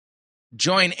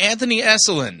Join Anthony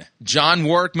Esselin, John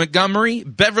Warwick Montgomery,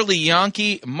 Beverly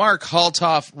Yonke, Mark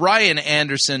Haltoff, Ryan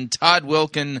Anderson, Todd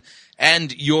Wilkin,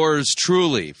 and yours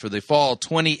truly for the Fall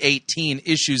 2018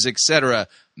 Issues, Etc.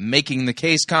 Making the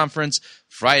Case Conference,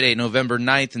 Friday, November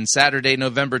 9th and Saturday,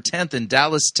 November 10th in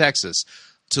Dallas, Texas.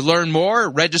 To learn more,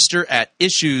 register at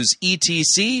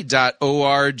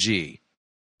issuesetc.org.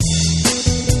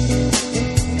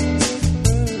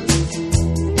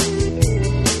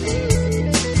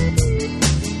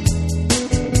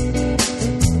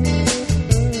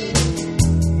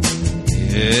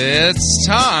 It's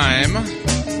time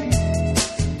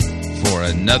for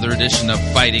another edition of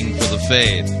Fighting for the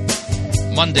Faith.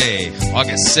 Monday,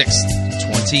 August 6th,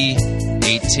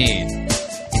 2018.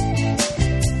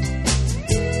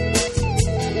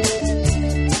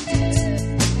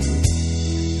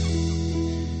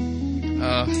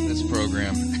 This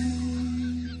program.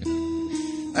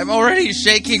 I'm already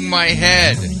shaking my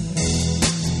head.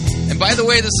 And by the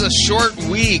way, this is a short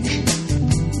week.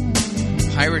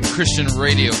 Pirate Christian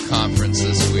Radio Conference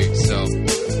this week, so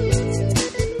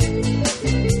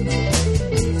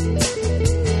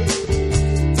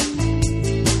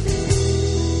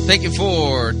thank you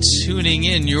for tuning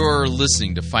in. You're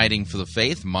listening to Fighting for the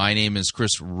Faith. My name is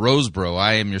Chris Rosebrough.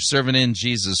 I am your servant in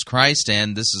Jesus Christ,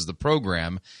 and this is the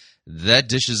program that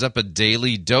dishes up a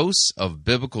daily dose of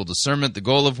biblical discernment, the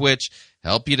goal of which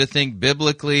help you to think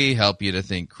biblically, help you to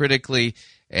think critically,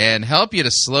 and help you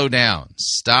to slow down.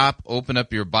 Stop, open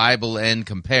up your Bible, and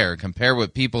compare. Compare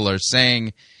what people are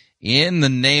saying in the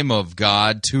name of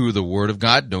God to the Word of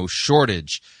God. No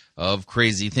shortage of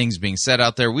crazy things being said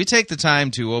out there. We take the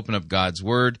time to open up God's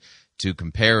Word, to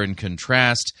compare and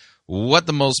contrast what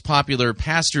the most popular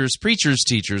pastors, preachers,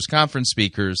 teachers, conference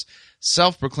speakers,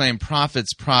 self-proclaimed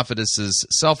prophets, prophetesses,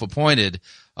 self-appointed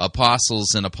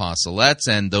apostles and apostolettes,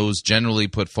 and those generally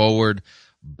put forward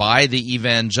by the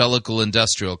evangelical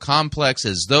industrial complex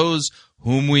as those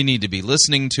whom we need to be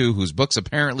listening to, whose books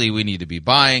apparently we need to be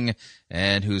buying,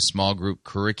 and whose small group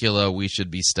curricula we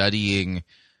should be studying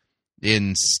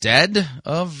instead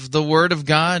of the Word of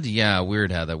God. Yeah,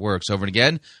 weird how that works. Over and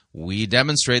again, we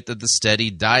demonstrate that the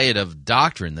steady diet of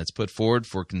doctrine that's put forward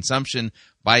for consumption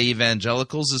by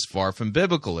evangelicals is far from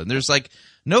biblical. And there's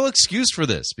no excuse for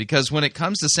this, because when it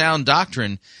comes to sound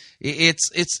doctrine,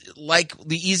 it's like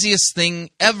the easiest thing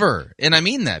ever. And I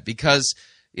mean that because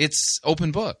it's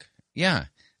open book. Yeah.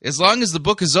 As long as the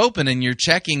book is open and you're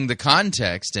checking the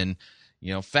context and,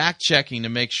 fact-checking to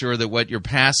make sure that what your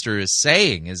pastor is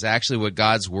saying is actually what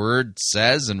God's Word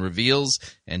says and reveals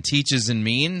and teaches and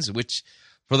means, which,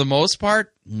 for the most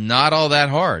part, not all that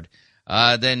hard,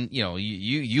 then,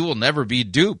 you will never be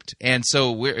duped. And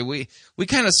so we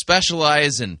kind of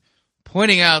specialize in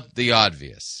pointing out the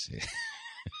obvious.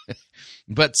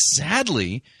 But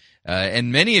sadly,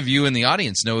 and many of you in the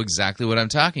audience know exactly what I'm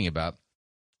talking about,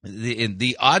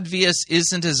 the obvious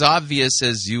isn't as obvious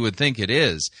as you would think it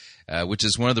is, which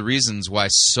is one of the reasons why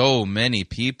so many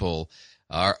people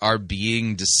are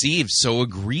being deceived so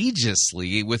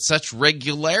egregiously with such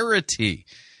regularity.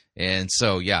 And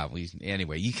so, yeah,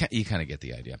 anyway, you kind of get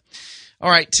the idea.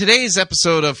 All right, today's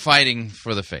episode of Fighting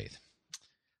for the Faith.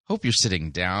 Hope you're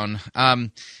sitting down.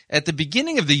 At the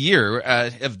beginning of the year,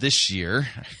 of this year,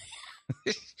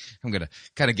 I'm going to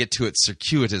kind of get to it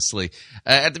circuitously.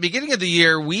 At the beginning of the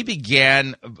year, we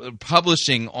began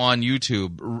publishing on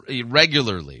YouTube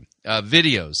regularly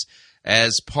videos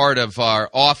as part of our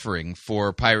offering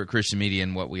for Pirate Christian Media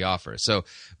and what we offer. So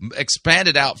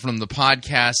expanded out from the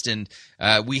podcast, and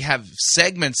we have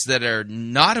segments that are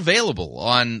not available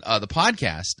on the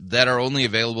podcast that are only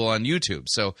available on YouTube.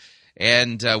 So,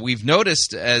 and we've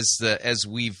noticed as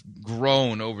we've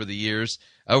grown over the year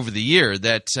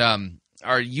that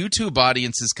our YouTube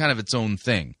audience is kind of its own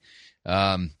thing.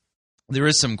 There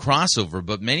is some crossover,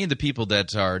 but many of the people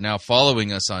that are now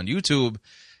following us on YouTube,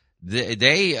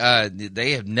 they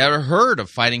have never heard of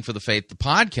Fighting for the Faith, the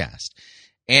podcast.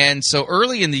 And so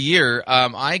early in the year,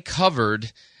 I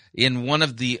covered in one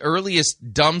of the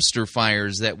earliest dumpster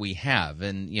fires that we have,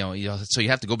 and so you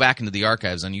have to go back into the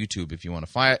archives on YouTube if you want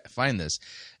to find this.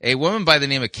 A woman by the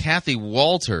name of Kathie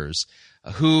Walters,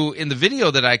 who in the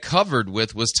video that I covered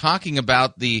with was talking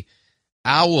about the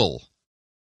owl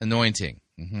anointing.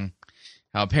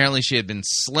 How apparently she had been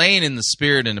slain in the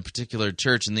spirit in a particular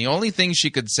church, and the only thing she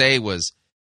could say was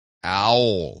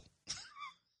owl.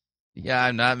 Yeah,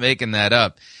 I'm not making that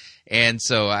up. And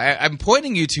so I'm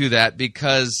pointing you to that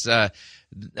because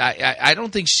I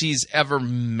don't think she's ever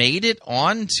made it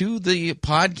onto the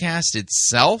podcast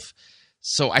itself.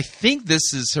 So I think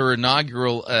this is her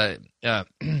inaugural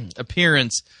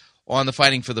appearance on the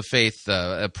Fighting for the Faith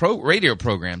radio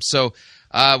program. So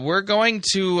We're going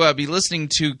to be listening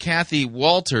to Kathie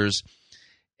Walters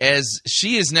as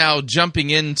she is now jumping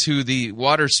into the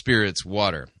water spirits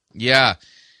water. Yeah.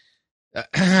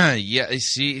 This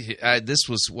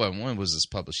was, when was this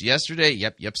published? Yesterday?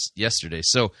 Yep, yesterday.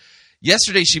 So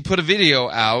yesterday she put a video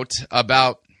out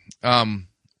about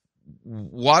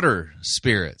water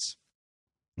spirits.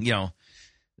 You know,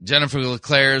 Jennifer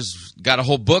LeClaire's got a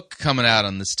whole book coming out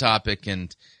on this topic,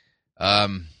 and,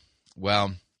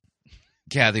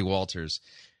 Kathie Walters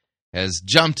has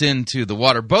jumped into the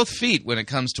water, both feet, when it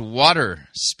comes to water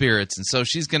spirits, and so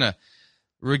she's going to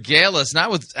regale us,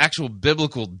 not with actual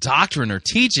biblical doctrine or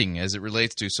teaching as it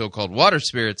relates to so-called water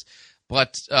spirits,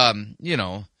 but,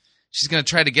 she's going to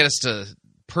try to get us to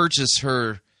purchase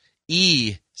her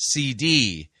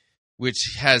CD,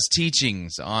 which has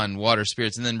teachings on water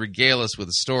spirits, and then regale us with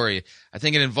a story. I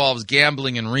think it involves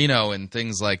gambling in Reno and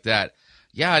things like that.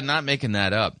 Yeah, not making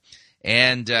that up.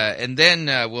 And then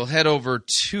we'll head over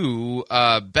to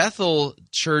Bethel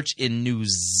Church in New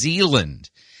Zealand.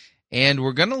 And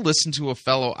we're going to listen to a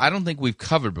fellow I don't think we've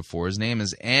covered before. His name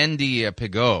is Andy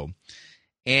Piggot.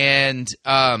 And,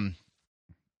 the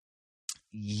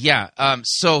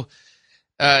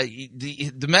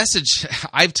message,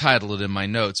 I've titled it in my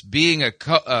notes, being a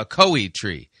Kowhai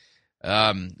tree.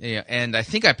 And I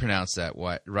think I pronounced that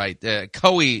right.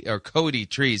 Kowhai or Kowhai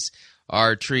trees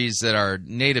are trees that are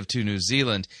native to New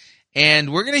Zealand.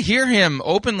 And we're going to hear him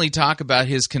openly talk about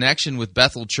his connection with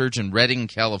Bethel Church in Redding,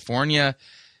 California,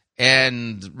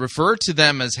 and refer to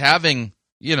them as having,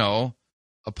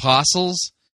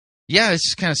 apostles. Yeah, it's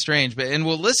just kind of strange. And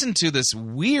we'll listen to this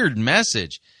weird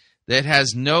message that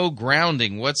has no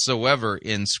grounding whatsoever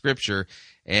in Scripture.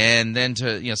 And then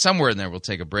somewhere in there we'll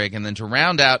take a break. And then to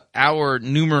round out our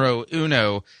numero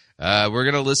uno, we're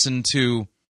going to listen to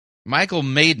Michael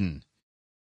Maiden.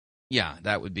 Yeah,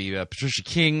 that would be Patricia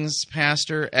King's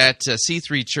pastor at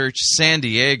C3 Church, San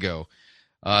Diego,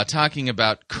 talking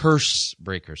about curse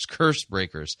breakers,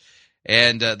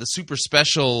 and the super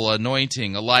special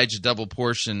anointing, Elijah double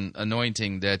portion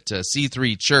anointing that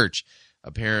C3 Church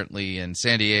apparently in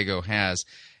San Diego has.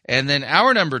 And then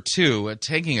hour number 2,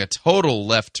 taking a total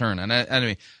left turn. And I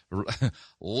mean,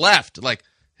 left, like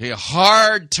a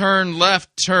hard turn,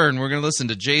 left turn. We're going to listen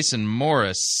to Jason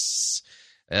Morris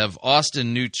of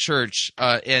Austin New Church,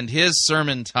 and his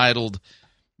sermon titled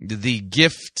The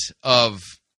Gift of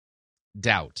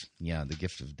Doubt. Yeah, The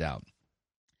Gift of Doubt.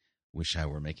 Wish I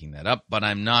were making that up, but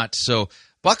I'm not. So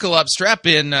buckle up, strap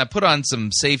in, put on some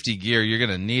safety gear. You're going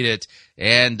to need it.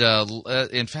 And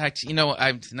in fact, now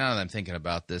that I'm thinking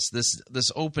about this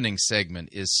opening segment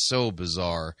is so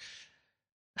bizarre.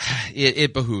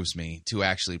 It behooves me to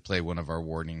actually play one of our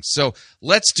warnings. So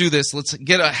let's do this. Let's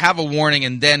have a warning,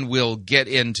 and then we'll get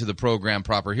into the program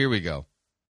proper. Here we go.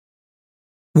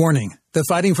 Warning. The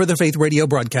Fighting for the Faith radio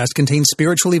broadcast contains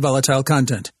spiritually volatile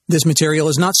content. This material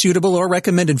is not suitable or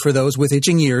recommended for those with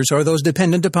itching ears or those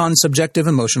dependent upon subjective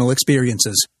emotional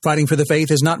experiences. Fighting for the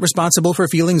Faith is not responsible for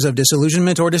feelings of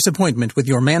disillusionment or disappointment with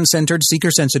your man-centered,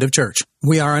 seeker-sensitive church.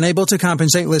 We are unable to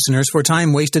compensate listeners for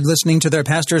time wasted listening to their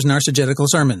pastor's narcissistic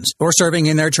sermons or serving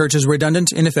in their church's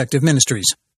redundant, ineffective ministries.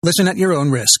 Listen at your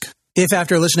own risk. If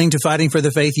after listening to Fighting for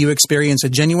the Faith you experience a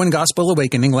genuine gospel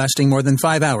awakening lasting more than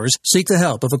 5 hours, seek the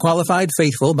help of a qualified,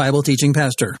 faithful Bible-teaching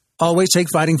pastor. Always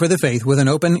take Fighting for the Faith with an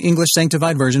open English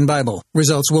Sanctified Version Bible.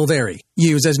 Results will vary.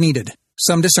 Use as needed.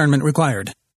 Some discernment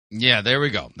required. Yeah, there we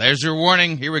go. There's your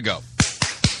warning. Here we go.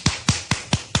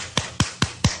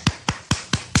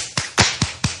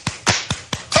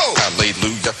 Oh,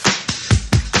 hallelujah.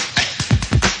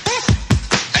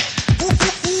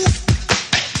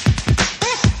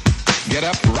 Get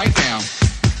up right now.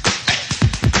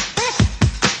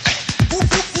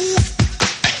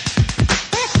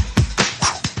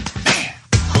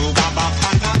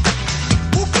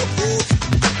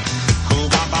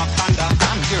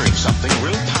 I'm hearing something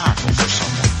real powerful for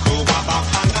someone.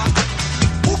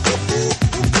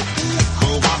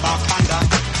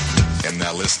 And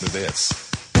now listen to this.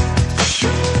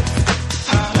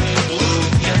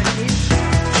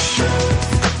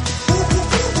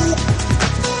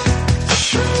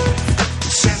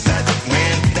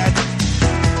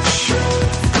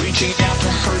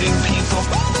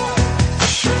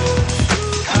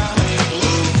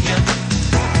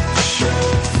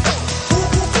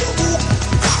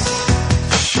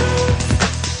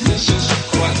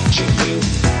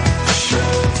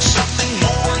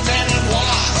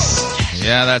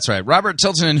 Yeah, that's right. Robert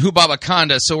Tilton and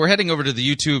Hubabakanda. So we're heading over to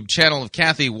the YouTube channel of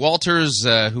Kathie Walters,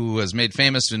 who was made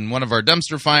famous in one of our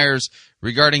dumpster fires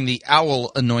regarding the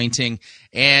owl anointing.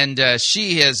 And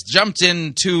she has jumped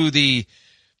into the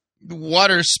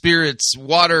Water spirits,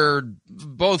 water,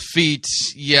 both feet.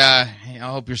 Yeah, I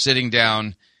hope you're sitting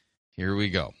down. Here we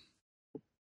go.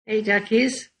 Hey,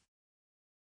 duckies.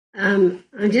 I'm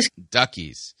just...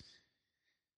 Duckies.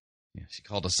 Yeah, she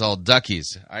called us all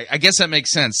duckies. I guess that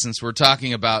makes sense since we're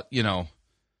talking about,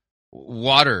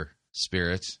 water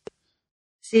spirits.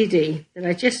 CD that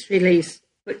I just released,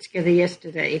 put together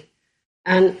yesterday.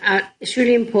 And it's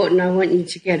really important. I want you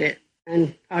to get it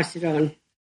and pass it on.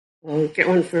 Or get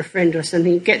one for a friend or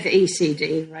something. Get the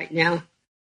ECD right now.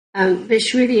 But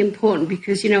it's really important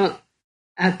because,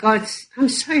 I'm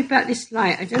sorry about this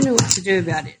light. I don't know what to do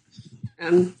about it.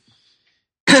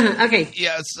 Okay.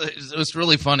 Yeah, it was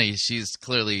really funny. She's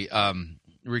clearly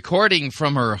recording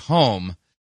from her home,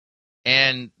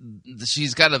 and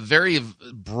she's got a very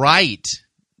bright,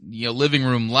 living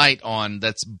room light on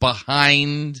that's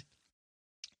behind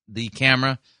the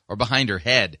camera or behind her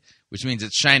head, which means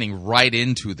it's shining right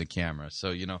into the camera.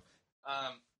 So,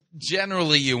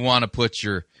 generally you want to put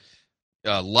your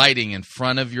lighting in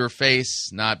front of your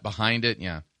face, not behind it.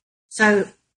 Yeah. So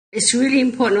it's really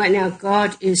important right now.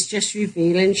 God is just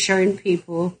revealing, showing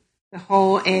people the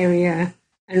whole area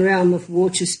and realm of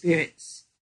water spirits.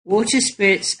 Water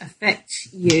spirits affect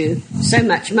you so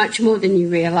much, much more than you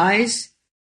realize.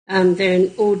 They're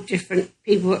in all different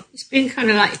people. It's been kind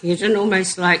of like hidden,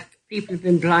 almost like people have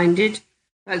been blinded.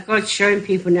 But God's showing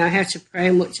people now how to pray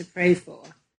and what to pray for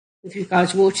with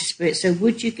regards to water spirits. So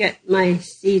would you get my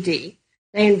CD?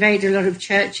 They invade a lot of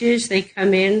churches. They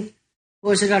come in,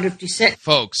 cause a lot of deception.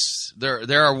 Folks,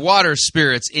 there are water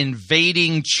spirits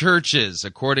invading churches,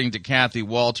 according to Kathie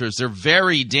Walters. They're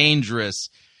very dangerous,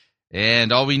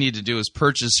 and all we need to do is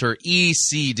purchase her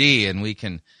ECD, and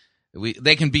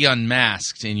they can be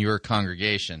unmasked in your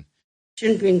congregation.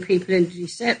 Bring people into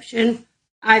deception.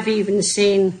 I've even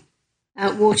seen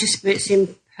water spirits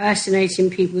impersonating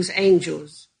people's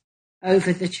angels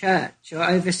over the church or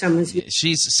over someone's...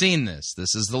 She's seen this.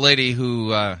 This is the lady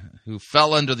who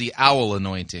fell under the owl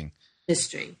anointing.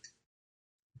 Ministry.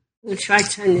 We'll try to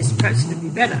turn this, perhaps it'll be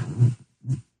better.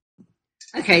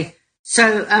 Okay,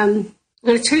 so I'm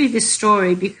going to tell you this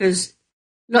story because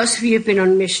lots of you have been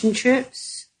on mission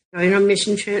trips, being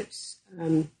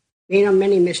on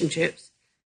many mission trips,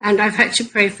 and I've had to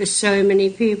pray for so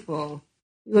many people.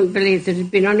 You wouldn't believe that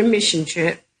had been on a mission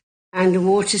trip and a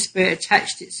water spirit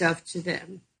attached itself to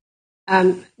them.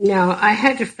 Now, I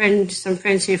had some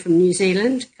friends here from New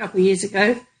Zealand a couple of years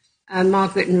ago,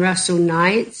 Margaret and Russell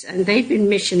Knights, and they'd been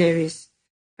missionaries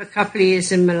for a couple of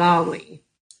years in Malawi.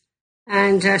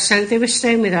 And so they were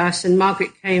staying with us, and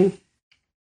Margaret came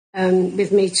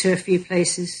with me to a few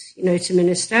places, to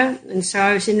minister. And so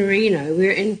I was in Reno. We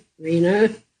were in Reno.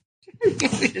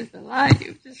 Get rid of the light. It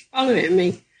was just following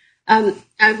me. We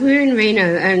were in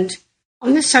Reno, and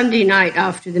on the Sunday night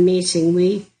after the meeting,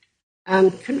 we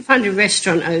couldn't find a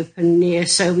restaurant open near,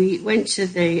 so we went to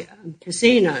the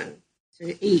casino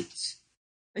to eat.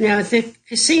 Now, the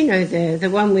casino there,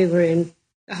 the one we were in,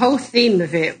 the whole theme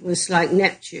of it was like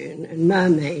Neptune and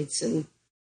mermaids and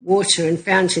water and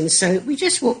fountains, so we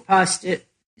just walked past it.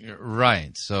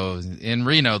 Right. So in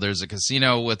Reno, there's a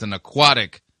casino with an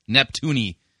aquatic,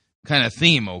 Neptune kind of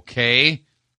theme, okay?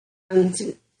 And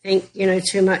didn't think,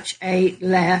 too much, ate,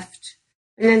 left.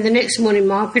 And then the next morning,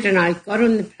 Margaret and I got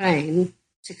on the plane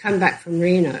to come back from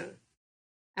Reno.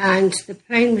 And the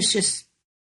plane was just,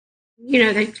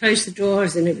 they closed the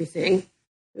doors and everything.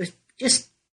 It was just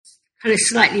kind of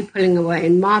slightly pulling away.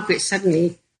 And Margaret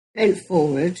suddenly bent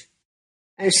forward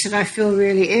and said, I feel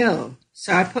really ill.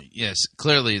 So I put... Yes,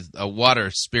 clearly a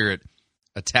water spirit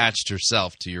attached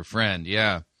herself to your friend,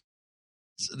 yeah.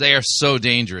 They are so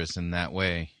dangerous in that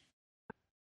way.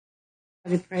 I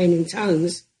started praying in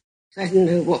tongues. I didn't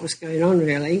know what was going on,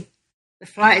 really. The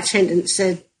flight attendant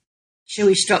said, shall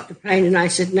we stop the plane? And I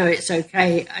said, no, it's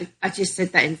okay. I just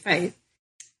said that in faith.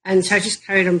 And so I just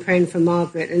carried on praying for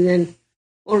Margaret. And then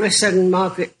all of a sudden,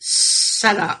 Margaret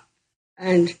sat up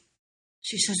and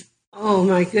she said, oh,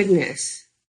 my goodness.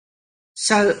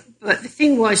 So, but the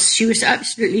thing was, she was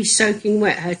absolutely soaking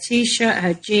wet. Her T-shirt,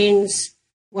 her jeans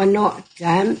were not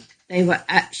damp.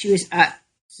 She was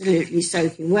absolutely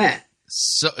soaking wet.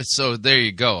 So there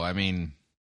you go. I mean,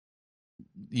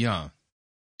 yeah,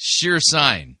 sheer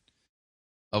sign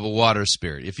of a water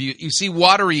spirit. If you see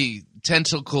watery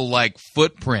tentacle-like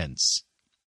footprints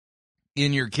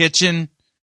in your kitchen,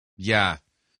 yeah,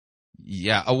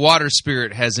 a water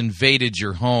spirit has invaded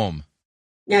your home.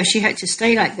 Now, she had to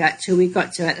stay like that till we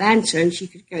got to Atlanta and she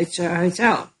could go to her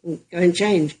hotel and go and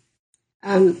change.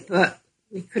 But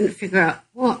we couldn't figure out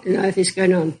what on earth is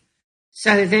going on.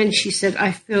 So then she said,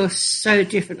 I feel so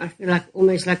different. I feel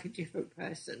almost like a different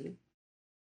person.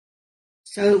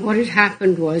 So what had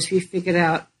happened was we figured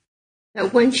out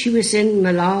that when she was in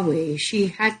Malawi, she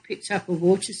had picked up a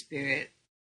water spirit.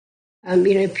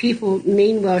 People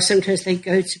mean well. Sometimes they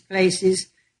go to places,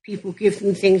 people give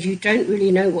them things, you don't really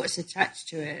know what's attached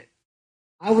to it.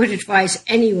 I would advise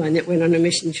anyone that went on a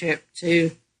mission trip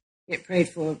to get prayed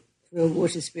for a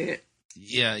water spirit.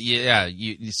 Yeah.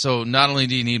 So not only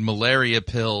do you need malaria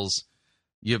pills,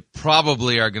 you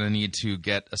probably are going to need to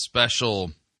get a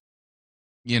special,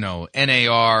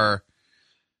 NAR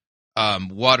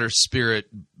water spirit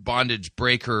bondage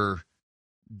breaker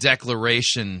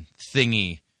declaration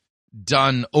thingy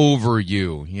done over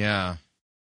you. Yeah.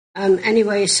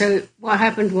 Anyway, so what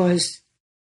happened was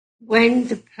when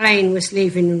the plane was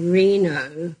leaving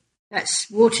Reno, that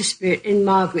water spirit in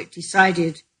Margaret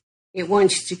decided it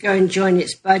wanted to go and join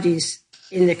its buddies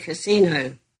in the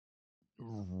casino.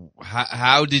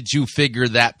 How did you figure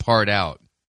that part out?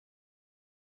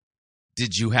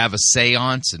 Did you have a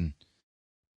seance and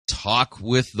talk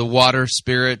with the water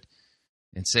spirit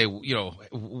and say,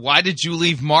 why did you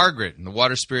leave Margaret? And the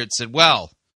water spirit said,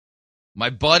 well, my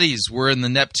buddies were in the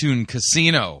Neptune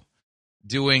casino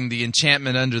doing the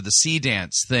enchantment under the sea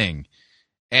dance thing.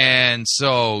 And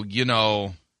so,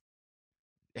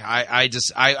 I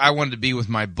wanted to be with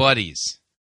my buddies.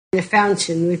 The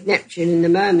fountain with Neptune and the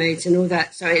mermaids and all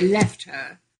that, so it left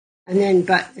her.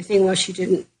 But the thing was, she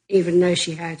didn't even know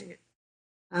she had it.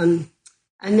 And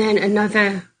then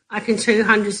I can tell you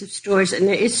hundreds of stories, and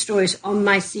there is stories on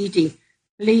my CD.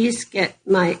 Please get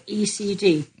my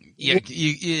ECD.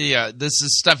 Yeah, this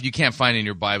is stuff you can't find in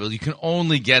your Bible. You can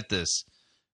only get this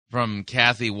from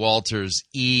Kathie Walter's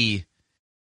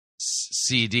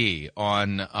CD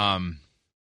on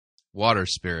water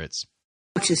spirits.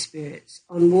 Water spirits.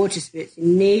 You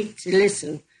need to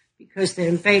listen because they're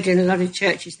invading a lot of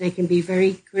churches. They can be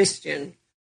very Christian.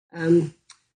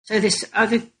 So this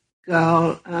other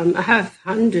girl, I have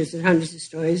hundreds and hundreds of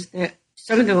stories.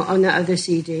 Some of them are on the other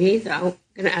CD that I'm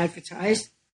going to advertise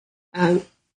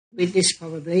with this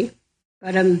probably.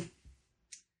 But I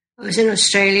was in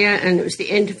Australia and it was the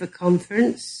end of a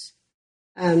conference.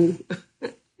 I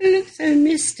look so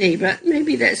misty, but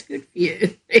maybe that's good for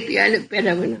you. Maybe I look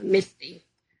better when I'm misty.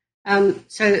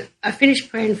 So I finished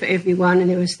praying for everyone, and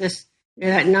there was this,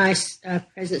 that nice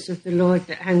presence of the Lord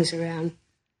that hangs around.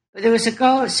 But there was a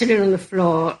girl sitting on the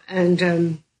floor, and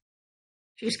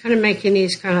she was kind of making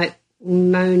these kind of like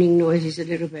moaning noises a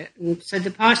little bit. And so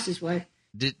the pastor's wife...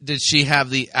 Did she have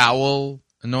the owl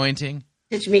anointing?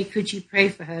 Said to me, could you pray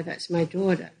for her? That's my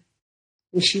daughter.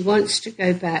 And she wants to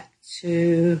go back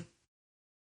to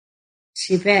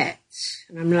Tibet.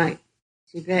 And I'm like,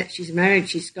 Tibet? She's married.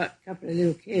 She's got a couple of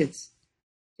little kids.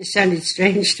 It sounded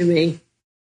strange to me.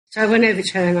 So I went over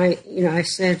to her and I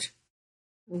said,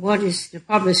 what is the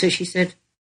problem? So she said,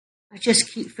 I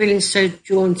just keep feeling so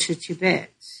drawn to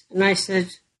Tibet. And I said,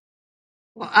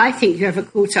 well, I think you have a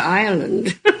call to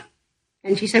Ireland.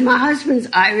 And she said, my husband's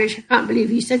Irish. I can't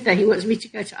believe you said that. He wants me to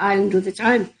go to Ireland all the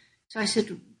time. So I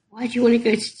said, why do you want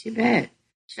to go to Tibet?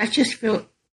 She said, I just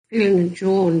feeling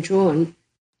drawn.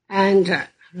 And I'm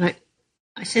like,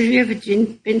 I said, have you ever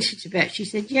been to Tibet? She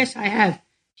said, yes, I have.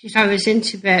 She said, I was in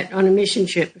Tibet on a mission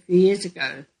trip a few years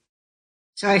ago.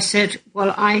 So I said,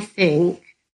 well, I think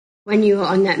when you were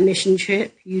on that mission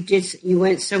trip, you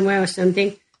went somewhere or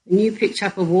something, and you picked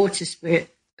up a water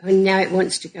spirit, and now it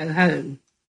wants to go home.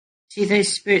 See,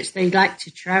 those spirits, they like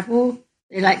to travel,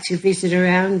 they like to visit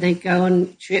around, they go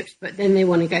on trips, but then they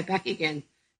want to go back again.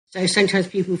 So sometimes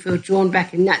people feel drawn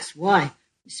back, and that's why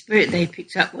the spirit they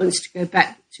picked up wants to go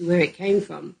back to where it came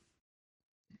from.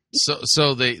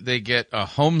 So they get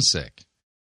homesick.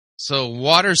 So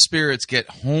water spirits get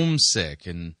homesick,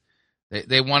 and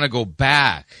they want to go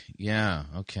back. Yeah,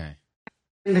 okay.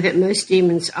 Remember that most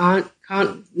demons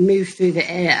can't move through the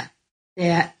air.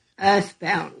 They're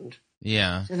earthbound.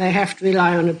 Yeah. So they have to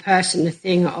rely on a person, a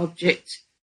thing, or object.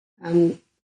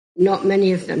 Not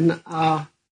many of them can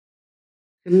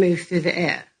move through the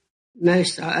air.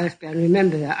 Most are earthbound.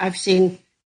 Remember that. I've seen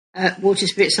water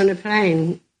spirits on a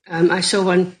plane. I saw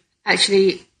one,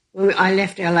 actually, when I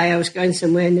left LA, I was going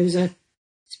somewhere, and there was a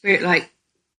spirit like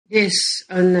this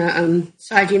on the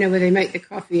side, where they make the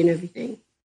coffee and everything.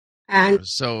 And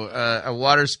so a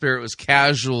water spirit was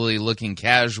looking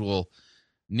casual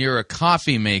near a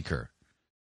coffee maker.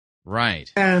 Right.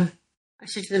 I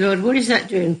said to the Lord, what is that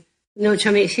doing? The Lord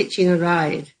told me it's hitching a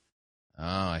ride. Oh,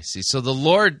 I see. So the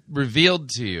Lord revealed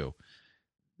to you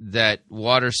that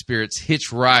water spirits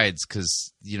hitch rides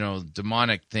because,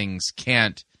 demonic things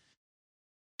can't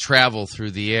travel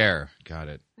through the air. Got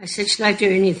it. I said, shall I do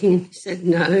anything? He said,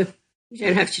 no. You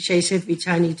don't have to chase every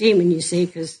tiny demon you see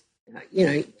because,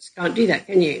 you just can't do that,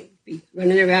 can you? be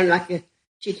running around like a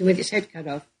chicken with its head cut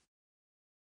off.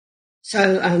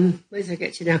 So, where did I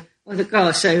get to now? Oh, the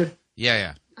girl. So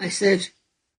Yeah. I said,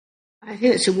 I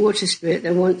think it's a water spirit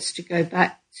that wants to go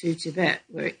back to Tibet,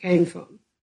 where it came from.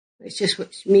 It's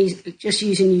just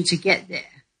using you to get there.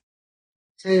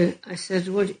 So I said,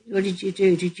 what did you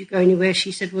do? Did you go anywhere?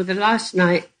 She said, well, the last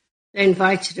night they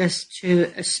invited us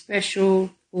to a special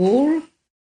hall.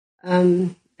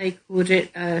 They called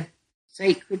it a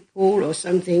sacred hall or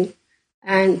something.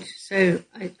 And so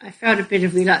I felt a bit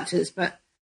of reluctance, but,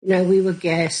 we were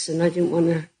guests and I didn't want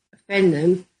to offend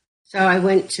them. So I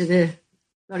went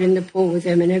got in the pool with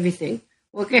them and everything.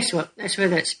 Well, guess what? That's where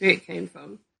that spirit came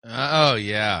from. Oh,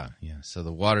 yeah. So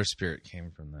the water spirit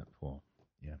came from that pool.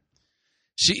 Yeah.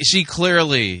 She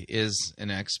clearly is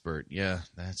an expert. Yeah,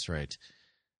 that's right.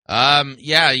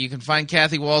 You can find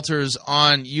Kathie Walters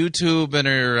on YouTube, and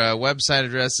her website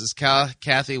address is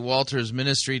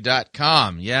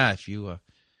KathieWaltersMinistry.com. Yeah, if you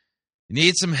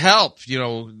need some help,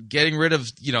 getting rid of,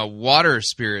 water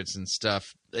spirits and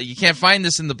stuff. You can't find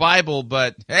this in the Bible,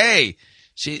 but hey,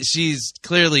 she's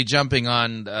clearly jumping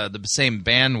on the same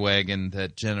bandwagon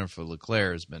that Jennifer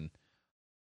LeClaire has been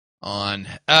on.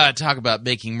 Talk about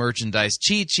making merchandise,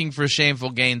 teaching for shameful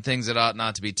gain, things that ought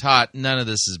not to be taught. None of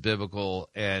this is biblical,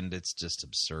 and it's just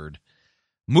absurd.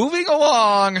 Moving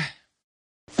along.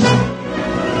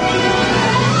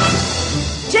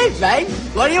 Chief mate,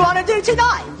 what do you want to do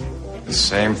tonight? The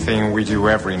same thing we do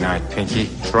every night, Pinky.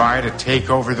 Try to take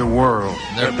over the world.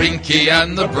 They're Pinky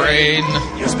and the Brain.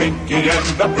 Yes, Pinky and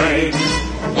the Brain.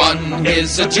 One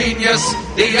is a genius,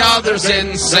 the other's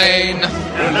insane.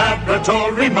 They're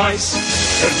laboratory mice.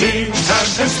 Their genes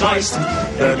have been sliced.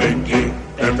 They're Pinky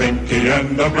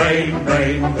and the Brain.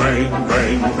 Brain.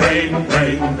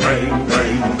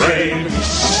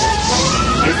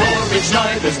 Before each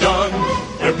night is done,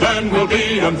 their plan will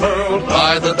be unfurled.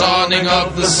 By the dawning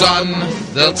of the sun,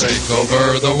 they'll take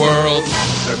over the world.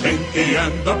 They're Pinky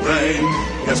and the Brain.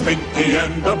 Yes, Pinky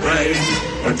and the Brain.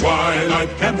 Their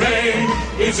twilight campaign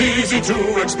is easy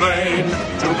to explain.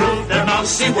 To prove their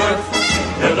mousy worth,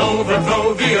 they'll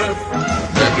overthrow the earth.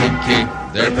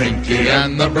 They're Pinky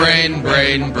and the Brain.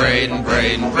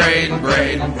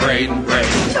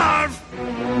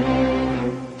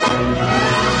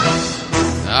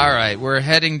 All right, we're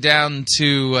heading down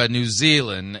to New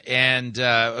Zealand and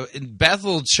in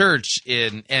Bethel Church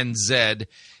in NZ,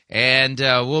 and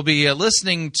we'll be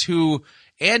listening to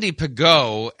Andy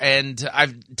Piggot, and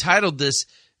I've titled this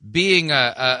 "Being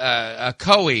a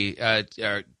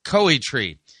Kowhai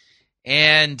tree,"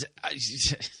 and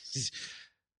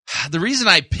the reason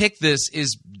I picked this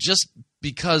is just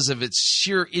because of its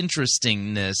sheer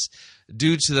interestingness,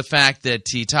 due to the fact that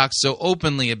he talks so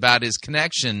openly about his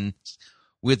connection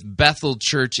with Bethel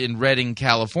Church in Redding,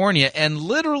 California, and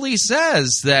literally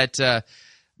says that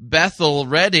Bethel,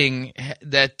 Redding,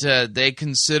 that they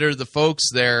consider the folks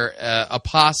there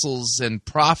apostles and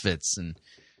prophets, and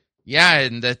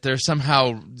that they're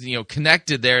somehow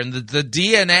connected there, and the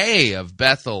DNA of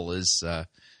Bethel is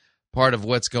part of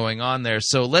what's going on there.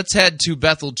 So let's head to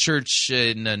Bethel Church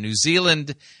in New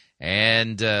Zealand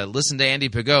and listen to Andy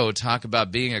Piggot talk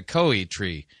about being a Kowhai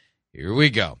tree. Here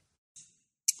we go.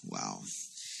 Wow.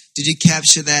 Did you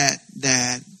capture that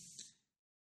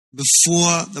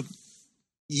before the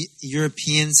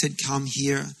Europeans had come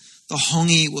here, the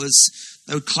hongi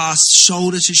they would clasp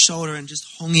shoulder to shoulder and just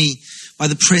hongi by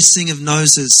the pressing of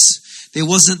noses. There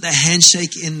wasn't the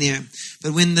handshake in there.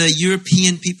 But when the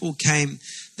European people came,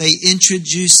 they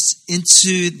introduced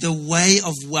into the way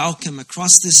of welcome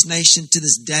across this nation to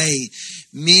this day.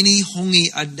 Many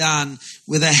hongi are done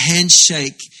with a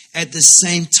handshake at the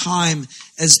same time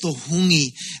as the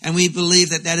hongi. And we believe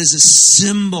that is a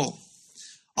symbol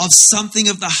of something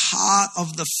of the heart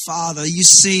of the Father. You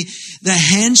see, the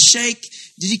handshake,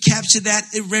 did you capture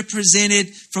that? It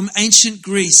represented from ancient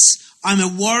Greece. I'm a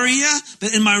warrior,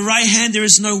 but in my right hand there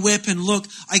is no weapon. Look,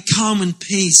 I come in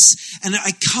peace and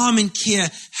I come in care.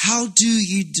 How do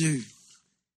you do?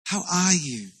 How are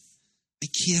you? I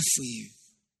care for you.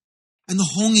 And the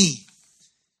hongi,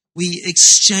 we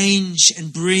exchange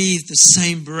and breathe the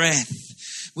same breath.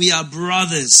 We are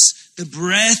brothers, the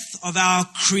breath of our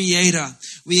Creator.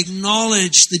 We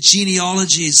acknowledge the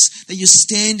genealogies, that you're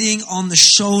standing on the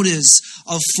shoulders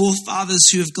of forefathers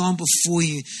who have gone before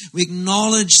you. We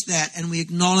acknowledge that, and we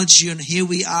acknowledge you, and here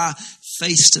we are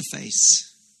face to face,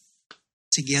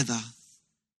 together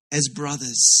as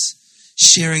brothers,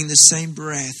 sharing the same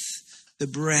breath, the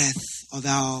breath of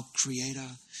our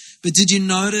Creator. But did you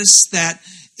notice that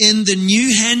in the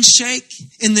new handshake,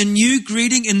 in the new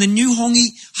greeting, in the new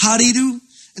hongi hariru,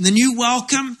 in the new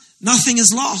welcome, nothing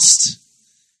is lost.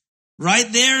 Right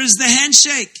there is the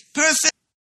handshake. Perfect.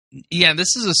 Yeah,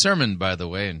 this is a sermon, by the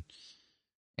way, and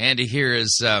Andy here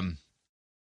is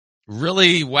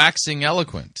really waxing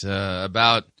eloquent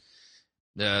about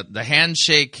the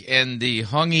handshake and the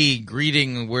hongi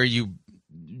greeting where you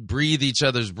breathe each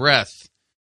other's breath,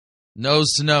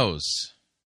 nose to nose.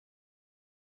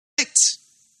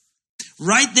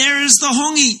 Right there is the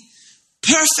hongi.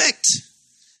 Perfect.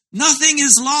 Nothing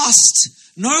is lost.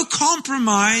 No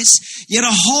compromise, yet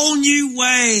a whole new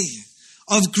way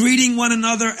of greeting one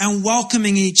another and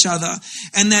welcoming each other.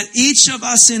 And that each of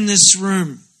us in this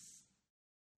room,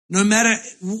 no matter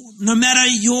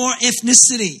your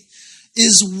ethnicity,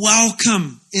 is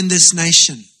welcome in this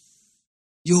nation.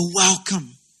 You're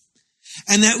welcome.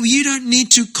 And that you don't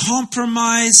need to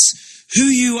compromise who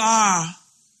you are.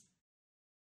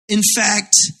 In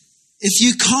fact, if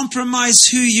you compromise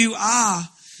who you are,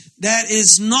 that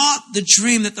is not the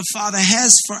dream that the Father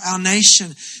has for our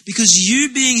nation, because you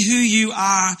being who you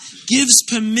are gives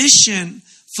permission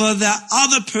for the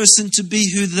other person to be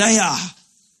who they are.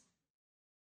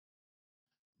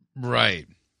 Right.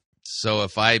 So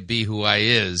if I be who I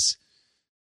is,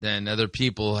 then other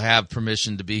people have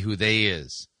permission to be who they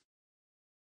is.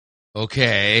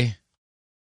 Okay.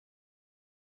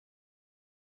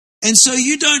 And so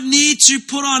you don't need to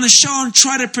put on a show and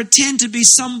try to pretend to be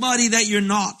somebody that you're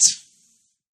not.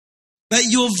 But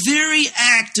your very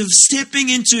act of stepping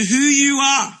into who you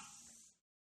are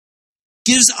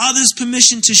gives others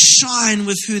permission to shine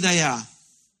with who they are.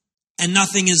 And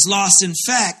nothing is lost. In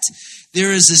fact,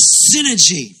 there is a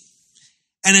synergy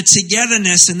and a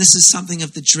togetherness, and this is something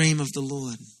of the dream of the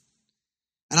Lord.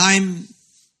 And I'm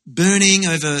burning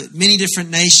over many different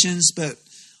nations, but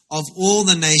of all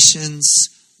the nations,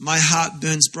 my heart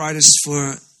burns brightest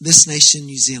for this nation,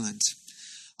 New Zealand.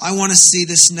 I want to see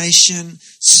this nation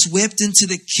swept into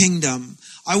the kingdom.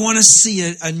 I want to see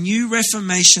a new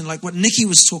reformation, like what Nikki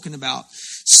was talking about,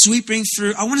 sweeping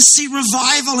through. I want to see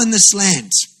revival in this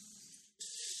land.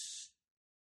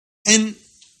 And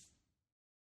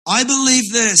I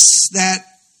believe this, that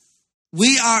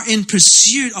we are in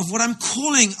pursuit of what I'm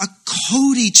calling a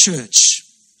Cody church.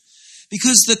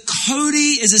 Because the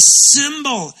Cody is a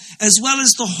symbol, as well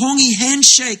as the hongi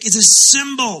handshake is a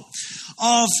symbol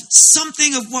of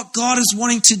something of what God is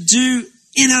wanting to do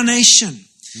in our nation.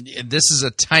 This is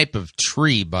a type of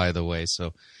tree, by the way.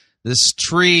 So this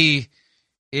tree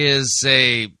is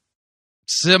a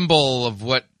symbol of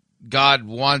what God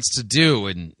wants to do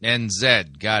in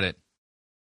NZ. Got it.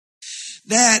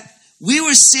 That we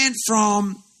were sent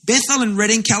from Bethel and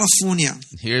Redding, California.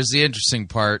 Here's the interesting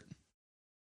part.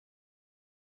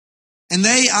 And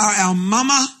they are our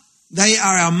mama. They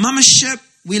are our mothership.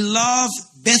 We love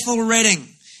Bethel Redding.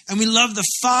 And we love the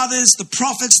fathers, the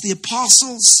prophets, the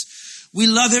apostles. We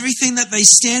love everything that they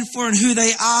stand for and who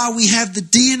they are. We have the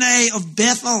DNA of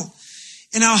Bethel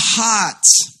in our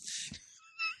hearts.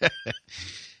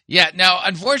 Yeah, now,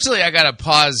 unfortunately, I got to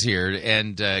pause here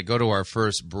and go to our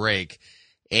first break.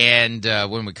 And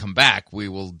when we come back, we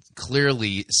will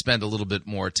clearly spend a little bit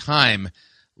more time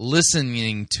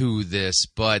listening to this.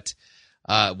 But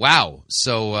wow.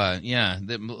 So, yeah,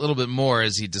 a little bit more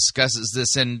as he discusses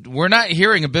this. And we're not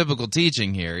hearing a biblical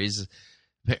teaching here. He's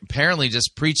apparently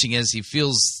just preaching as he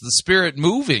feels the Spirit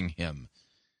moving him.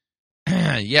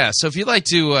 Yeah, so if you'd like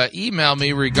to email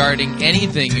me regarding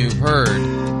anything you've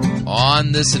heard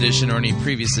on this edition or any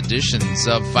previous editions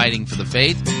of Fighting for the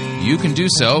Faith, you can do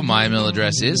so. My email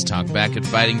address is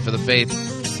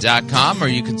talkback@fightingforthefaith.com, or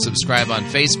you can subscribe on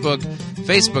Facebook,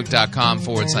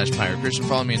 facebook.com/Pirate Christian.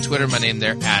 Follow me on Twitter. My name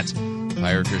there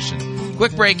 @Pirate Christian.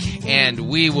 Quick break, and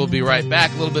we will be right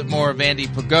back. A little bit more of Andy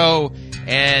Piggot,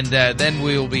 and then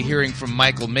we will be hearing from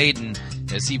Michael Maiden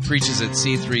as he preaches at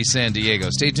C3 San Diego.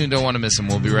 Stay tuned. Don't want to miss him.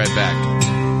 We'll be right back.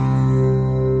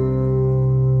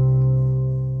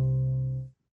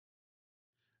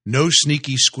 No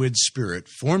sneaky squid spirit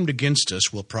formed against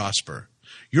us will prosper.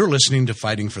 You're listening to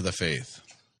Fighting for the Faith.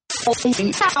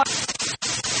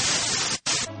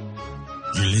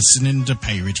 You're listening to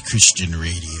Pirate Christian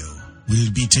Radio.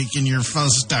 We'll be taking your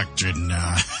false doctrine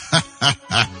now.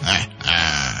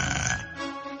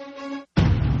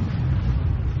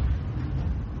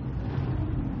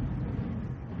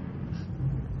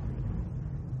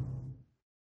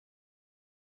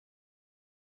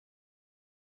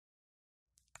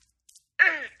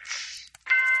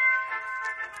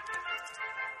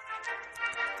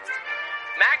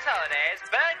 Max Holliday's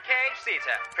Birdcage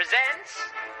Theater presents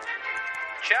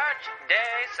Church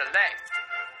Day Select.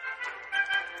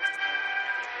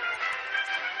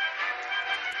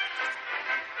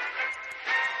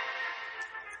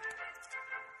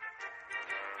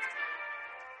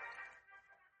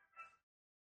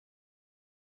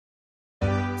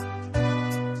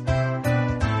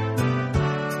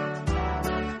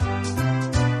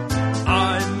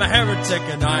 I'm a heretic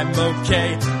and I'm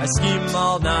okay. I scheme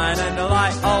all night and I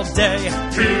lie all day.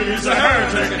 He's a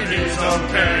heretic and he's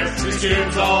okay. He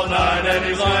schemes all night and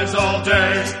he lies all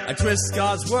day. I twist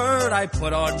God's word, I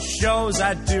put on shows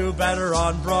that do better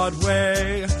on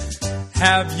Broadway.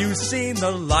 Have you seen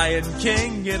The Lion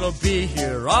King? It'll be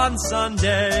here on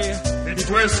Sunday. He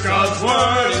twists God's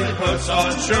word, he puts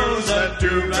on shows that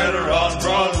do better on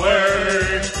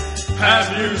Broadway.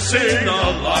 Have you seen The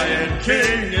Lion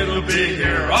King? It'll be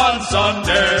here on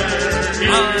Sunday.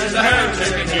 He's a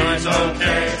heretic and he's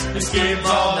okay. He schemes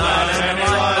all night and he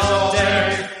lies all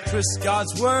day. Twist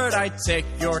God's word, I take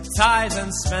your tithe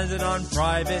and spend it on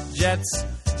private jets.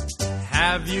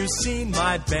 Have you seen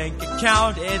my bank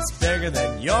account? It's bigger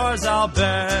than yours, I'll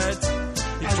bet.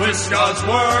 He twists God's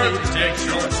word, he takes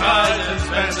your tithe and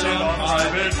spends it on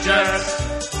private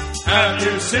jets. Have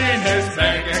you seen his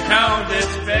bank account?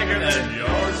 It's bigger than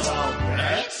yours, I'll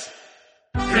bet.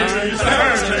 He's a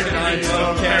heretic and he's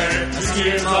okay. He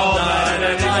schemes all night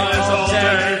and he lies all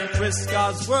day. Twist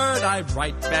God's word, I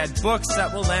write bad books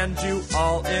that will land you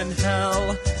all in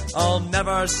hell. I'll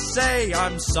never say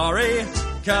I'm sorry,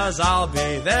 'cause I'll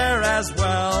be there as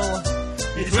well.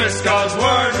 He twists God's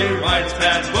word, he writes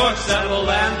bad books that will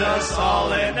land us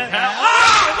all in hell.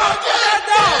 Oh, don't do that,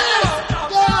 no!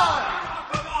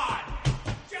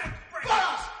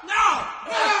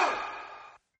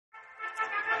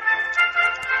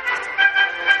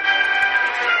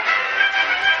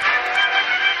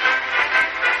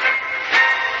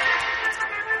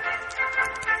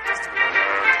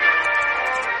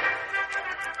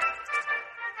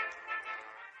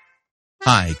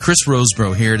 Hi, Chris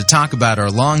Rosebrough here to talk about our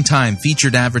longtime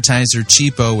featured advertiser,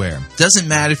 Cheapo Air. Doesn't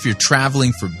matter if you're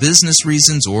traveling for business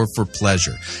reasons or for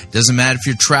pleasure. Doesn't matter if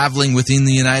you're traveling within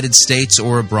the United States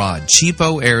or abroad.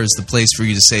 Cheapo Air is the place for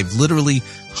you to save literally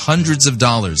hundreds of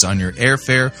dollars on your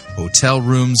airfare, hotel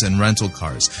rooms, and rental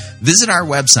cars. Visit our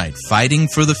website,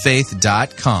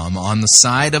 fightingforthefaith.com. On the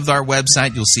side of our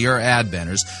website, you'll see our ad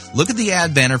banners. Look at the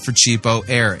ad banner for Cheapo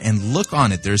Air and look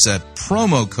on it. There's a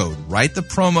promo code. Write the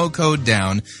promo code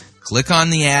down. Click on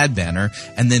the ad banner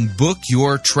and then book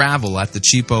your travel at the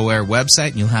Cheapo Air website,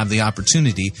 and you'll have the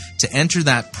opportunity to enter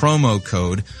that promo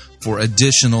code for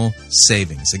additional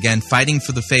savings. Again,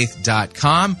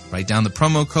 fightingforthefaith.com. Write down the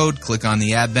promo code, click on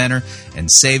the ad banner,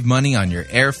 and save money on your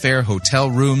airfare, hotel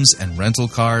rooms, and rental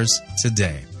cars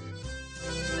today.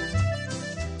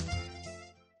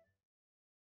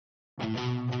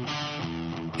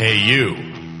 Hey, you.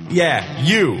 Yeah,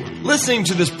 you. Listening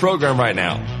to this program right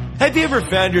now. Have you ever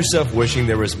found yourself wishing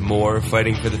there was more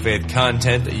Fighting for the Faith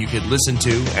content that you could listen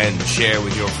to and share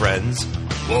with your friends?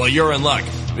 Well, you're in luck,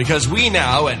 because we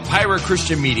now at Pirate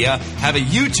Christian Media have a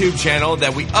YouTube channel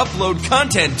that we upload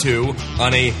content to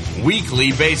on a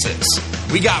weekly basis.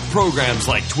 We got programs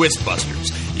like Twist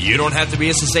Busters, You Don't Have to Be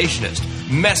a Cessationist,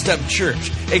 Messed Up Church,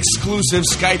 exclusive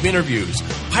Skype interviews,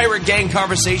 Pirate Gang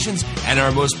conversations, and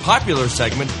our most popular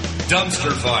segment,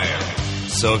 Dumpster Fire.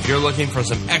 So if you're looking for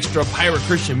some extra Pirate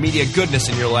Christian Media goodness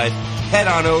in your life, head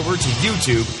on over to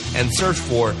YouTube and search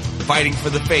for Fighting for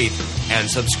the Faith and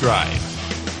subscribe.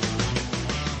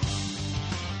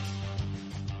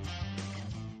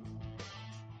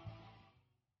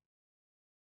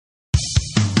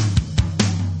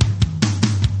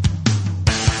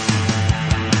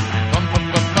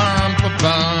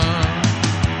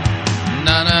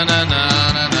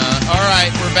 All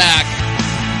right, we're back.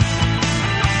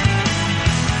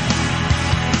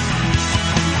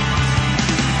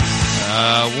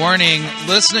 Warning,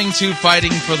 listening to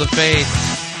Fighting for the Faith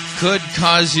could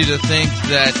cause you to think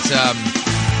that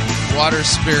water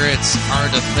spirits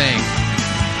aren't a thing.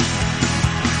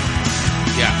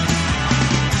 Yeah.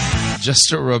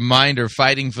 Just a reminder,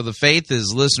 Fighting for the Faith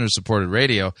is listener-supported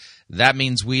radio. That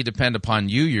means we depend upon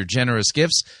you, your generous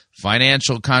gifts,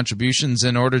 financial contributions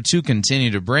in order to continue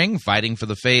to bring Fighting for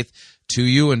the Faith to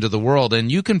you and to the world.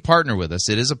 And you can partner with us.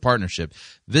 It is a partnership.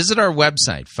 Visit our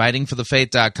website,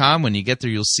 fightingforthefaith.com. When you get there,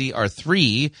 you'll see our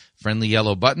 3 friendly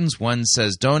yellow buttons. One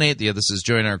says donate, the other says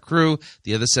join our crew,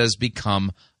 the other says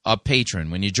become a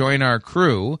patron. When you join our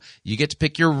crew, you get to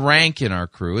pick your rank in our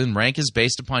crew, and rank is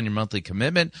based upon your monthly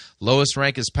commitment. Lowest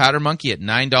rank is Powder Monkey at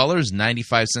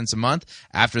 $9.95 a month.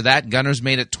 After that, Gunner's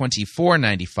Mate at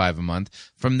 $24.95 a month.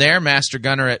 From there, Master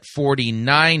Gunner at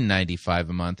 $49.95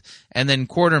 a month, and then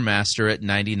Quartermaster at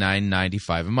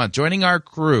 $99.95 a month. Joining our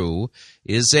crew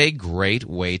is a great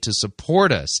way to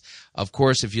support us. Of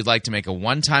course, if you'd like to make a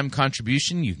one-time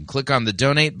contribution, you can click on the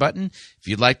donate button. If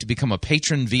you'd like to become a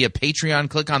patron via Patreon,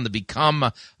 click on the become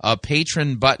a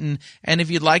patron button. And if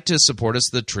you'd like to support us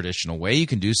the traditional way, you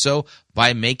can do so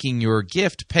by making your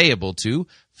gift payable to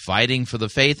Fighting for the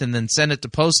Faith, and then send it to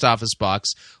Post Office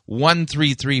Box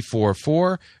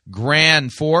 13344,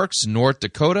 Grand Forks, North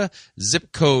Dakota,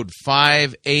 zip code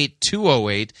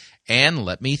 58208. And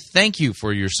let me thank you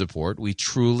for your support. We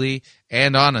truly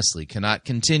and honestly cannot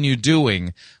continue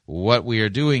doing what we are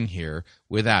doing here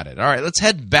without it. All right, let's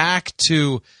head back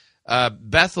to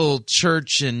Bethel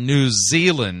Church in New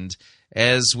Zealand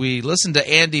as we listen to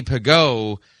Andy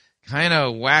Piggot kind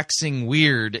of waxing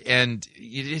weird, and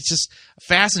it's just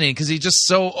fascinating because he just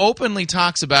so openly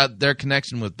talks about their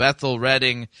connection with Bethel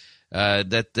Redding,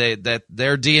 that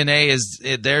their DNA is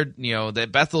that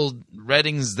Bethel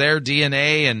Redding's their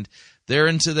DNA, and they're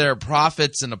into their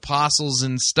prophets and apostles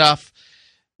and stuff.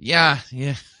 Yeah,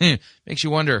 makes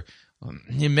you wonder.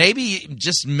 Maybe,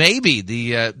 just maybe,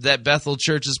 that Bethel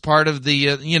Church is part of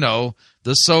the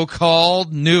the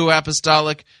so-called New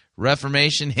Apostolic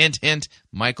Reformation. Hint, hint.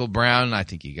 Michael Brown. I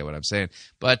think you get what I'm saying.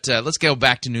 But let's go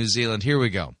back to New Zealand. Here we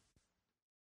go.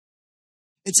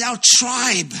 It's our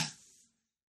tribe.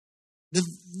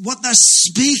 What they're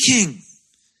speaking.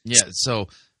 Yeah. So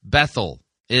Bethel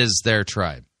is their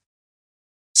tribe.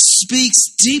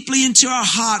 Speaks deeply into our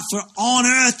heart, for on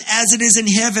earth as it is in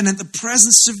heaven, and the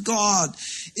presence of God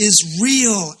is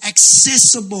real,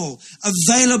 accessible,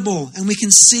 available, and we can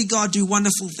see God do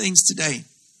wonderful things today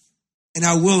in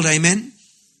our world, amen?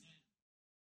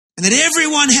 And that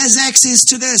everyone has access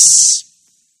to this.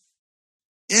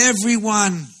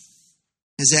 Everyone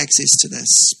has access to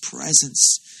this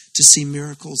presence to see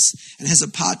miracles and has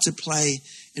a part to play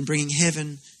in bringing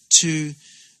heaven to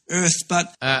earth.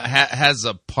 But has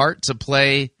a part to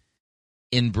play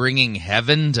in bringing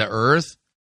heaven to earth?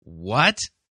 What?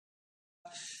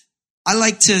 I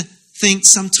like to think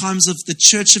sometimes of the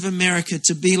Church of America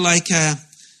to be like a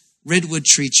redwood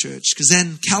tree church, because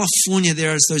then California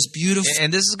there is those beautiful.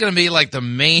 And this is going to be like the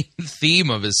main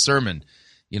theme of his sermon.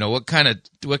 What kind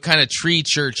of tree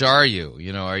church are you?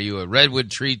 Are you a redwood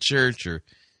tree church or?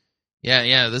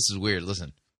 Yeah. This is weird.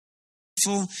 Listen.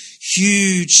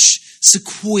 Huge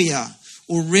sequoia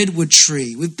or redwood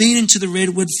tree. We've been into the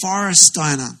redwood forest,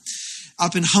 Dinah,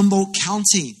 up in Humboldt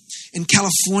County in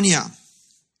California.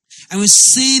 And we've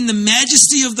seen the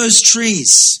majesty of those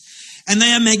trees. And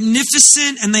they are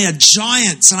magnificent and they are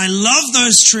giants. And I love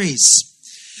those trees.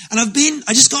 And I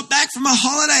just got back from a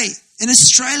holiday in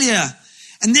Australia.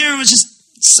 And there was just,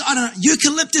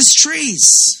 eucalyptus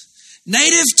trees.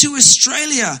 Native to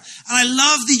Australia. And I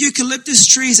love the eucalyptus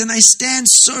trees, and they stand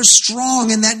so strong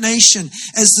in that nation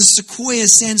as the sequoia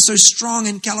stands so strong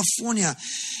in California.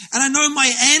 And I know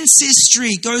my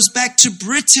ancestry goes back to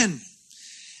Britain.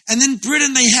 And then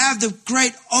Britain, they have the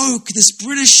great oak, this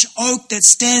British oak that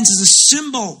stands as a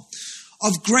symbol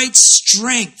of great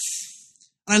strength.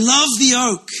 And I love the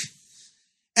oak.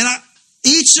 And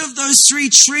each of those three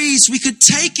trees we could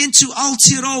take into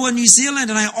Aotearoa, New Zealand,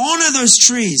 and I honor those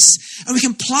trees. And we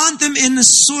can plant them in the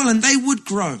soil and they would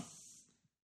grow.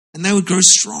 And they would grow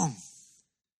strong.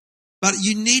 But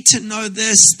you need to know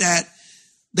this, that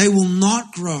they will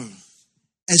not grow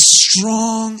as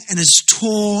strong and as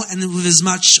tall and with as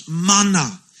much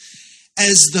mana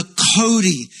as the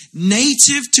Cody,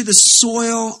 native to the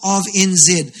soil of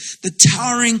NZ, the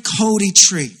towering Cody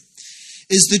tree.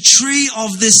 Is the tree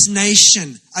of this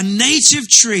nation, a native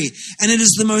tree, and it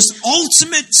is the most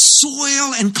ultimate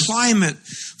soil and climate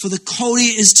for the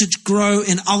Cody is to grow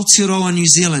in Aotearoa, New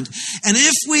Zealand. And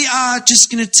if we are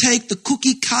just going to take the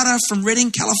cookie cutter from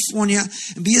Redding, California,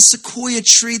 and be a sequoia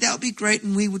tree, that would be great,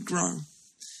 and we would grow.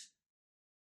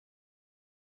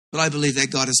 But I believe that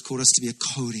God has called us to be a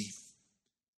Cody.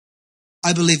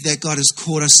 I believe that God has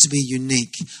called us to be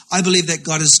unique. I believe that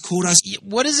God has called us.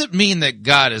 What does it mean that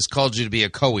God has called you to be a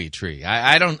Kowhai tree?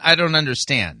 I don't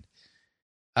understand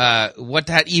what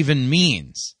that even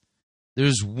means.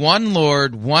 There's one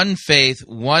Lord, one faith,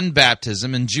 one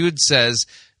baptism, and Jude says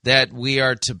that we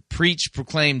are to preach,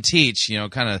 proclaim, teach.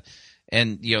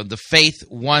 The faith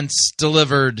once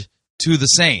delivered to the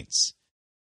saints.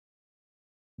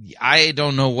 I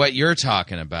don't know what you're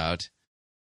talking about.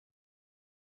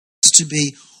 To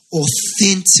be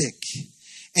authentic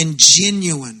and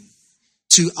genuine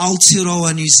to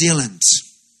Aotearoa, New Zealand.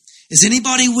 Is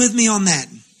anybody with me on that?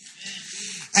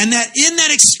 And that in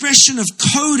that expression of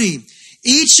Cody,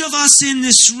 each of us in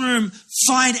this room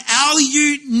find our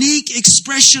unique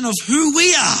expression of who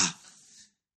we are.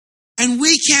 And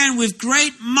we can, with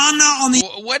great mana on the...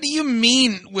 What do you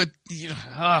mean with...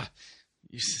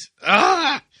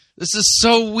 This is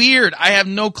so weird. I have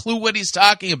no clue what he's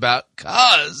talking about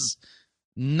because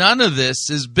none of this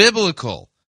is biblical.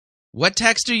 What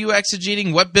text are you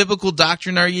exegeting? What biblical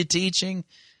doctrine are you teaching?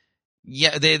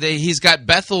 Yeah, he's got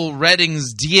Bethel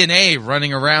Redding's DNA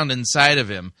running around inside of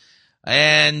him.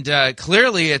 And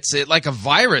clearly it's like a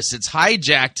virus. It's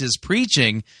hijacked his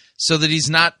preaching so that he's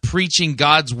not preaching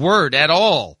God's word at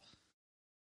all.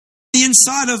 The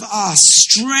inside of us,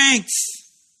 strength.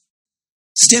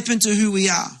 Step into who we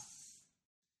are.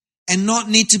 And not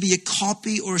need to be a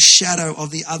copy or a shadow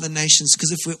of the other nations.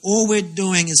 Because if all we're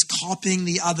doing is copying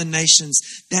the other nations,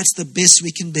 that's the best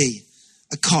we can be,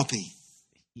 a copy.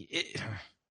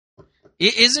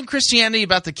 Isn't Christianity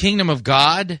about the kingdom of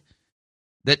God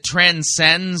that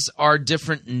transcends our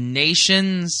different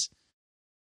nations?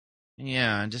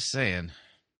 Yeah, I'm just saying.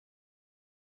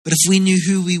 But if we knew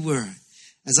who we were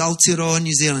as Aotearoa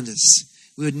New Zealanders,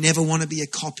 we would never want to be a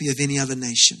copy of any other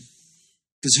nation.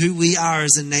 Because who we are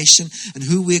as a nation and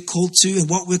who we're called to and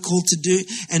what we're called to do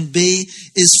and be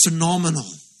is phenomenal.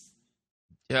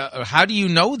 Yeah, how do you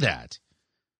know that?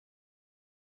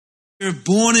 You're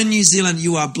born in New Zealand,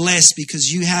 you are blessed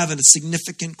because you have a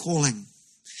significant calling.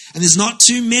 And there's not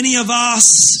too many of us.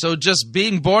 So just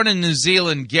being born in New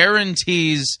Zealand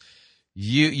guarantees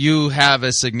you have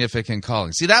a significant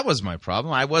calling. See, that was my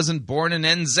problem. I wasn't born in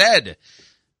NZ.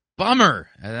 Bummer.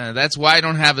 That's why I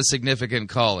don't have a significant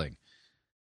calling.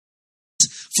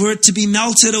 For it to be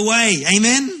melted away.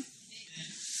 Amen?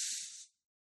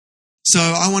 So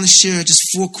I want to share just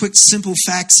 4 quick, simple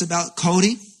facts about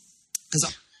Kathie.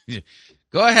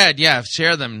 Go ahead. Yeah,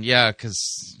 share them. Yeah,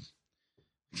 because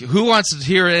who wants to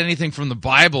hear anything from the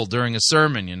Bible during a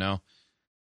sermon, you know?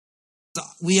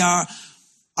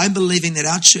 I'm believing that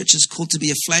our church is called to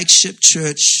be a flagship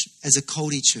church as a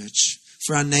Kathie church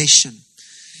for our nation.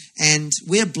 And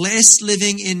we're blessed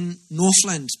living in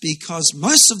Northland because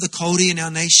most of the Kathie in our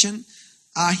nation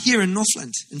are here in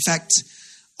Northland. In fact,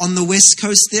 on the west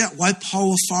coast there,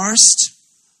 Waipawa Forest,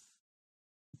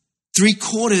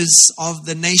 3/4 of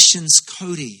the nation's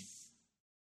Kathie.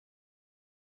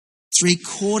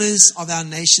 3/4 of our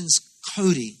nation's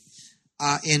Kathie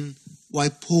are in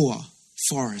Waipawa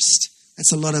Forest.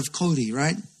 That's a lot of Kathie,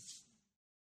 right? And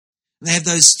they have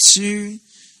those 2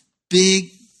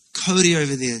 big Kathie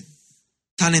over there.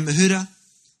 Tane Mahura,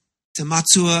 Te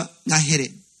Matua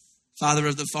Ngahere, father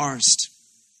of the forest.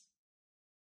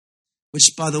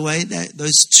 Which, by the way,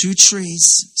 those 2 trees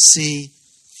see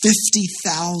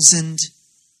 50,000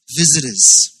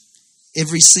 visitors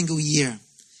every single year.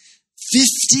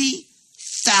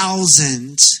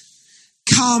 50,000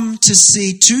 come to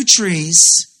see 2 trees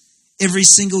every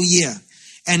single year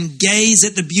and gaze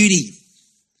at the beauty.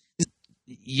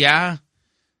 Yeah.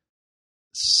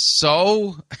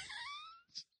 So,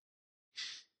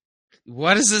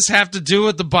 what does this have to do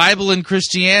with the Bible and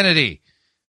Christianity?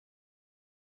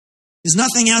 There's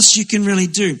nothing else you can really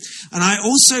do. And I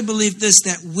also believe this,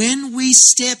 that when we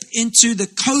step into the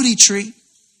Kathie tree,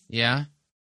 yeah,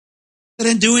 they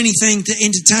don't do anything to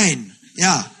entertain.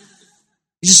 Yeah.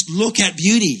 You just look at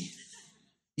beauty.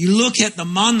 You look at the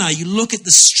mana, you look at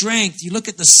the strength, you look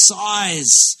at the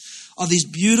size of these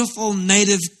beautiful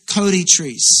native Kathie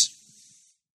trees.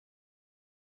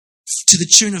 To the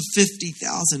tune of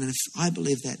 50,000. And if I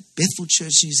believe that Bethel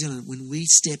Church New Zealand, when we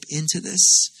step into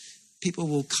this, people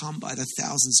will come by the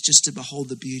thousands just to behold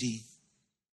the beauty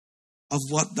of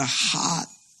what the heart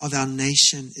of our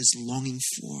nation is longing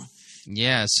for.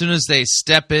 Yeah, as soon as they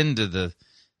step into the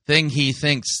thing he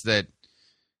thinks that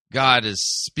God is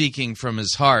speaking from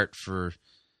his heart for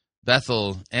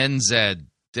Bethel, NZ,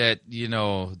 that, you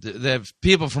know, the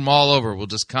people from all over will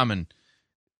just come and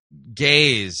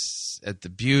gaze at the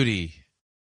beauty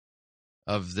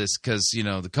of this, because, you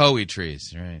know, the Kathie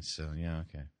trees, right? So, yeah,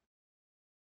 okay.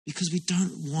 Because we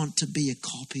don't want to be a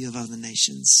copy of other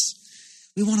nations.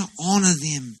 We want to honor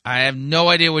them. I have no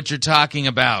idea what you're talking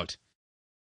about.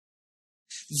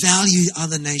 Value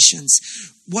other nations.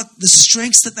 What the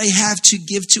strengths that they have to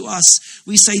give to us,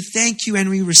 we say thank you and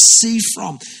we receive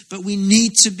from. But we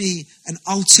need to be an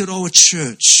Aotearoa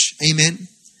church. Amen?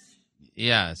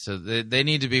 Yeah, so they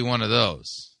need to be one of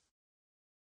those.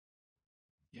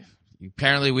 Yeah.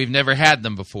 Apparently we've never had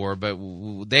them before, but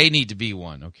they need to be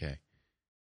one. Okay.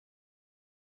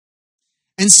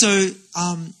 And so,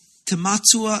 Te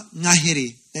Matua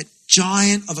Ngahere, that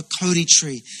giant of a Kathie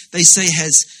tree, they say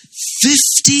has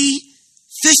 50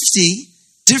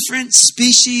 different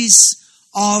species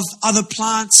of other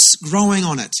plants growing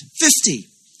on it. 50.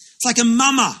 It's like a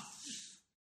mama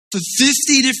for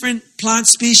 50 different plant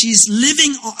species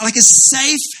living like a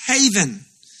safe haven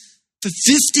for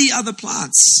 50 other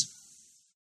plants.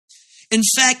 In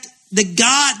fact,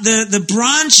 the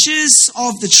branches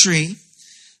of the tree,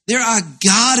 there are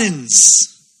gardens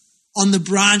on the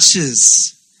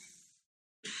branches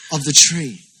of the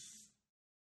tree.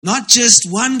 Not just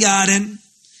one garden,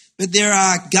 but there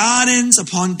are gardens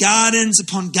upon gardens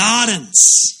upon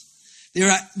gardens.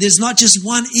 There's not just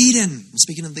one Eden. I'm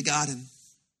speaking of the garden,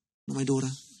 not my daughter.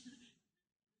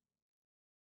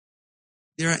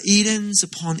 There are Edens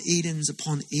upon Edens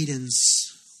upon Edens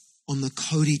on the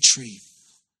Kathie tree,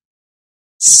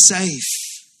 safe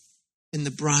in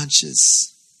the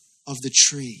branches of the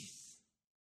tree.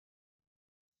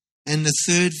 And the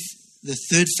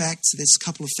third fact, so there's a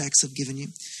couple of facts I've given you.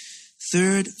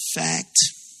 Third fact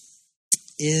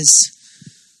is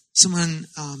someone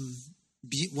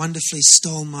wonderfully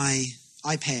stole my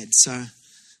iPad, so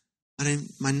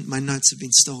my notes have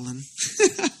been stolen.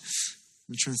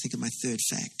 I'm trying to think of my third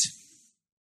fact.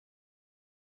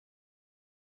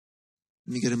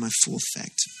 Let me go to my fourth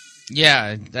fact.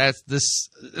 Yeah,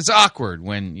 it's awkward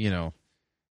when,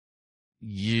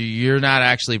 you're not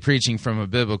actually preaching from a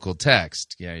biblical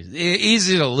text. Yeah,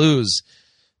 easy to lose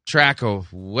track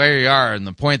of where you are and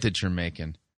the point that you're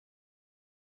making.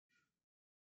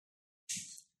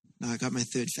 No, I got my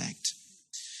third fact.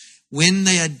 When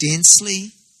they are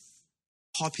densely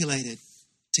populated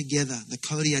together, the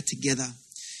Kathie are together,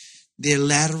 their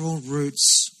lateral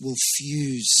roots will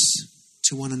fuse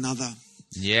to one another.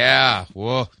 Yeah,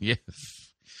 whoa, yeah.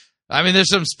 I mean,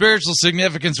 there's some spiritual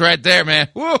significance right there, man.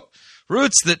 Whoa,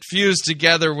 roots that fuse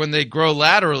together when they grow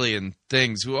laterally and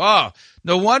things. Oh,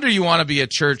 no wonder you want to be a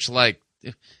church like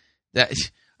that.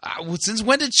 Since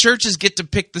when did churches get to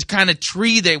pick the kind of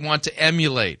tree they want to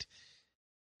emulate?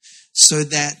 So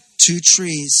that two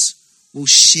trees will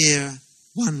share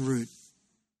one root.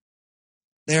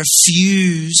 They are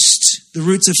fused. The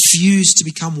roots are fused to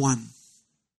become one.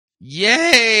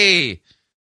 Yay!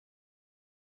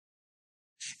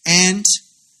 And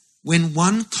when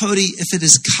one Kathie, if it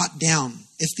is cut down,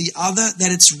 if the other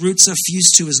that its roots are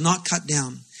fused to is not cut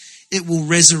down, it will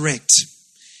resurrect.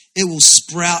 It will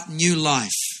sprout new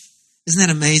life. Isn't that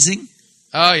amazing?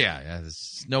 Oh, yeah.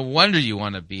 No wonder you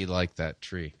want to be like that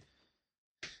tree.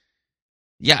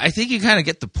 Yeah, I think you kind of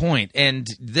get the point. And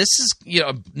this is,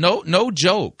 no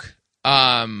joke.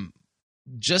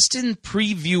 Just in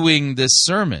previewing this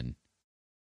sermon,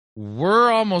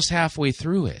 we're almost halfway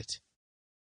through it.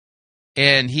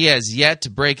 And he has yet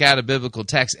to break out a biblical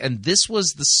text. And this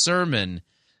was the sermon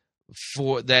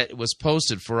that was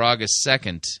posted for August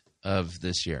 2nd of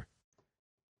this year.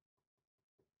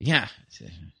 Yeah.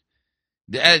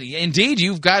 Indeed,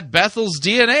 you've got Bethel's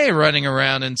DNA running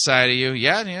around inside of you.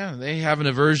 Yeah, they have an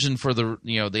aversion for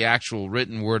the actual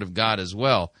written word of God as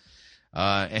well,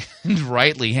 and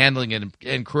rightly handling it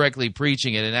and correctly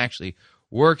preaching it and actually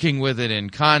working with it in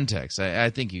context. I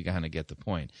think you kind of get the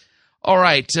point. All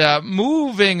right,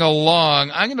 moving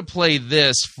along, I'm going to play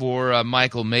this for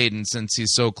Michael Maiden since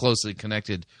he's so closely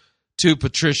connected to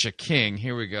Patricia King.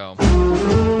 Here we go.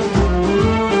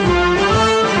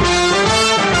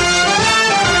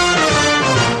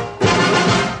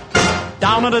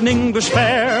 Down at an English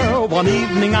fair, one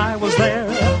evening I was there,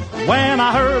 when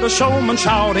I heard a showman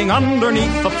shouting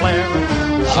underneath the flare,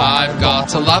 I've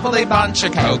got a lovely bunch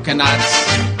of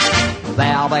coconuts.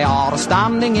 There they are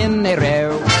standing in a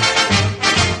row.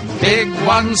 Big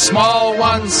ones, small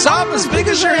ones, some as big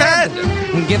as your head.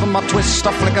 Give 'em a twist,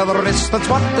 a flick of the wrist, that's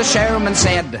what the showman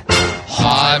said.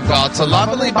 I've got a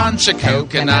lovely bunch of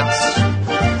coconuts.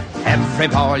 Every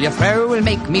ball you throw will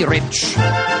make me rich.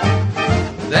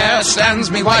 There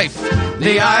stands me wife,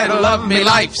 the idol of me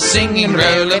life, singing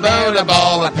roll-a-bowl-a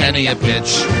ball, a penny a pitch.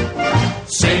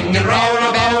 Singing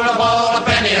roll-a-bowl-a ball, a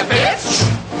penny a pitch.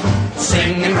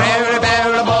 Singing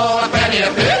roll-a-bowl-a ball, a penny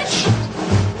a pitch.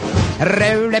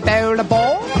 Roll-a-bowl-a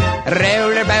ball,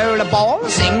 roll-a-bowl-a ball,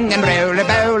 singing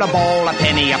roll-a-bowl-a ball, a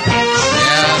penny a pitch.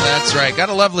 Yeah, that's right. Got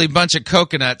a lovely bunch of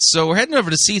coconuts. So we're heading over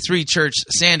to C3 Church,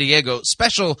 San Diego.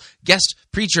 Special guest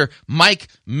preacher Mike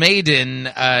Maiden,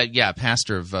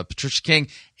 pastor of Patricia King,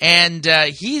 and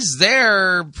he's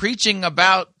there preaching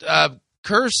about the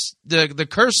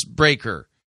curse breaker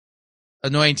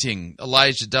anointing,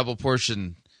 Elijah double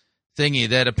portion thingy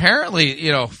that apparently,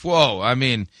 whoa, I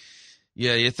mean,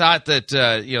 yeah, you thought that,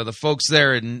 the folks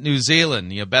there in New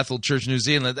Zealand, Bethel Church, New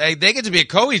Zealand, they get to be a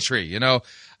Kowhai tree,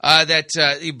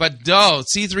 but no,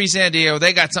 C3 San Diego,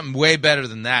 they got something way better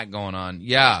than that going on.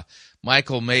 Yeah,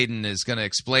 Michael Maiden is going to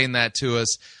explain that to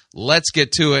us. Let's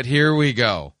get to it. Here we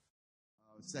go.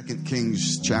 2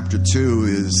 Kings chapter 2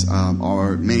 is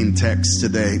our main text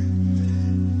today.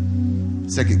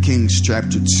 2 Kings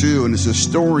chapter 2, and it's a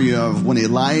story of when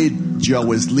Elijah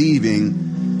was leaving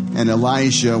and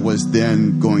Elijah was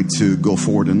then going to go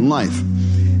forward in life.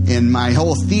 And my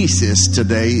whole thesis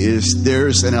today is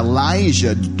there's an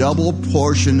Elijah double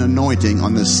portion anointing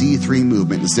on the C3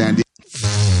 movement in San Diego.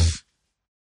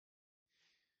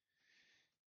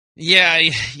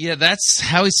 Yeah, that's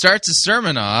how he starts his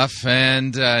sermon off,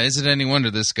 and is it any wonder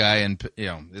this guy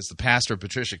is the pastor of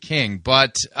Patricia King?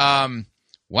 But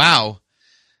wow,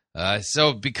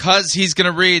 so because he's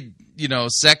going to read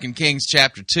 2 Kings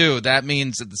chapter 2, that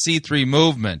means that the C3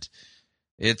 movement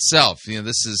itself,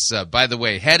 this is by the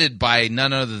way headed by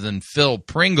none other than Phil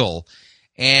Pringle,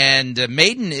 and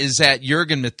Maiden is at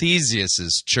Jürgen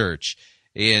Mathesius's church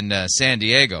in San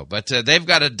Diego, but they've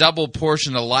got a double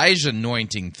portion Elijah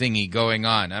anointing thingy going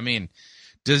on. I mean,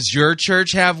 does your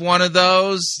church have one of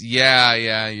those?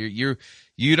 Yeah,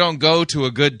 you don't go to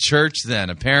a good church then,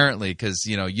 apparently, because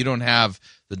you don't have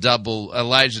the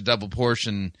Elijah double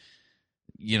portion,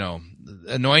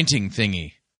 anointing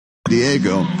thingy.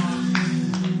 Diego.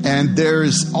 And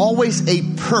there's always a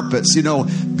purpose.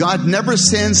 God never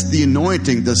sends the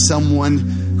anointing to someone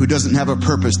who doesn't have a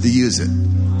purpose to use it.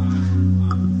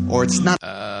 Or it's not.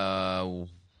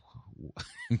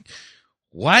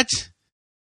 What?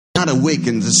 Not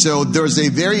awakened. So there's a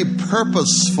very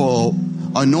purposeful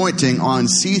anointing on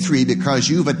C3 because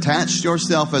you've attached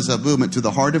yourself as a movement to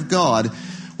the heart of God,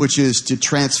 which is to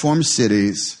transform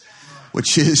cities,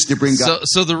 which is to bring God.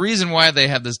 So the reason why they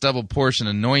have this double portion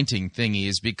anointing thingy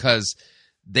is because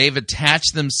they've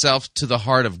attached themselves to the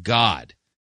heart of God.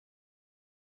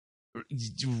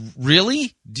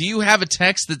 Really? Do you have a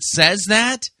text that says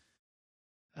that?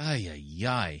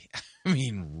 Ay. I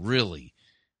mean, really.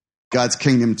 God's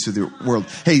kingdom to the world.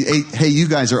 Hey, you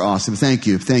guys are awesome. Thank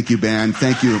you, band.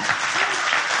 Thank you.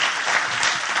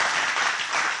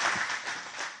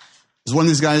 Is one of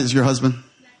these guys your husband?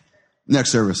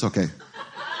 Next service, okay.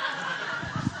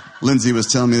 Lindsay was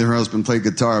telling me that her husband played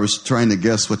guitar. I was trying to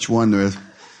guess which one,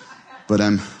 but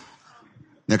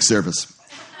next service.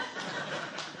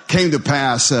 Came to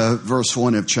pass, verse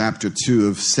 1 of chapter 2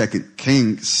 of 2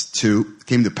 Kings 2,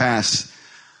 came to pass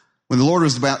when the Lord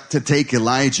was about to take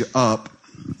Elijah up,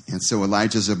 and so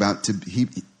Elijah's about to,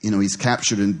 he's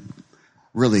captured in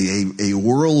really a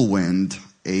whirlwind,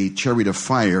 a chariot of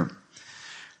fire,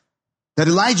 that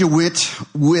Elijah went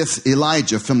with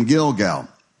Elijah from Gilgal.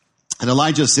 And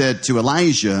Elijah said to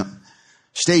Elijah,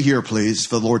 stay here, please,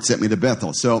 for the Lord sent me to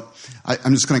Bethel. So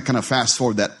I'm just going to kind of fast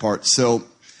forward that part. So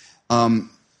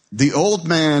the old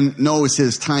man knows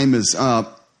his time is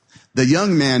up. The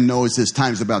young man knows his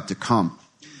time is about to come.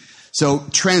 So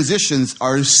transitions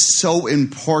are so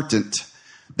important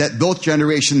that both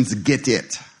generations get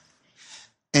it.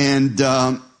 And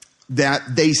that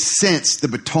they sense the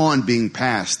baton being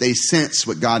passed. They sense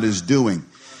what God is doing.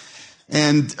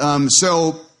 And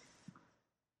so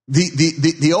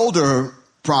the older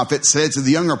prophet said to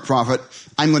the younger prophet,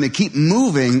 I'm going to keep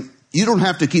moving. You don't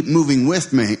have to keep moving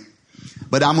with me,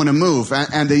 but I'm going to move.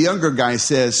 And the younger guy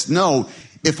says, no,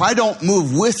 if I don't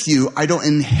move with you, I don't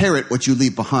inherit what you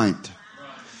leave behind.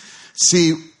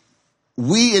 See,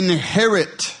 we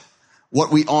inherit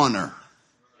what we honor.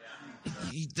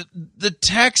 The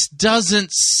text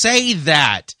doesn't say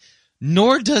that,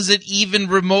 nor does it even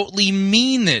remotely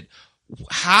mean it.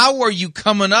 How are you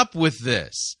coming up with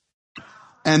this?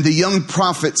 And the young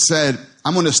prophet said,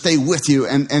 I'm going to stay with you.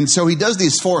 And so he does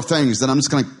these 4 things that I'm just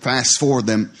going to fast forward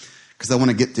them because I want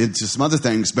to get into some other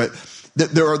things. But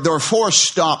there are 4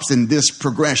 stops in this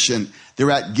progression.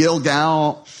 They're at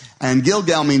Gilgal, and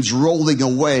Gilgal means rolling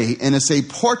away. And it's a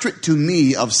portrait to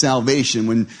me of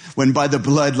salvation. When by the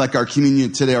blood, like our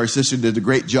communion today, our sister did a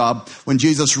great job, when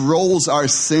Jesus rolls our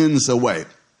sins away.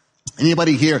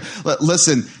 Anybody here,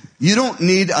 listen, you don't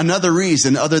need another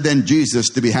reason other than Jesus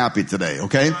to be happy today,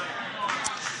 okay?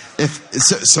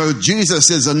 So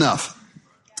Jesus is enough.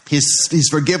 He's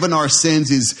forgiven our sins.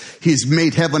 He's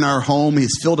made heaven our home.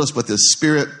 He's filled us with His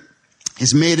Spirit.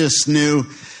 He's made us new.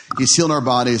 He's healed our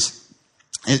bodies.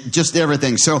 Just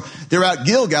everything. So they're at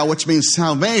Gilgal, which means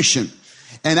salvation.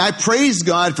 And I praise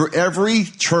God for every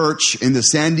church in the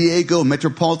San Diego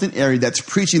metropolitan area that's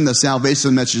preaching the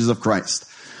salvation messages of Christ.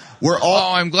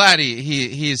 I'm glad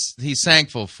he's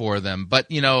thankful for them. But,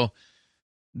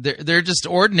 they're just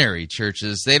ordinary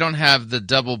churches. They don't have the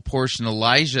double portion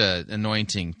Elijah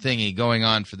anointing thingy going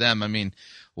on for them. I mean,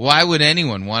 why would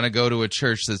anyone want to go to a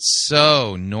church that's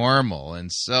so normal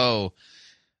and so,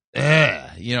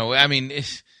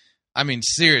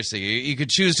 seriously, you could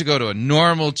choose to go to a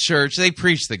normal church. They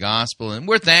preach the gospel, and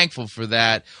we're thankful for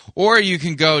that. Or you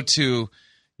can go to,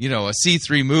 a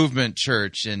C3 movement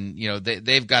church, and,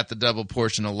 they've got the double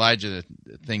portion Elijah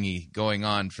thingy going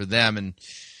on for them. And,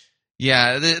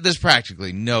 yeah, there's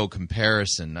practically no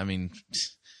comparison. I mean,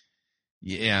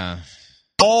 yeah.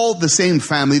 all the same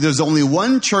family. There's only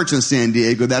one church in San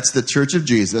Diego. That's the Church of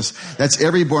Jesus. That's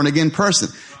every born-again person.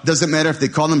 Doesn't matter if they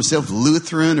call themselves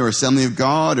Lutheran or Assembly of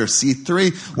God or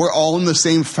C3. We're all in the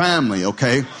same family,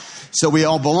 okay? So we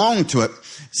all belong to it.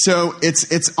 So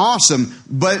it's awesome.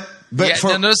 But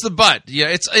yeah, notice the but. Yeah,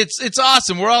 it's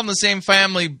awesome. We're all in the same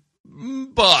family,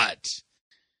 but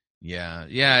yeah.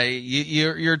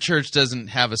 Your church doesn't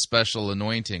have a special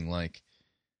anointing like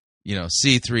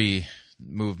C3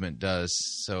 movement does.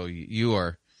 So you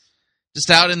are just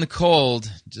out in the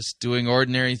cold, just doing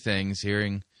ordinary things,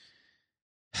 hearing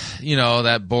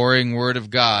that boring word of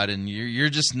God, and you're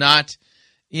just not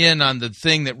in on the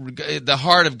thing the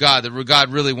heart of God that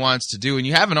God really wants to do, and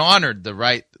you haven't honored the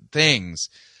right things.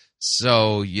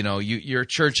 So your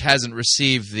church hasn't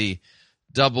received the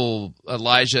double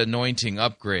Elijah anointing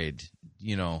upgrade.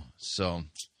 So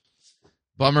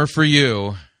bummer for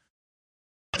you.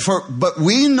 But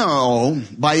we know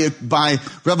by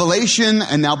revelation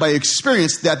and now by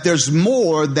experience that there's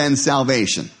more than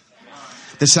salvation.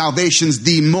 The salvation's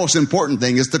the most important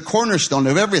thing. It's the cornerstone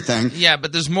of everything. Yeah,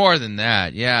 but there's more than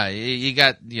that. Yeah, you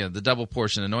got the double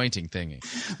portion anointing thingy.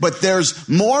 But there's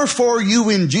more for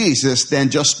you in Jesus than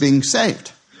just being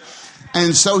saved.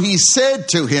 And so he said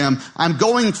to him, I'm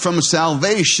going from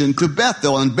salvation to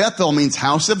Bethel. And Bethel means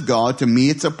house of God. To me,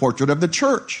 it's a portrait of the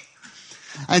church.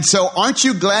 And so aren't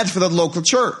you glad for the local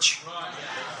church?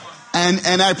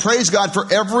 And I praise God for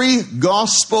every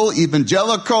gospel,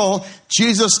 evangelical,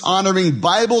 Jesus-honoring,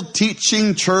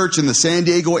 Bible-teaching church in the San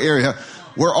Diego area.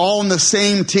 We're all on the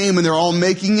same team, and they're all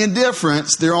making a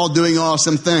difference. They're all doing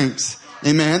awesome things.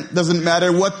 Amen? Doesn't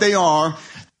matter what they are.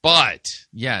 But,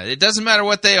 yeah, it doesn't matter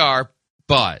what they are,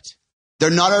 but. They're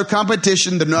not our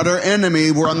competition. They're not our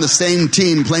enemy. We're on the same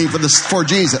team playing for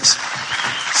Jesus.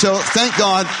 So thank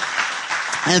God.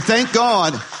 And thank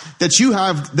God that you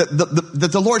have, that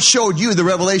the Lord showed you the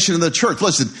revelation of the church.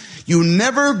 Listen, you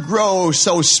never grow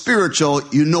so spiritual,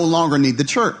 you no longer need the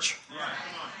church.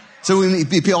 So we meet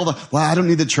people, well, I don't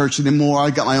need the church anymore.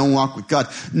 I got my own walk with God.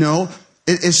 No,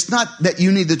 it's not that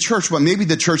you need the church, but maybe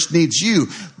the church needs you.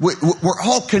 We're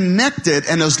all connected,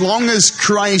 and as long as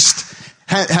Christ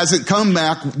hasn't come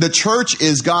back, the church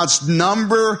is God's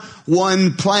number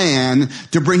one plan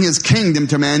to bring his kingdom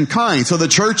to mankind. So the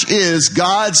church is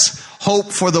God's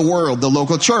hope for the world, the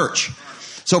local church.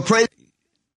 So pray.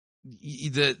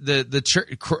 The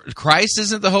church, Christ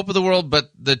isn't the hope of the world, but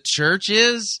the church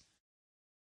is?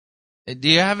 Do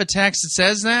you have a text that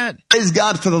says that? Praise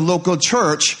God for the local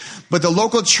church, but the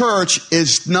local church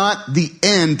is not the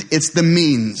end, it's the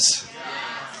means.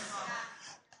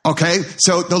 Okay,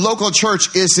 so the local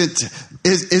church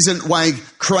isn't why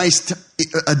Christ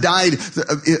died.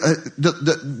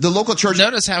 The local church.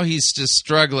 Notice how he's just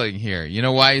struggling here. You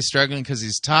know why he's struggling? Because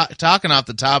he's talking off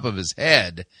the top of his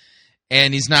head,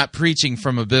 and he's not preaching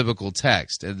from a biblical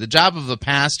text. The job of the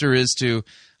pastor is to,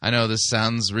 I know this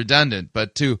sounds redundant,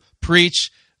 but to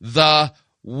preach the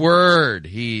word.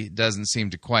 He doesn't seem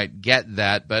to quite get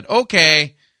that, but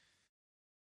okay.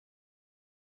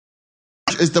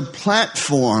 Is the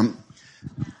platform,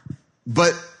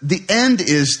 but the end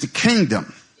is the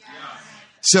kingdom.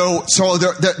 So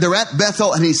they're at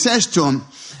Bethel, and he says to them,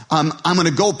 I'm going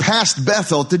to go past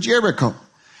Bethel to Jericho.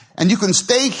 And you can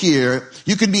stay here.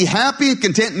 You can be happy and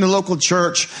content in the local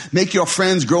church, make your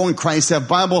friends grow in Christ, have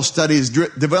Bible studies,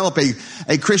 develop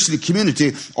a Christian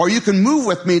community, or you can move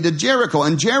with me to Jericho.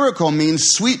 And Jericho means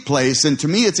sweet place. And to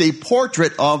me, it's a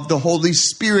portrait of the Holy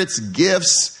Spirit's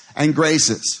gifts and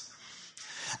graces.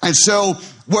 And so,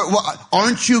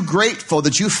 aren't you grateful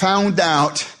that you found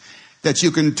out that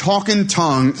you can talk in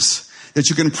tongues,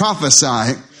 that you can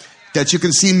prophesy, that you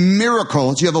can see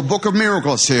miracles? You have a book of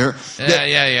miracles here.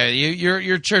 Yeah.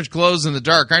 Your church glows in the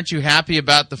dark. Aren't you happy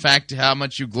about the fact how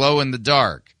much you glow in the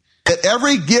dark? That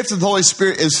every gift of the Holy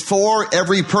Spirit is for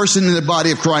every person in the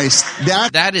body of Christ.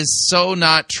 That is so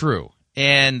not true.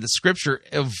 And the scripture,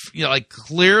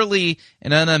 clearly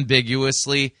and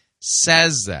unambiguously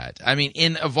says that. I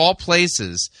mean, of all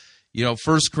places, 1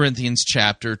 Corinthians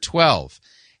chapter 12.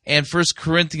 And 1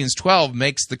 Corinthians 12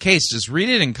 makes the case. Just read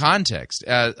it in context.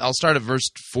 I'll start at verse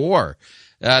 4.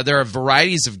 There are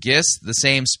varieties of gifts, the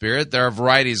same Spirit. There are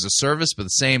varieties of service, but the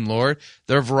same Lord.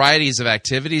 There are varieties of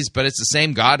activities, but it's the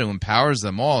same God who empowers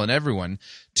them all and everyone.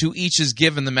 To each is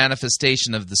given the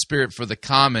manifestation of the Spirit for the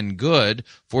common good.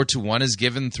 For to one is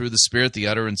given through the Spirit the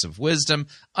utterance of wisdom,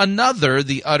 another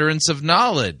the utterance of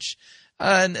knowledge,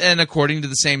 and according to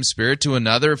the same Spirit, to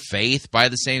another faith by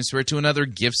the same Spirit, to another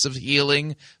gifts of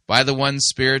healing by the one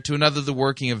Spirit, to another the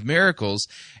working of miracles.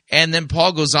 And then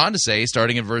Paul goes on to say,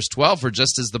 starting in verse 12, for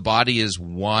just as the body is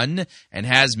one and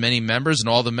has many members, and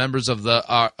all the members of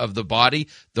the body,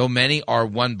 though many, are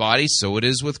one body, so it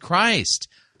is with Christ.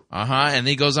 And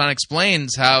he goes on and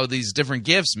explains how these different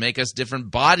gifts make us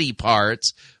different body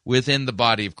parts within the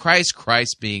body of Christ,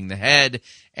 Christ being the head.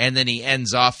 And then he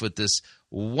ends off with this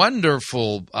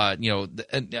wonderful,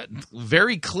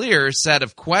 very clear set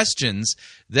of questions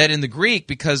that in the Greek,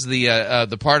 because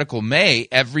the particle may,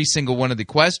 every single one of the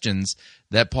questions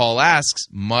that Paul asks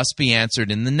must be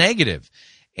answered in the negative.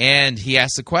 And he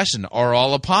asks the question, are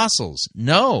all apostles?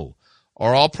 No.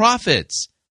 Are all prophets?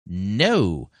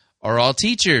 No. Are all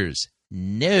teachers?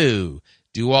 No.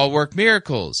 Do all work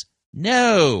miracles?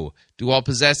 No. Do all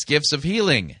possess gifts of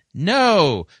healing?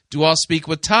 No. Do all speak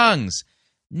with tongues?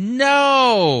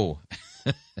 No.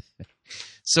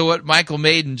 So what Michael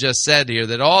Maiden just said here,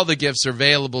 that all the gifts are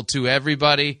available to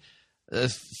everybody,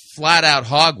 flat out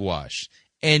hogwash.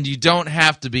 And you don't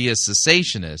have to be a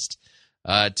cessationist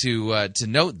to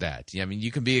note that. I mean,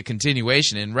 you can be a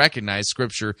continuation and recognize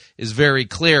Scripture is very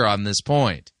clear on this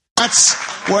point. That's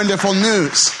wonderful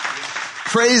news.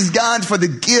 Praise God for the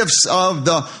gifts of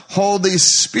the Holy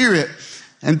Spirit.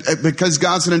 And because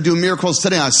God's going to do miracles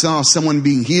today, I saw someone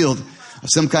being healed of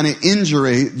some kind of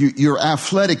injury. You're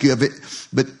athletic of it,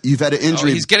 but you've had an injury.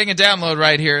 Oh, he's getting a download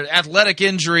right here. Athletic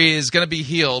injury is going to be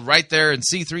healed right there in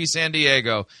C3 San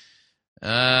Diego.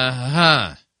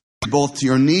 Both to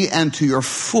your knee and to your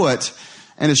foot.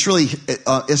 And it's really,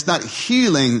 it's not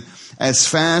healing as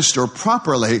fast or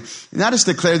properly. And that is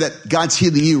declare that God's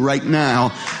healing you right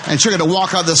now. And you're going to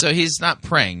walk out this. So he's not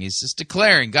praying. He's just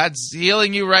declaring God's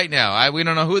healing you right now. We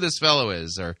don't know who this fellow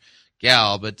is or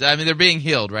gal, but I mean, they're being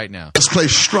healed right now. This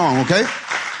place strong, okay?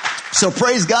 So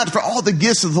praise God for all the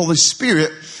gifts of the Holy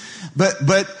Spirit. But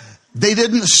they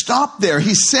didn't stop there.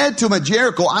 He said to him at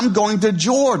Jericho, I'm going to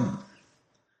Jordan.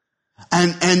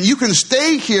 And you can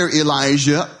stay here,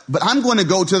 Elijah, but I'm going to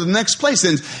go to the next place.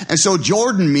 And so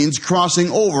Jordan means crossing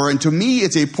over. And to me,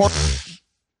 it's a port.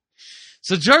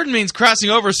 So Jordan means crossing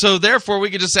over. So therefore, we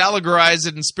could just allegorize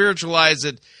it and spiritualize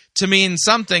it to mean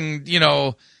something,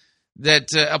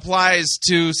 that applies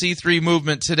to C3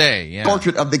 movement today. Yeah.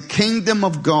 Portrait of the kingdom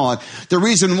of God. The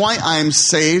reason why I'm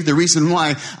saved, the reason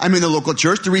why I'm in the local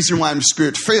church, the reason why I'm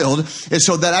Spirit-filled is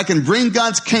so that I can bring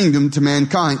God's kingdom to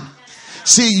mankind.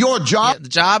 See, your job... the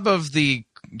job of the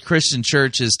Christian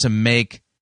church is to make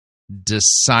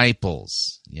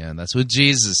disciples. Yeah, that's what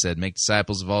Jesus said, make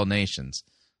disciples of all nations.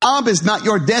 Job is not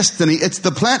your destiny. It's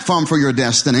the platform for your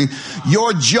destiny.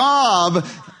 Your job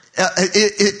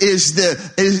is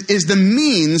the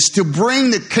means to bring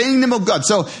the kingdom of God.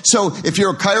 So if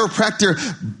you're a chiropractor,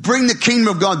 bring the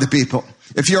kingdom of God to people.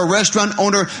 If you're a restaurant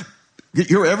owner,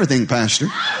 you're everything, Pastor.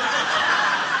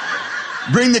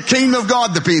 Bring the kingdom of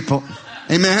God to people.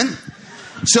 Amen.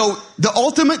 So the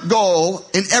ultimate goal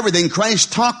in everything,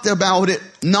 Christ talked about it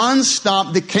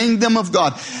nonstop, the kingdom of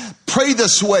God. Pray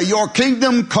this way, your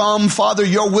kingdom come, Father,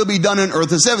 your will be done in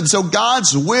earth as heaven. So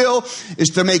God's will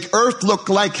is to make earth look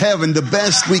like heaven the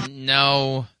best we can.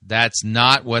 No, that's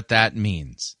not what that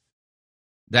means.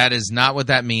 That is not what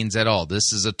that means at all.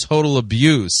 This is a total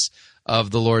abuse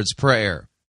of the Lord's Prayer.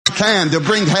 To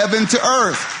bring heaven to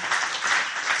earth.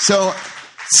 So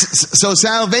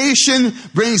salvation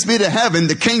brings me to heaven.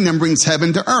 The kingdom brings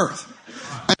heaven to earth.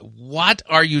 What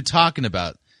are you talking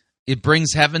about? It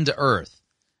brings heaven to earth.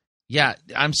 Yeah,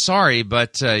 I'm sorry,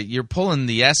 but you're pulling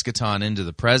the eschaton into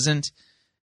the present.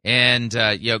 And,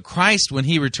 Christ, when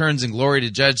he returns in glory to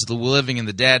judge the living and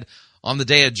the dead on the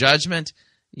day of judgment,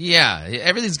 yeah,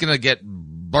 everything's going to get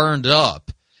burned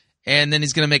up. And then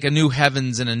he's going to make a new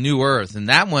heavens and a new earth. And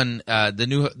that one,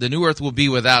 the new earth will be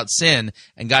without sin,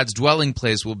 and God's dwelling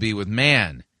place will be with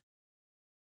man.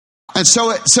 And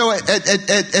so at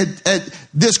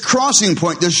this crossing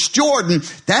point, this Jordan,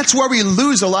 that's where we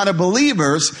lose a lot of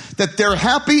believers, that they're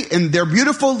happy in their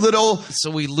beautiful little... So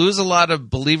we lose a lot of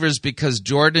believers because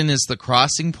Jordan is the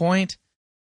crossing point?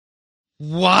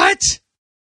 What?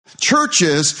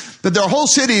 Churches, that their whole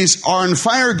cities are on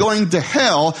fire going to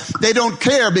hell. They don't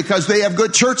care because they have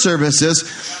good church services.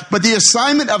 But the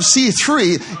assignment of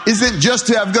C3 isn't just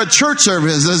to have good church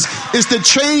services, it's to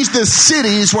change the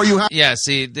cities where you have... Yeah,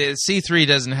 see, the C3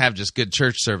 doesn't have just good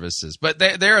church services. But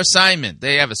their assignment,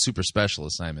 they have a super special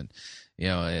assignment.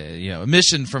 A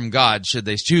mission from God, should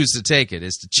they choose to take it,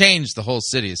 is to change the whole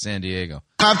city of San Diego.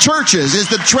 Have churches, is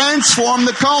to transform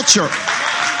the culture.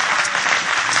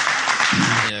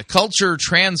 Culture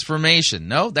transformation.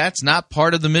 No, that's not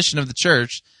part of the mission of the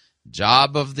church.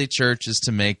 Job of the church is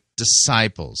to make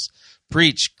disciples,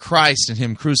 preach Christ and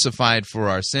him crucified for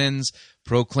our sins,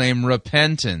 proclaim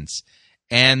repentance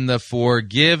and the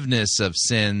forgiveness of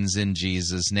sins in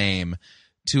Jesus' name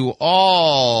to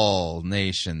all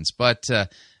nations. But,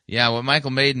 what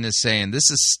Michael Maiden is saying, this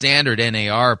is standard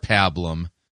NAR pablum.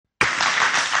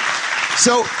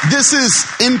 So this is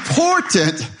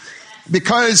important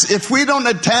because if we don't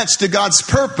attach to God's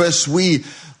purpose, we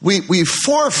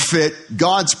forfeit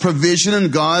God's provision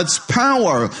and God's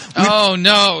power.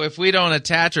 No, if we don't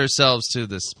attach ourselves to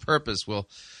this purpose, we'll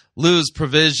lose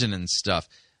provision and stuff.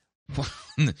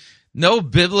 No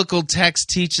biblical text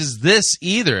teaches this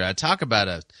either. I talk about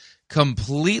a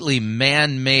completely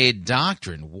man-made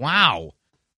doctrine. Wow.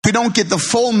 We don't get the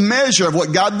full measure of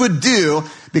what God would do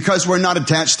because we're not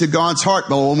attached to God's heart.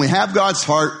 But when we have God's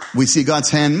heart, we see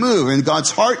God's hand move. And God's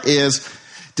heart is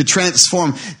to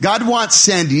transform. God wants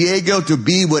San Diego to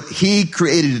be what he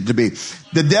created it to be.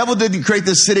 The devil didn't create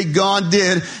the city, God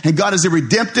did. And God has a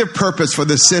redemptive purpose for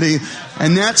the city.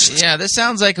 And that's... Yeah, this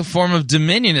sounds like a form of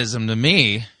dominionism to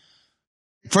me.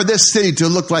 For this city to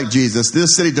look like Jesus,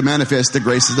 this city to manifest the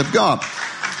graces of God.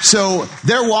 So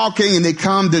they're walking and they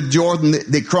come to Jordan,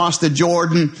 they cross the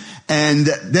Jordan, and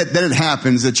then it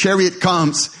happens. The chariot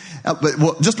comes,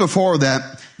 but just before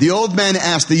that, the old man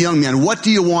asked the young man, "What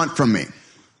do you want from me?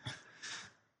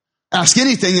 Ask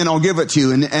anything and I'll give it to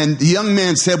you." And the young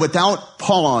man said without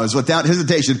pause, without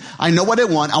hesitation, "I know what I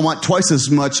want. I want twice as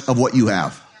much of what you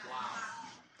have."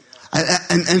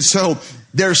 And so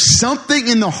there's something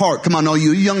in the heart, come on, all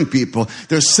you young people,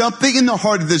 there's something in the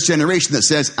heart of this generation that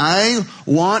says, I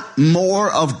want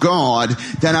more of God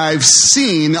than I've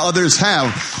seen others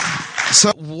have.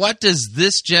 So what does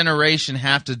this generation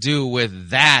have to do with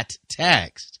that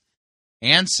text?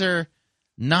 Answer,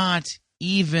 not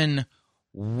even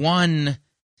one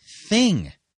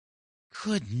thing.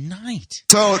 Good night.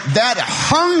 So that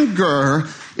hunger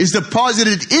is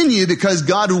deposited in you because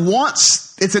God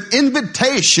wants, it's an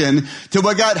invitation to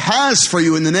what God has for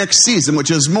you in the next season, which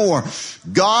is more.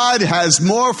 God has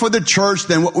more for the church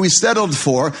than what we settled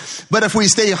for. But if we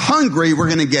stay hungry, we're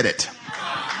going to get it.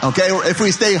 Okay? If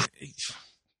we stay...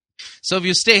 So if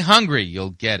you stay hungry,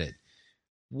 you'll get it.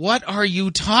 What are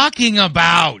you talking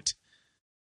about?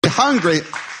 Hungry...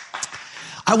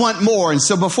 I want more. And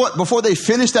so before they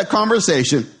finish that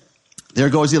conversation, there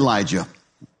goes Elijah.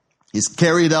 He's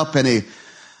carried up in a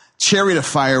chariot of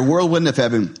fire, whirlwind of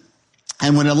heaven.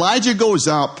 And when Elijah goes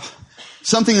up,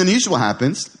 something unusual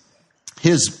happens.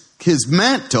 His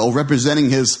mantle,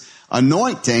 representing his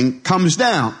anointing, comes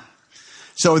down.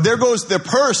 So there goes the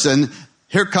person,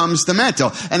 here comes the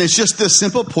mantle. And it's just this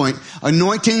simple point.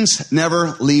 Anointings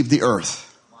never leave the earth.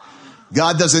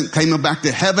 God doesn't claim them back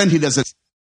to heaven. He doesn't.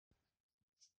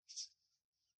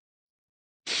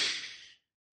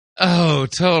 Oh,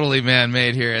 totally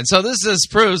man-made here. And so this just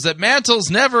proves that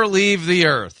mantles never leave the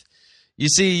earth. You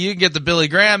see, you can get the Billy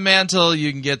Graham mantle,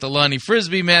 you can get the Lonnie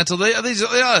Frisbee mantle. This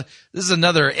is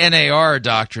another NAR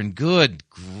doctrine. Good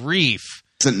grief.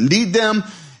 Doesn't need them.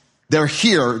 They're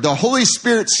here. The Holy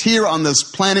Spirit's here on this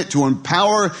planet to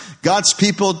empower God's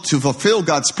people to fulfill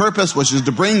God's purpose, which is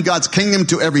to bring God's kingdom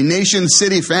to every nation,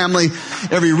 city, family,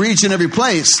 every region, every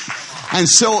place. And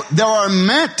so there are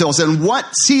mantles, and what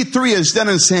C3 has done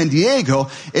in San Diego,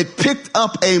 it picked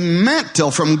up a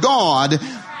mantle from God,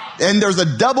 and there's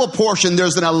a double portion.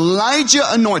 There's an Elijah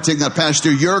anointing that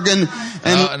Pastor Jurgen...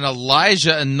 an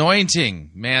Elijah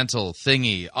anointing mantle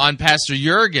thingy on Pastor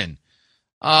Jurgen.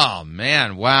 Oh,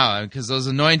 man, wow, because those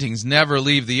anointings never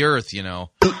leave the earth, you know.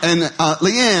 And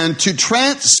Leanne,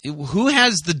 who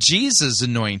has the Jesus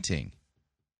anointing?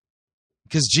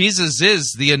 Because Jesus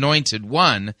is the anointed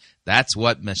one. That's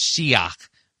what Mashiach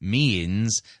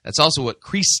means. That's also what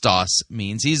Christos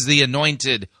means. He's the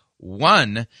anointed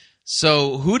one.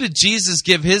 So who did Jesus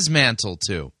give his mantle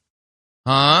to?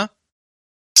 Huh?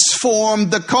 Transform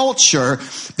the culture.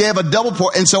 They have a double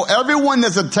portion. And so everyone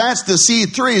that's attached to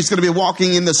C3 is going to be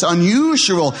walking in this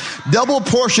unusual double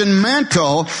portion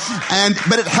mantle.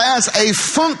 But it has a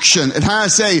function. It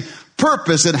has a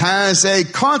purpose. It has a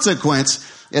consequence.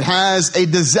 It has a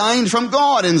design from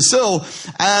God. And so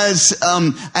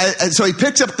so he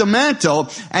picks up the mantle,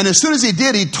 and as soon as he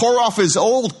did, he tore off his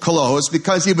old clothes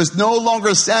because he was no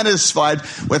longer satisfied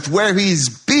with where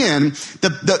he's been.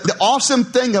 The awesome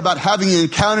thing about having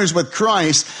encounters with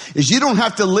Christ is you don't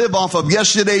have to live off of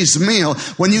yesterday's meal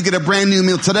when you get a brand new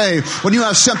meal today, when you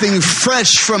have something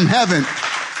fresh from heaven.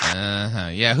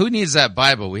 Yeah, who needs that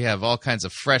Bible? We have all kinds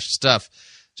of fresh stuff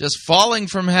just falling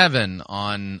from heaven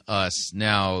on us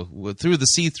now through the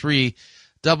C3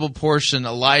 double portion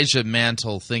Elijah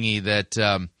mantle thingy that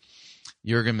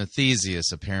Jurgen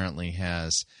Mathesius apparently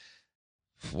has.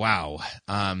 Wow,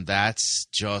 that's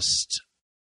just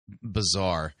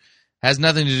bizarre. Has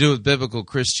nothing to do with biblical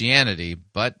Christianity,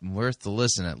 but worth the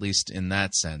listen, at least in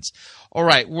that sense. All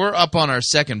right, we're up on our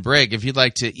second break. If you'd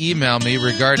like to email me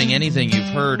regarding anything you've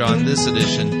heard on this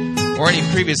edition or any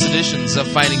previous editions of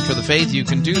Fighting for the Faith, you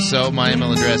can do so. My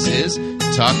email address is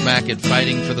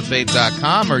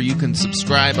talkback@fightingforthefaith.com, or you can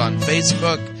subscribe on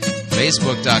Facebook,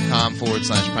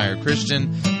 facebook.com/Pirate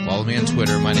Christian. Follow me on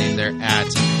Twitter, my name there,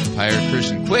 @Pirate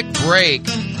Christian. Quick break.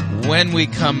 When we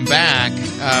come back,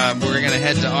 we're going to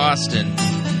head to Austin.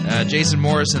 Jason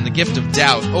Morrison, The Gift of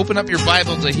Doubt. Open up your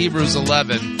Bible to Hebrews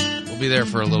 11. We'll be there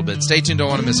for a little bit. Stay tuned, don't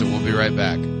want to miss it. We'll be right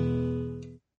back.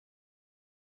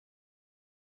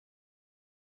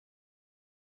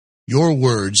 Your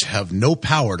words have no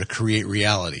power to create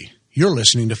reality. You're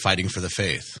listening to Fighting for the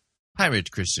Faith.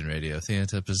 Pirate Christian Radio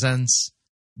Theater presents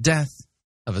Death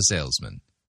of a Salesman.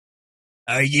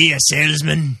 Are ye a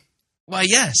salesman? Why,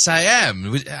 yes, I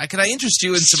am. Can I interest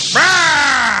you in some...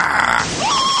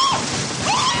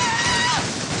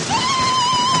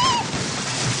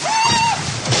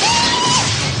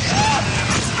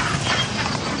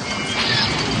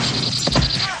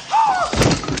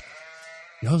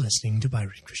 You're listening to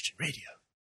Pirate Christian Radio.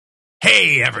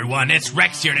 Hey everyone, it's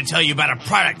Rex here to tell you about a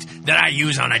product that I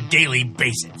use on a daily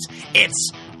basis.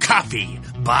 It's Coffee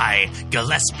by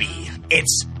Gillespie.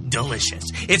 It's delicious.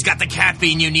 It's got the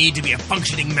caffeine you need to be a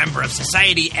functioning member of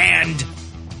society, and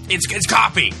it's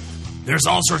coffee. There's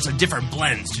all sorts of different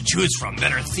blends to choose from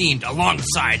that are themed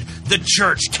alongside the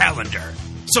church calendar.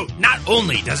 So not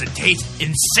only does it taste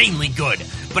insanely good,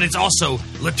 but it's also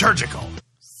liturgical.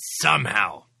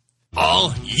 Somehow.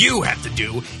 All you have to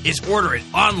do is order it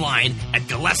online at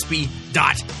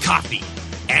gillespie.coffee,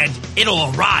 and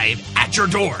it'll arrive at your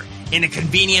door in a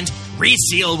convenient,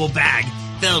 resealable bag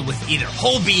filled with either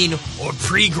whole bean or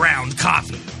pre-ground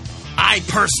coffee. I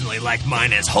personally like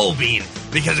mine as whole bean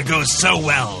because it goes so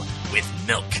well with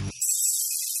milk.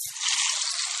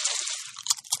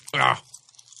 Now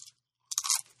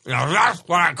that's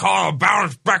what I call a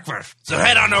balanced breakfast. So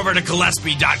head on over to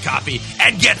Gillespie.coffee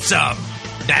and get some.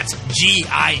 That's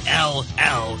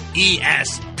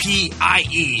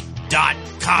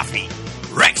GILLESPIE.coffee.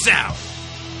 Rex out.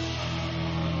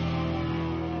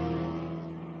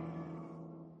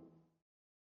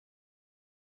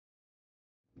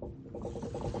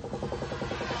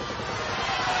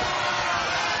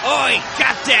 Oi,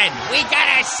 Captain! We got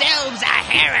ourselves a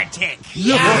heretic!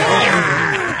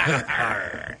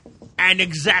 Yeah. And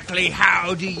exactly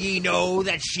how do ye know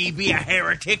that she be a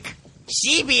heretic?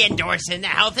 She be endorsing the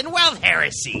health and wealth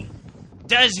heresy.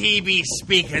 Does he be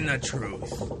speaking the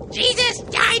truth? Jesus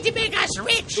died to make us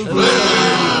rich!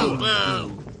 Boo!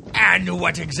 Boo! And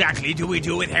what exactly do we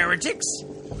do with heretics?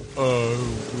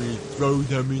 We throw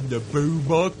them in the boo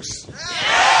box.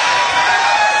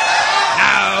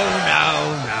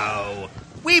 No.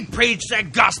 We preach the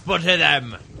gospel to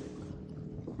them.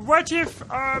 What if,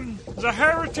 the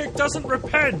heretic doesn't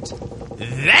repent?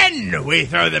 Then we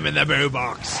throw them in the boo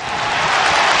box.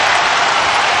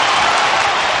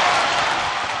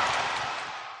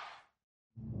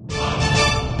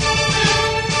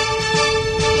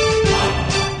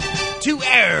 To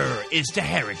err is to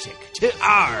heretic. To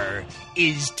R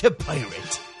is to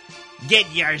pirate.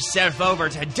 Get yourself over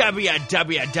to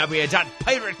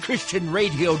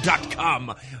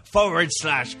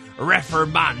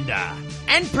www.piratechristianradio.com/Reformanda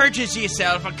and purchase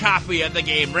yourself a copy of the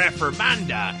game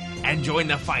Reformanda and join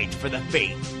the fight for the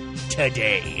faith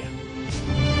today.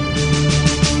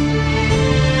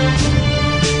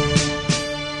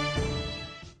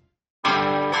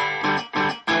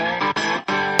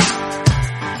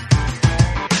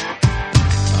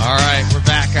 All right, we're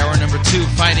back. Hour number 2,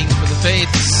 Fighting for the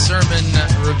Faith, sermon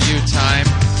review time.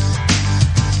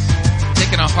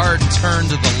 Taking a hard turn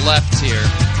to the left here.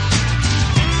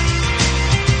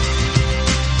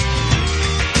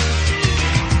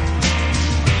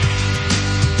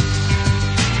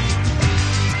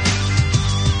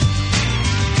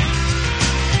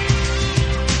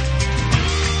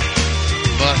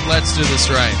 But let's do this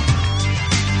right.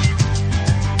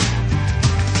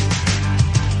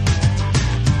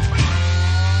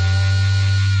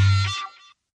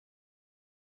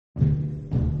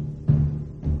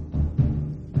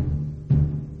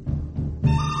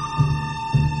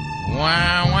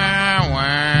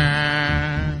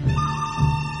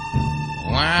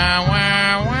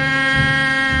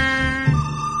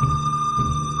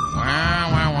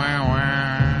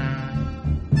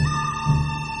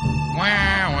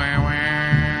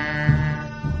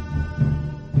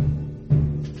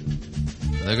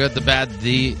 good, the bad,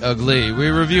 the ugly. We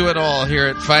review it all here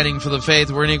at Fighting for the Faith.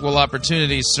 We're an equal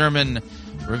opportunity sermon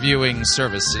reviewing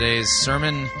service. Today's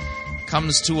sermon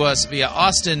comes to us via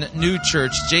Austin New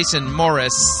Church. Jason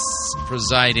Morris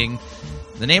presiding.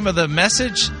 The name of the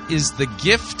message is The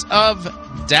Gift of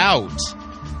Doubt.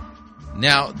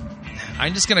 Now,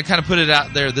 I'm just going to kind of put it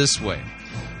out there this way.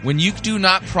 When you do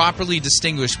not properly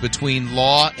distinguish between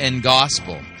law and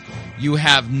gospel, you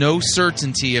have no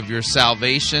certainty of your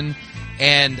salvation,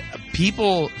 and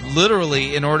people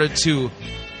literally, in order to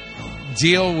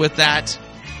deal with that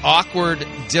awkward,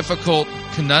 difficult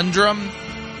conundrum,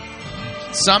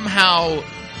 somehow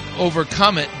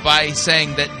overcome it by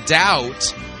saying that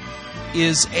doubt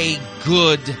is a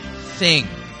good thing.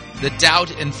 That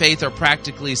doubt and faith are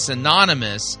practically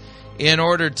synonymous in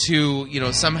order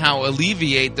to, somehow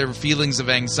alleviate their feelings of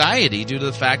anxiety due to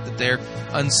the fact that they're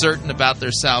uncertain about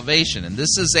their salvation. And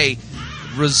this is a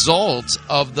result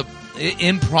of the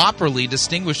improperly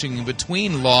distinguishing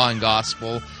between law and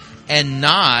gospel and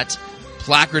not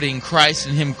placarding Christ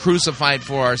and Him crucified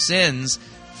for our sins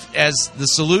as the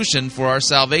solution for our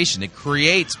salvation. It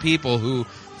creates people who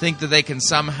think that they can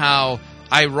somehow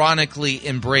ironically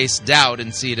embrace doubt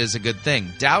and see it as a good thing.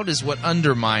 Doubt is what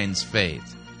undermines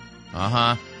faith.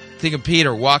 Think of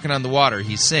Peter walking on the water.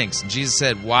 He sinks. And Jesus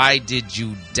said, "Why did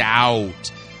you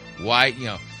doubt?" Why,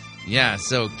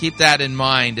 so keep that in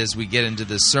mind as we get into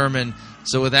this sermon.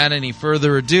 So without any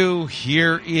further ado,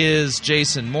 here is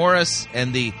Jason Morris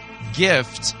and the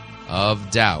gift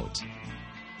of doubt.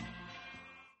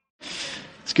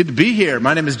 It's good to be here.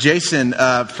 My name is Jason.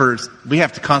 We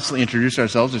have to constantly introduce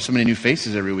ourselves. There's so many new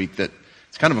faces every week that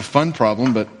it's kind of a fun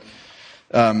problem, but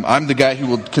I'm the guy who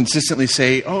will consistently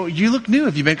say, "Oh, you look new.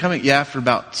 Have you been coming?" "Yeah, for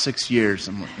about 6 years."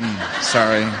 I'm like,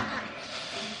 sorry.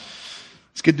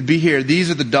 It's good to be here. These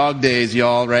are the dog days,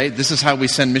 y'all, right? This is how we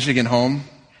send Michigan home.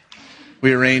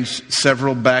 We arrange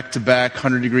several back-to-back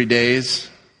 100-degree days.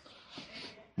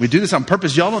 We do this on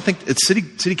purpose. Y'all don't think it's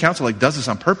city council does this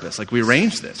on purpose. We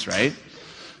arrange this, right?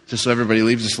 Just so everybody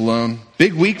leaves us alone.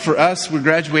 Big week for us. We're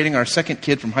graduating our second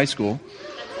kid from high school.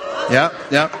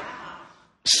 Yep.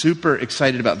 Super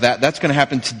excited about that. That's going to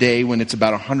happen today when it's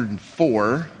about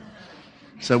 104.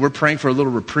 So we're praying for a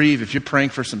little reprieve. If you're praying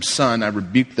for some sun, I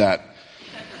rebuke that.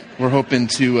 We're hoping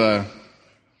to have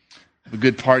a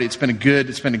good party. It's been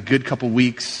a good couple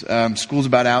weeks. School's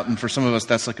about out, and for some of us,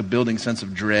 that's like a building sense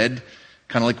of dread.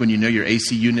 Kind of like when you know your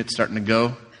AC unit's starting to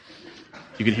go.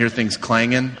 You can hear things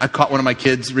clanging. I caught one of my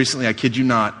kids recently, I kid you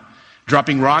not,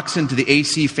 dropping rocks into the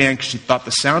AC fan because she thought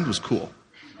the sound was cool.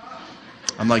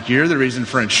 I'm like, you're the reason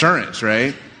for insurance,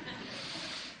 right?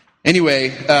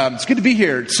 Anyway, it's good to be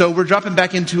here. So we're dropping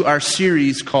back into our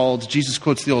series called Jesus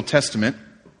Quotes the Old Testament.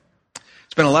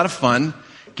 It's been a lot of fun.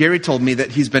 Gary told me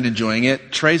that he's been enjoying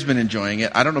it. Trey's been enjoying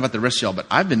it. I don't know about the rest of y'all, but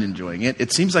I've been enjoying it.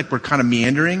 It seems like we're kind of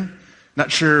meandering.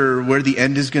 Not sure where the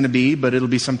end is going to be, but it'll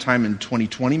be sometime in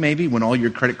 2020 maybe when all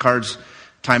your credit cards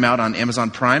time out on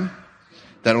Amazon Prime.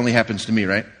 That only happens to me,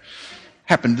 right?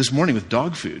 Happened this morning with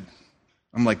dog food.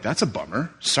 I'm like, that's a bummer.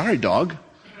 Sorry, dog.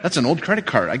 That's an old credit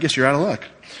card. I guess you're out of luck.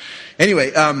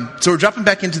 Anyway, so we're dropping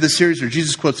back into the series where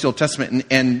Jesus quotes the Old Testament.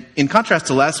 And in contrast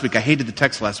to last week, I hated the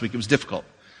text last week. It was difficult.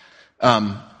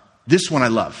 This one I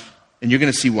love. And you're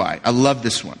going to see why. I love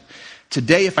this one.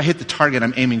 Today, if I hit the target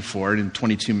I'm aiming for in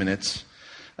 22 minutes,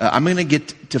 I'm going to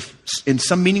get to, in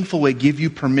some meaningful way, give you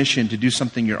permission to do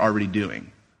something you're already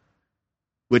doing.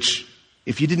 Which,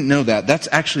 if you didn't know that, that's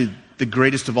actually the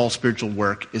greatest of all spiritual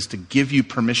work, is to give you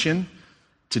permission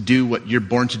to do what you're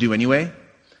born to do anyway.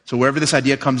 So wherever this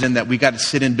idea comes in that we got to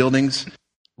sit in buildings.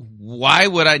 Why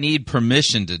would I need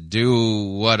permission to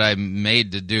do what I'm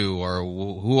made to do or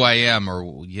who I am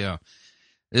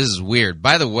This is weird.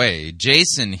 By the way,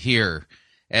 Jason here,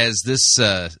 as this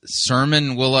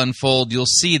sermon will unfold, you'll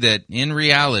see that in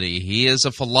reality, he is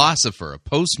a philosopher, a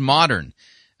postmodern.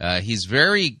 He's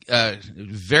very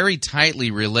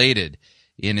tightly related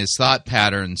in his thought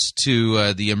patterns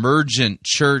to the emergent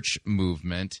church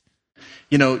movement.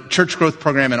 Church growth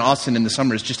program in Austin in the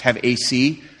summers just have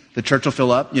AC. The church will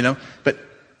fill up, But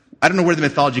I don't know where the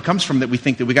mythology comes from that we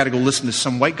think that we got to go listen to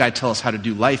some white guy tell us how to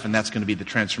do life and that's going to be the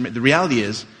transformation. The reality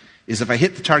is if I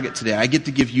hit the target today, I get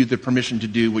to give you the permission to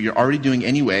do what you're already doing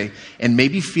anyway and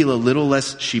maybe feel a little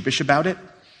less sheepish about it.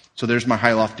 So there's my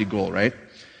high lofty goal, right?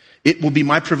 It will be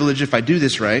my privilege if I do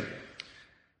this right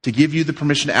to give you the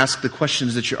permission to ask the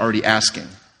questions that you're already asking,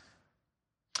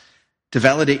 to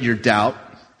validate your doubt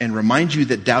and remind you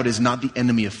that doubt is not the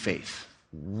enemy of faith.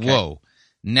 Okay? Whoa.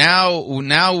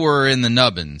 Now we're in the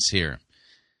nubbins here.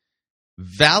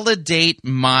 Validate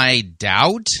my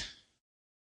doubt,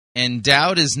 and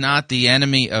doubt is not the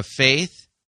enemy of faith.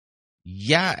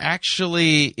 Yeah,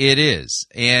 actually it is.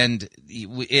 And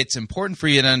it's important for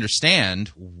you to understand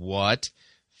what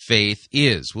faith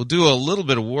is. We'll do a little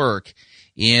bit of work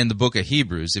in the book of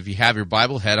Hebrews. If you have your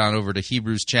Bible, head on over to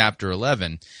Hebrews chapter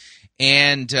 11.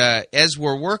 And as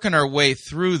we're working our way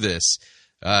through this,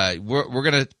 we're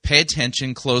going to pay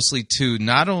attention closely to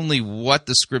not only what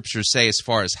the Scriptures say as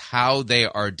far as how they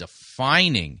are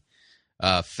defining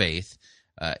faith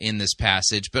in this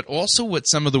passage, but also what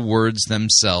some of the words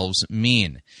themselves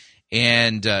mean.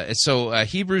 And so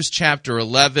Hebrews chapter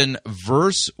 11,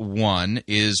 verse 1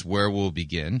 is where we'll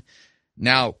begin.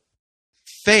 Now,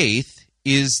 faith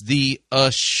is the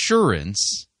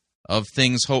assurance of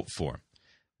things hoped for,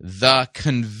 the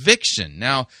conviction.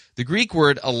 Now, the Greek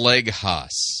word aleghos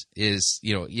is,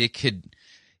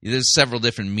 there's several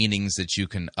different meanings that you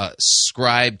can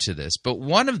ascribe to this, but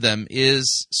one of them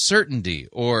is certainty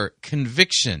or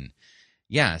conviction.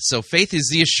 Yeah, so faith is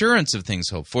the assurance of things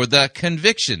hoped for, the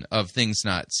conviction of things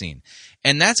not seen.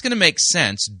 And that's going to make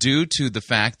sense due to the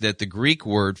fact that the Greek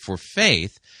word for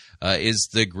faith is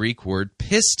the Greek word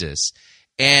pistis.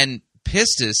 And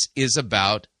pistis is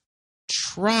about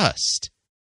trust.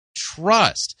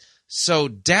 Trust. So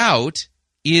doubt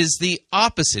is the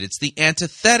opposite. It's the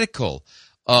antithetical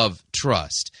of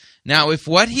trust. Now, if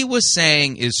what he was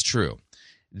saying is true,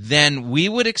 then we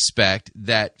would expect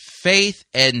that faith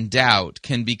and doubt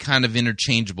can be kind of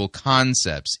interchangeable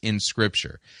concepts in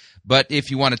Scripture. But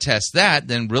if you want to test that,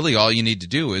 then really all you need to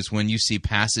do is when you see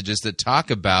passages that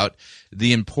talk about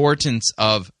the importance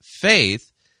of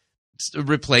faith,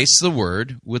 replace the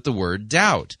word with the word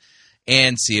doubt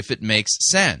and see if it makes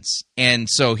sense. And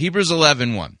so Hebrews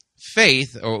 11:1.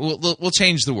 Faith, or we'll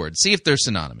change the word, see if they're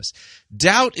synonymous.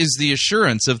 Doubt is the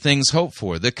assurance of things hoped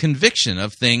for, the conviction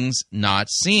of things not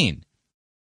seen.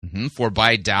 For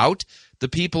by doubt, the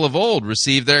people of old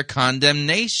received their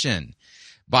condemnation.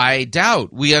 By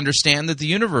doubt, we understand that the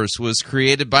universe was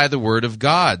created by the word of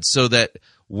God, so that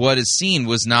what is seen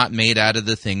was not made out of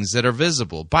the things that are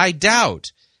visible. By doubt,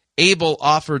 Abel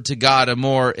offered to God a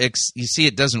more, you see,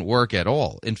 it doesn't work at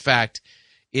all. In fact,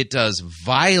 it does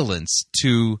violence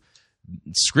to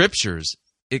Scripture's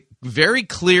very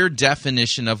clear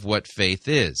definition of what faith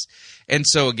is. And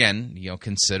so again,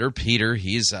 consider Peter.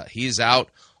 He's out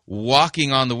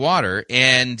walking on the water,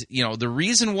 and the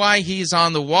reason why he's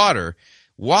on the water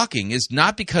walking is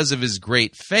not because of his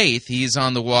great faith. He's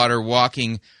on the water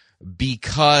walking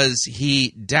because he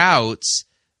doubts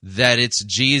that it's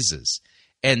Jesus.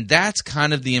 And that's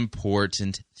kind of the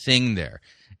important thing there.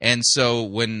 And so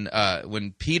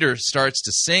when Peter starts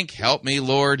to sink, "Help me,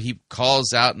 Lord," he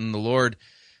calls out, and the Lord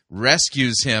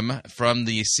rescues him from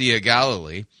the Sea of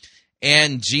Galilee.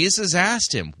 And Jesus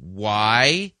asked him,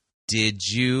 "Why did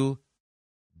you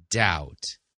doubt?"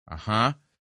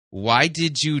 Why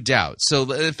did you doubt?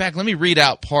 So, in fact, let me read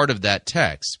out part of that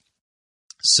text.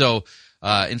 So,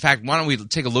 in fact, why don't we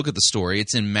take a look at the story?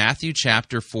 It's in Matthew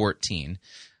chapter 14.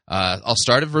 I'll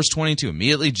start at verse 22.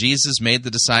 Immediately Jesus made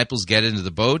the disciples get into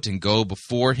the boat and go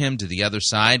before him to the other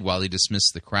side while he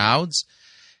dismissed the crowds.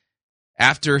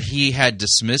 After he had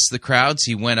dismissed the crowds,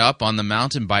 he went up on the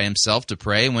mountain by himself to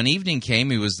pray. When evening came,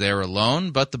 he was there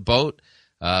alone, but the boat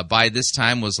by this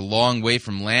time was a long way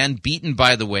from land, beaten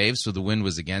by the waves, so the wind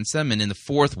was against them. And in the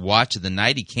fourth watch of the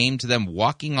night, he came to them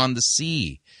walking on the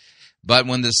sea. But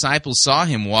when the disciples saw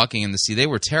him walking in the sea, they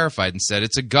were terrified and said,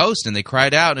 "It's a ghost," and they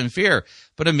cried out in fear.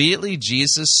 But immediately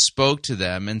Jesus spoke to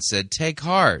them and said, "Take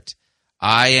heart,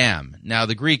 I am." Now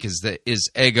the Greek is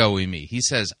ego eimi. He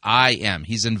says, "I am."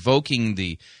 He's invoking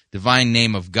the divine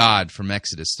name of God from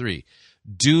Exodus 3.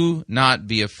 "Do not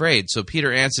be afraid." So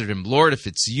Peter answered him, "Lord, if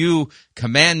it's you,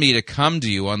 command me to come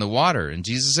to you on the water." And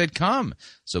Jesus said, "Come."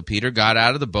 So Peter got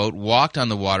out of the boat, walked on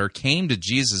the water, came to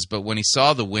Jesus, but when he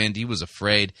saw the wind, he was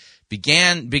afraid.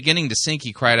 Beginning to sink,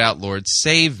 he cried out, "Lord,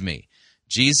 save me."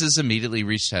 Jesus immediately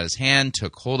reached out his hand,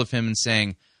 took hold of him, and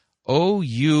saying, "O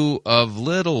you of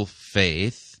little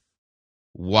faith,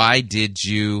 why did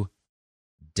you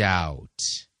doubt?"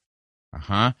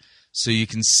 So you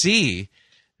can see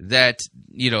that,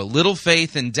 little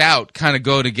faith and doubt kind of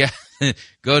go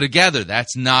together.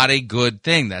 That's not a good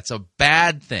thing. That's a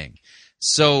bad thing.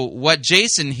 So what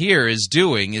Jason here is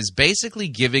doing is basically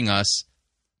giving us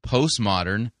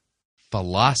postmodern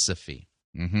philosophy.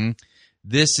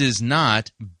 This is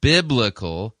not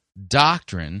biblical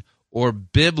doctrine or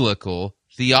biblical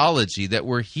theology that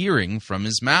we're hearing from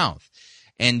his mouth.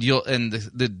 And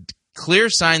the clear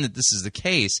sign that this is the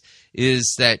case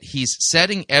is that he's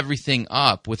setting everything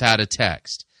up without a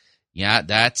text. Yeah,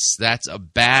 that's a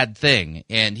bad thing.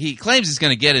 And he claims he's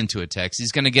going to get into a text.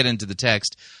 He's going to get into the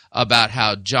text about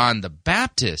how John the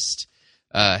Baptist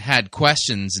had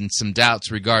questions and some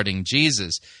doubts regarding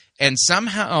Jesus, and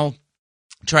somehow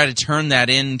try to turn that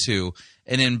into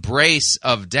an embrace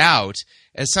of doubt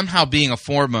as somehow being a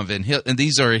form of, and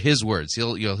these are his words,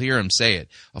 you'll hear him say it,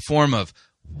 a form of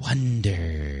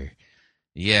wonder.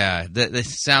 Yeah, that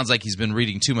sounds like he's been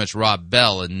reading too much Rob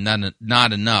Bell and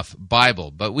not enough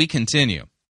Bible, but we continue.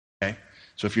 Okay,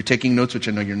 so if you're taking notes, which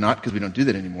I know you're not because we don't do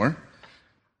that anymore,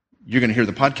 you're going to hear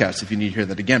the podcast if you need to hear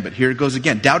that again, but here it goes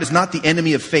again. Doubt is not the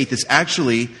enemy of faith. It's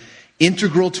actually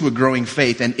integral to a growing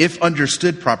faith, and if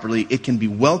understood properly, it can be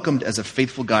welcomed as a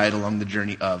faithful guide along the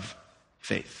journey of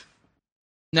faith.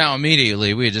 Now,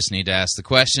 immediately, we just need to ask the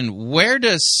question, where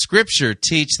does Scripture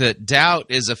teach that doubt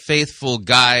is a faithful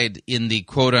guide in the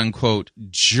quote-unquote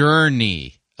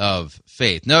journey of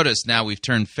faith? Notice now we've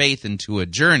turned faith into a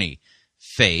journey.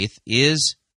 Faith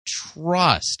is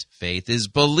trust. Faith is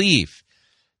belief.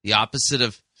 The opposite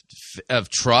of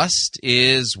trust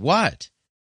is what?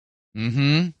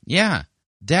 Yeah,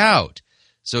 doubt.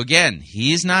 So again,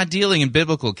 he's not dealing in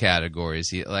biblical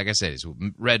categories. Like I said, he's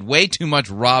read way too much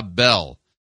Rob Bell.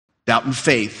 Doubt and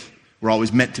faith were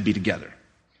always meant to be together.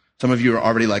 Some of you are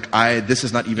already like, this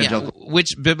is not evangelical. Yeah, which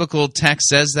biblical text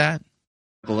says that?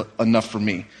 Enough for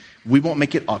me. We won't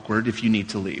make it awkward if you need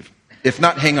to leave. If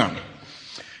not, hang on.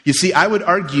 You see, I would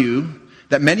argue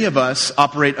that many of us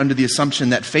operate under the assumption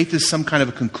that faith is some kind of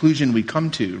a conclusion we come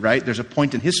to, right? There's a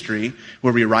point in history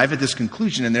where we arrive at this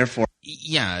conclusion, and therefore...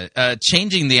 Yeah,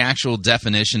 changing the actual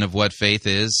definition of what faith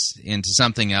is into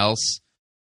something else.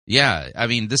 Yeah, I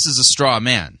mean, this is a straw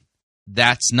man.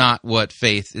 That's not what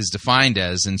faith is defined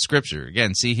as in Scripture.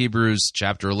 Again, see Hebrews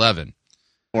chapter 11.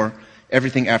 Or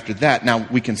everything after that, now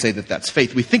we can say that that's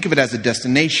faith. We think of it as a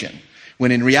destination,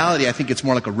 when in reality I think it's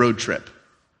more like a road trip.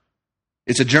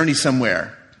 It's a journey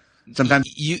somewhere.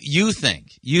 Sometimes you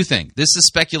think. This is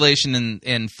speculation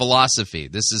in philosophy.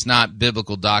 This is not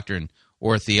biblical doctrine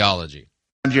or theology.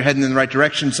 Sometimes you're heading in the right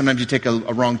direction. Sometimes you take a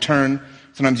wrong turn.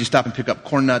 Sometimes you stop and pick up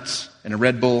corn nuts and a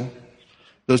Red Bull.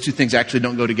 Those two things actually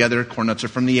don't go together. Corn nuts are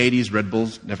from the 80s. Red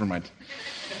Bulls, never mind.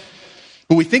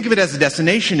 But we think of it as a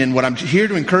destination, and what I'm here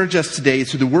to encourage us today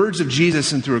is through the words of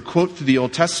Jesus and through a quote through the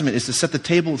Old Testament is to set the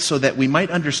table so that we might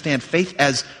understand faith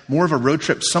as more of a road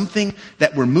trip, something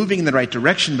that we're moving in the right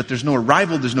direction, but there's no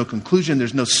arrival, there's no conclusion,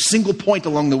 there's no single point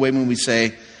along the way when we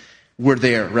say, we're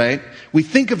there, right? We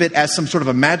think of it as some sort of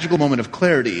a magical moment of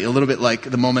clarity, a little bit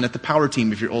like the moment at the power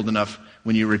team if you're old enough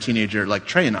when you were a teenager like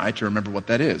Trey and I to remember what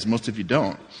that is. Most of you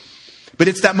don't. But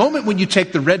it's that moment when you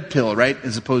take the red pill, right,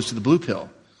 as opposed to the blue pill.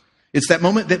 It's that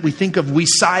moment that we think of, we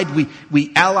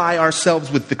ally ourselves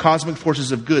with the cosmic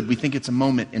forces of good. We think it's a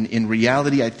moment, and in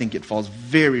reality, I think it falls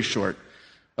very short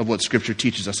of what Scripture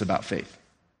teaches us about faith.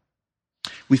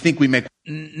 We think we make...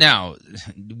 Now,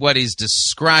 what he's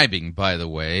describing, by the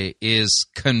way, is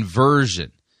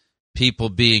conversion. People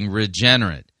being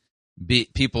regenerate.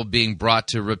 People being brought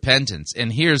to repentance.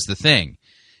 And here's the thing,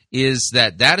 is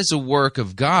that is a work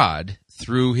of God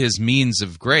through his means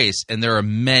of grace, and there are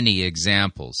many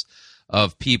examples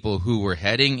of people who were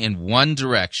heading in one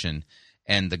direction,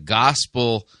 and the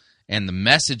gospel and the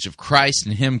message of Christ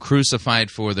and him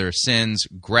crucified for their sins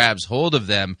grabs hold of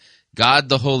them. God,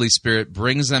 the Holy Spirit,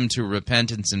 brings them to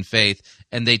repentance and faith,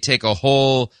 and they take a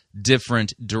whole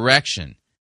different direction.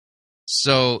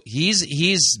 So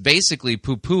he's basically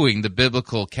poo-pooing the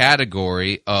biblical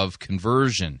category of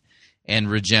conversion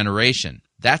and regeneration.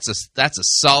 That's a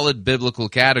solid biblical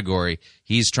category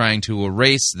he's trying to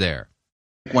erase there.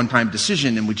 One-time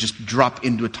decision, and we just drop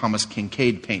into a Thomas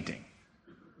Kincaid painting.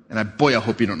 And I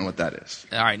hope you don't know what that is.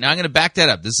 All right, now I'm going to back that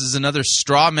up. This is another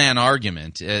straw man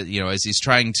argument, as he's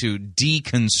trying to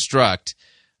deconstruct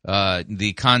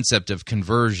the concept of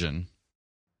conversion.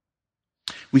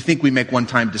 We think we make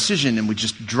one-time decision, and we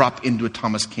just drop into a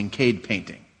Thomas Kincaid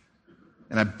painting.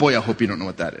 And I hope you don't know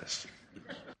what that is.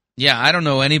 Yeah, I don't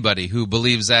know anybody who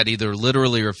believes that either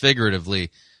literally or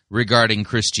figuratively regarding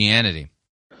Christianity.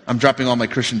 I'm dropping all my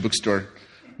Christian bookstore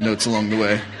notes along the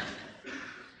way.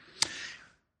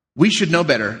 We should know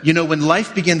better. When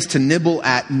life begins to nibble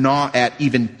at, gnaw at,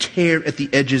 even tear at the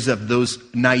edges of those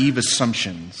naive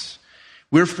assumptions,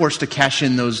 we're forced to cash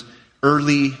in those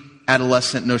early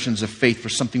adolescent notions of faith for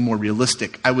something more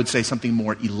realistic. I would say something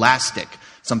more elastic,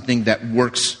 something that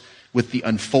works with the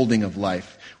unfolding of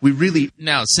life.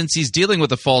 Now, since he's dealing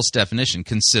with a false definition,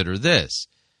 consider this,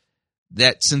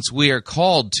 that since we are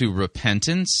called to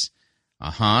repentance,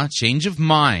 change of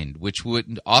mind, which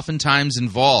would oftentimes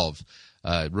involve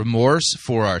remorse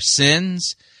for our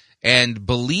sins and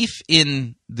belief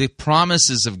in the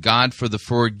promises of God for the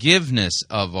forgiveness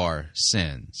of our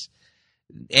sins,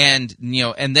 And,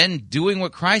 and then doing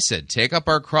what Christ said, take up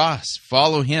our cross,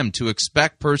 follow him, to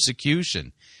expect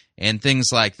persecution and things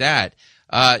like that.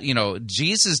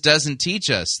 Jesus doesn't teach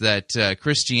us that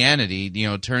Christianity,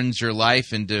 turns your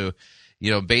life into,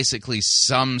 basically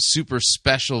some super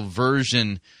special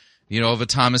version, of a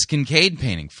Thomas Kincaid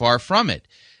painting. Far from it.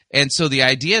 And so the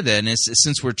idea then is,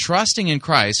 since we're trusting in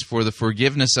Christ for the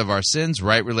forgiveness of our sins,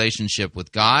 right relationship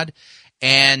with God,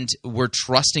 and we're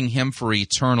trusting him for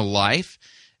eternal life,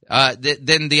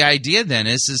 then the idea then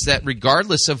is that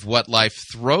regardless of what life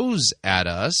throws at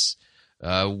us,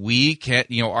 we can,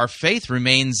 our faith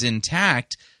remains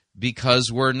intact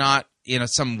because we're not in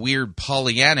some weird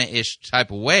Pollyanna-ish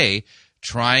type of way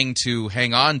trying to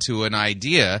hang on to an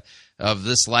idea of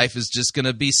this life is just going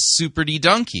to be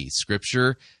super-de-donkey.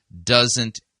 Scripture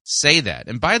doesn't say that.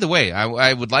 And by the way,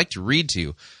 I would like to read to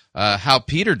you how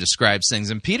Peter describes things.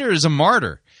 And Peter is a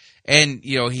martyr, and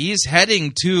he's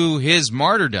heading to his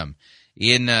martyrdom.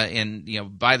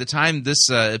 By the time this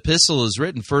epistle is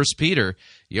written, 1 Peter,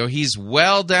 he's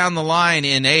well down the line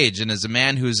in age, and is a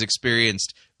man who's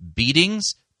experienced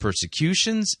beatings,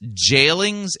 persecutions,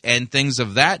 jailings, and things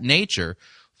of that nature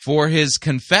for his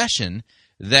confession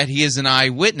that he is an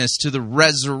eyewitness to the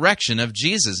resurrection of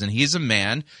Jesus. And he's a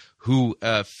man who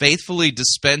faithfully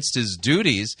dispensed his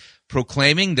duties,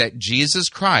 proclaiming that Jesus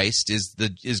Christ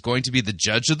is going to be the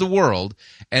judge of the world,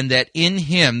 and that in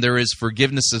him there is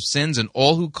forgiveness of sins, and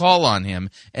all who call on him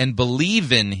and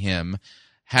believe in him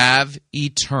have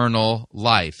eternal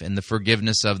life and the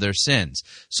forgiveness of their sins.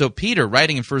 So Peter,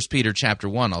 writing in 1 Peter chapter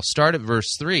 1, I'll start at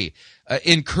verse 3,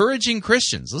 encouraging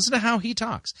Christians. Listen to how he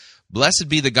talks. Blessed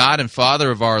be the God and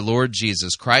Father of our Lord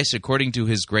Jesus Christ, according to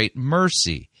his great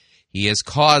mercy. He has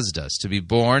caused us to be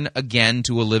born again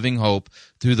to a living hope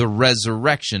through the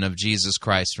resurrection of Jesus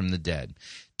Christ from the dead,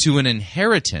 to an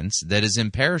inheritance that is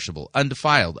imperishable,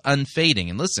 undefiled, unfading,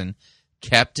 and listen,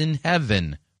 kept in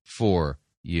heaven for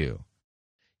you.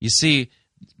 You see,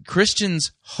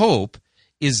 Christians' hope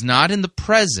is not in the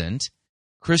present.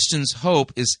 Christians'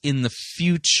 hope is in the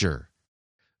future,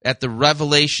 at the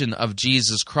revelation of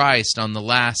Jesus Christ on the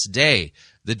last day,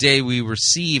 the day we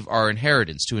receive our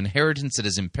inheritance, to inheritance that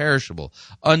is imperishable,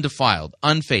 undefiled,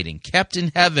 unfading, kept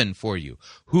in heaven for you,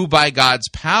 who by God's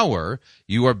power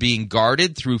you are being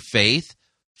guarded through faith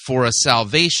for a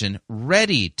salvation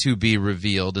ready to be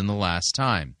revealed in the last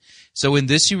time. So in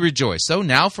this you rejoice. So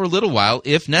now for a little while,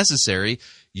 if necessary,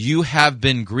 you have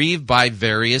been grieved by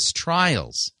various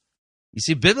trials. You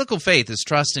see, biblical faith is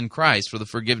trust in Christ for the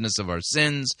forgiveness of our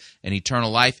sins and eternal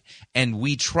life, and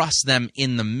we trust them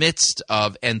in the midst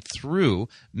of and through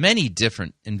many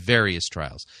different and various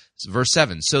trials. Verse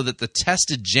 7, so that the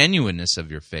tested genuineness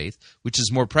of your faith, which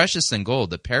is more precious than gold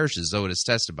that perishes though it is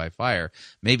tested by fire,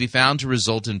 may be found to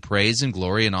result in praise and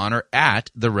glory and honor at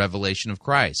the revelation of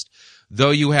Christ.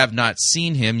 Though you have not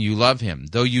seen him, you love him.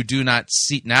 Though you do not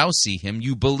now see him,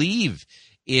 you believe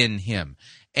in him.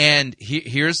 And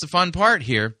here's the fun part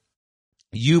here.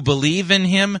 You believe in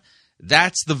him,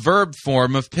 that's the verb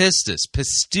form of pistis,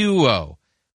 pistuo,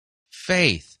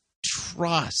 faith,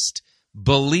 trust,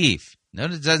 belief.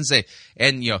 Notice it doesn't say,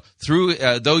 and through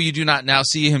though you do not now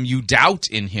see him, you doubt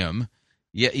in him.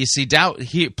 You see, doubt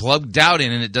here, plug doubt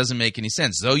in, and it doesn't make any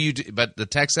sense. But the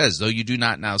text says, though you do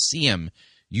not now see him,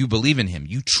 you believe in him,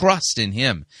 you trust in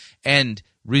him, and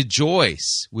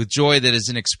rejoice with joy that is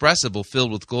inexpressible,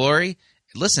 filled with glory.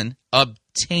 Listen,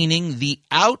 obtaining the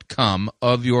outcome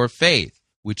of your faith,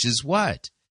 which is what?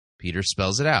 Peter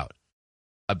spells it out.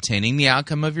 Obtaining the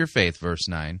outcome of your faith, verse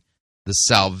 9, the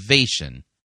salvation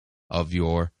of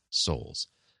your souls.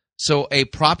 So a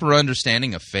proper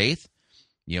understanding of faith,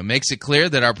 makes it clear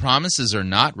that our promises are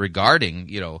not regarding,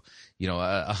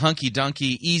 a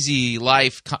hunky-dunky, easy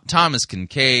life, Thomas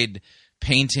Kincaid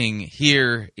painting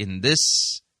here in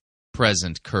this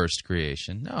present cursed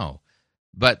creation. No.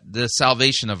 But the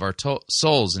salvation of our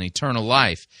souls and eternal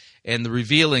life and the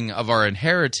revealing of our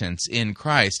inheritance in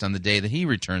Christ on the day that he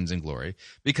returns in glory,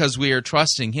 because we are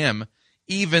trusting him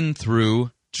even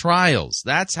through trials.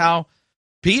 That's how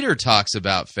Peter talks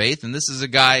about faith, and this is a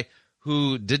guy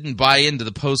who didn't buy into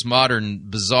the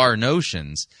postmodern bizarre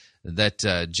notions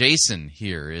that Jason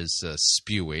here is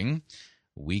spewing.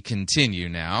 We continue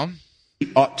now.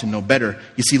 We ought to know better.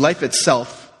 You see, life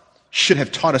itself should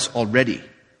have taught us already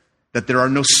that there are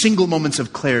no single moments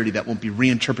of clarity that won't be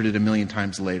reinterpreted a million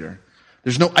times later.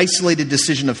 There's no isolated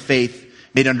decision of faith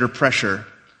made under pressure,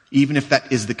 even if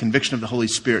that is the conviction of the Holy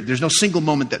Spirit. There's no single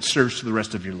moment that serves for the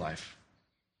rest of your life.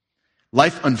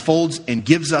 Life unfolds and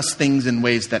gives us things in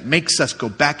ways that makes us go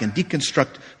back and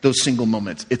deconstruct those single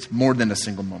moments. It's more than a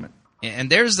single moment. And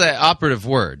there's the operative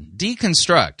word,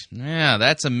 deconstruct. Yeah,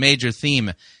 that's a major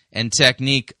theme and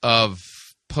technique of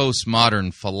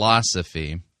postmodern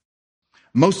philosophy.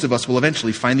 Most of us will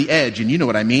eventually find the edge, and you know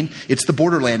what I mean. It's the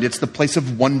borderland. It's the place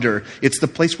of wonder. It's the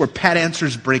place where pat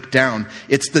answers break down.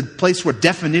 It's the place where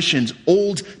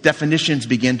old definitions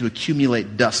begin to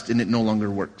accumulate dust, and it no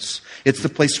longer works. It's the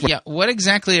place where... Yeah, what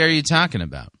exactly are you talking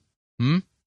about?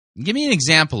 Give me an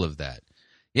example of that.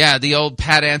 Yeah, the old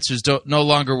pat answers no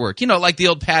longer work. You know, like the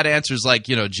old pat answers like,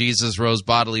 Jesus rose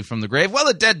bodily from the grave. Well,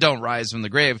 the dead don't rise from the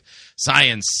grave.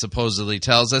 Science supposedly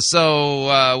tells us.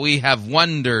 So we have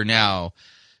wonder now,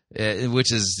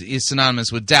 which is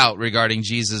synonymous with doubt regarding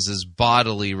Jesus'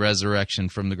 bodily resurrection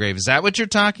from the grave. Is that what you're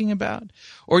talking about?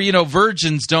 Or,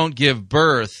 virgins don't give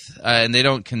birth and they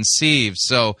don't conceive.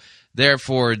 So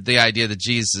therefore, the idea that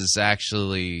Jesus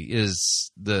actually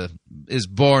is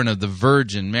born of the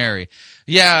Virgin Mary.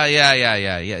 Yeah.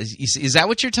 Is that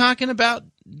what you're talking about,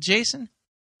 Jason?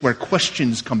 Where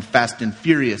questions come fast and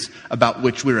furious about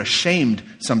which we're ashamed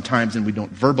sometimes and we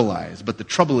don't verbalize. But the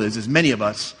trouble is many of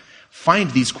us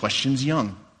find these questions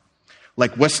young.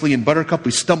 Like Wesley and Buttercup,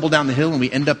 we stumble down the hill and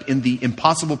we end up in the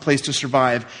impossible place to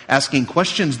survive, asking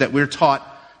questions that we're taught.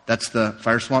 That's the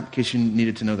fire swamp, in case you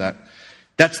needed to know that.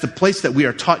 That's the place that we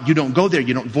are taught. You don't go there.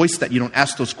 You don't voice that. You don't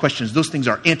ask those questions. Those things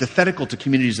are antithetical to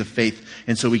communities of faith.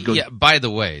 And so we go... Yeah, by the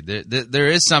way, there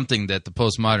is something that the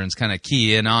postmoderns kind of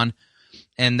key in on.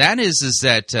 And that is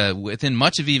that within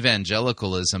much of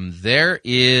evangelicalism, there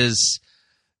is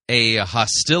a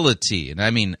hostility, and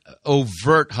I mean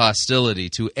overt hostility,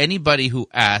 to anybody who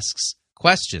asks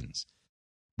questions.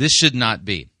 This should not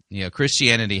be.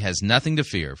 Christianity has nothing to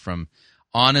fear from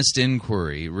honest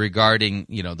inquiry regarding,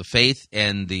 the faith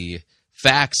and the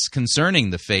facts concerning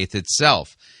the faith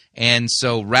itself. And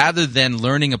so rather than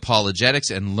learning apologetics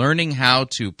and learning how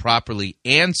to properly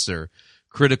answer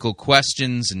critical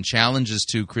questions and challenges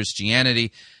to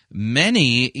Christianity,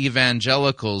 many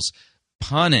evangelicals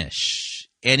punish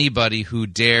anybody who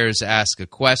dares ask a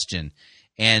question.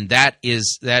 And that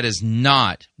is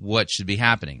not what should be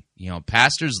happening.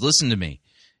 Pastors, listen to me.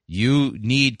 You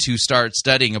need to start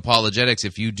studying apologetics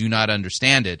if you do not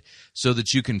understand it so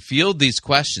that you can field these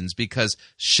questions, because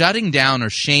shutting down or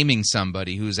shaming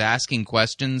somebody who's asking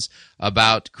questions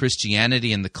about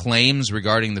Christianity and the claims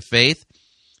regarding the faith,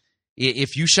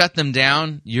 if you shut them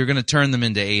down, you're going to turn them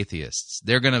into atheists.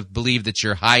 They're going to believe that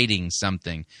you're hiding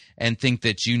something and think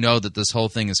that that this whole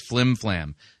thing is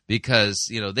flim-flam, because,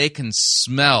 they can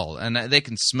smell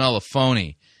a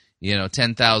phony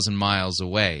 10,000 miles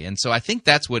away. And so I think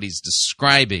that's what he's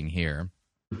describing here.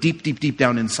 Deep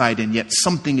down inside, and yet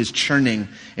something is churning,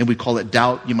 and we call it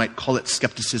doubt. You might call it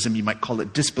skepticism. You might call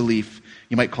it disbelief.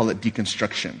 You might call it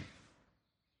deconstruction.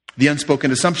 The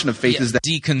unspoken assumption of faith is that...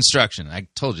 Deconstruction. I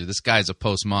told you, this guy's a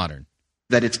postmodern.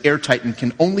 That it's airtight and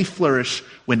can only flourish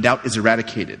when doubt is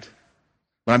eradicated.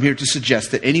 But I'm here to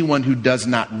suggest that anyone who does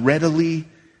not readily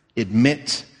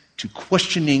admit to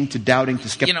questioning, to doubting, to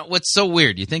skepticism... What's so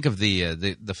weird, you think of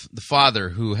the father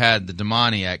who had the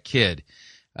demoniac kid,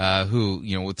 who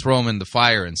would throw him in the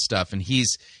fire and stuff, and he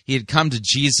had come to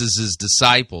Jesus'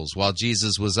 disciples while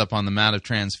Jesus was up on the Mount of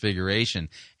Transfiguration,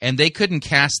 and they couldn't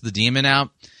cast the demon out.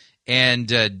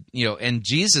 And and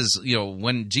Jesus,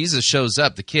 when Jesus shows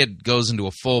up, the kid goes into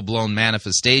a full-blown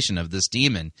manifestation of this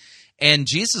demon, and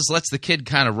Jesus lets the kid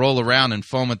kind of roll around and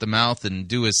foam at the mouth and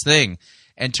do his thing,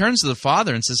 and turns to the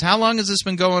father and says, "How long has this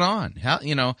been going on?"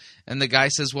 And the guy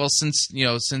says, "Well, since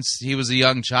he was a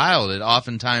young child, it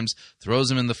oftentimes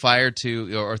throws him in the fire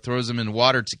or throws him in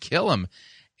water to kill him."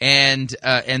 And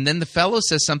then the fellow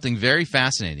says something very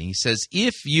fascinating. He says,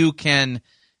 "If you can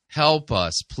help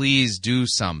us, please do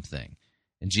something."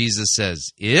 And Jesus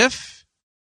says, if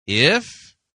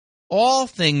all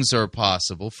things are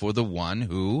possible for the one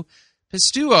who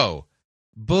pisteuo,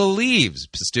 believes.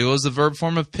 Pisteuo is the verb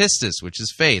form of pistis, which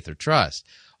is faith or trust.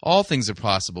 All things are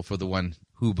possible for the one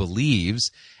who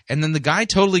believes. And then the guy,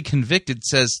 totally convicted,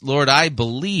 says, "Lord, I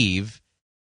believe.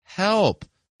 Help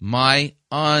my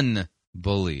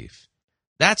unbelief."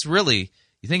 That's really,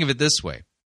 you think of it this way.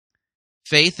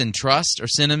 Faith and trust are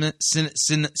synonyms.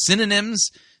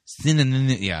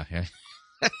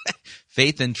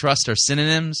 Faith and trust are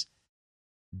synonyms.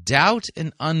 Doubt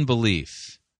and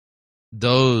unbelief,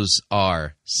 those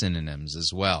are synonyms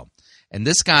as well. And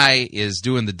this guy is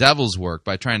doing the devil's work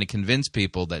by trying to convince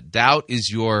people that doubt is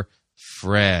your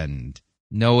friend.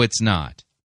 No, it's not.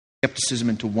 Skepticism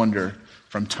and to wonder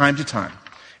from time to time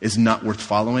is not worth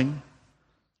following.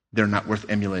 They're not worth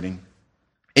emulating.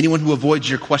 Anyone who avoids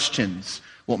your questions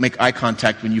won't make eye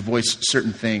contact when you voice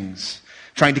certain things.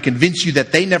 trying to convince you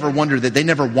that they never wonder, that they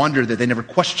never wander, that they never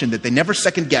question, that they never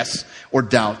second guess or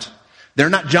doubt. They're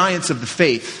not giants of the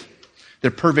faith.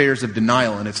 They're purveyors of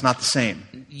denial, and it's not the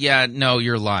same. Yeah, no,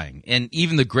 you're lying. And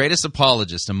even the greatest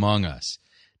apologists among us,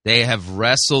 they have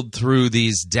wrestled through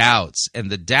these doubts,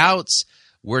 and the doubts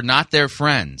were not their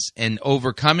friends. And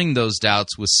overcoming those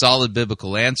doubts with solid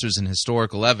biblical answers and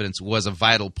historical evidence was a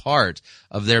vital part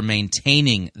of their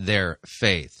maintaining their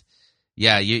faith.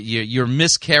 Yeah, you're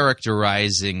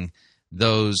mischaracterizing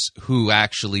those who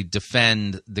actually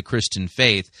defend the Christian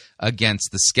faith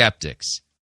against the skeptics.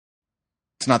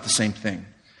 It's not the same thing.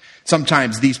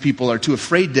 Sometimes these people are too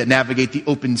afraid to navigate the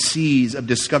open seas of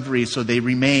discovery, so they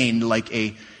remain like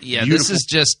a Yeah, beautiful... this is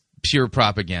just pure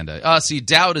propaganda. See,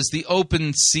 doubt is the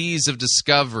open seas of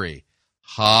discovery.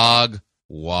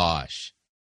 Hogwash.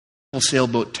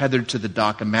 sailboat tethered to the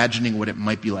dock, imagining what it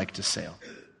might be like to sail.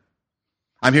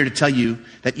 I'm here to tell you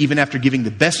that even after giving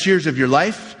the best years of your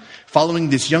life, following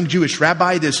this young Jewish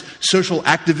rabbi, this social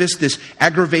activist, this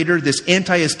aggravator, this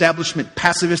anti-establishment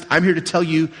pacifist, I'm here to tell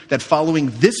you that following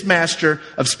this master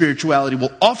of spirituality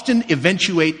will often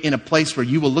eventuate in a place where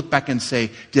you will look back and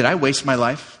say, did I waste my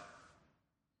life?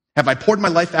 Have I poured my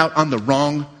life out on the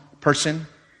wrong person?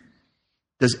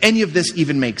 Does any of this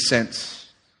even make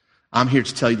sense? I'm here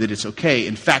to tell you that it's okay.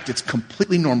 In fact, it's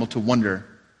completely normal to wonder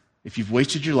if you've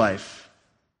wasted your life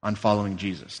on following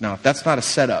Jesus. Now, if that's not a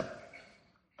setup,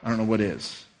 I don't know what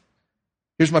is.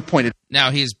 Here's my point.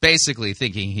 Now, he's basically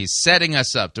thinking he's setting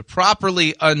us up to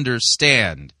properly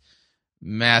understand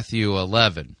Matthew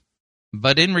 11.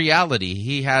 But in reality,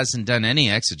 he hasn't done any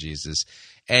exegesis,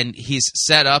 and he's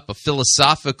set up a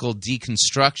philosophical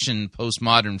deconstruction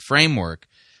postmodern framework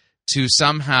to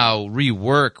somehow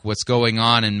rework what's going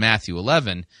on in Matthew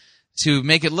 11 to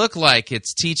make it look like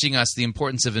it's teaching us the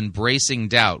importance of embracing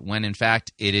doubt, when in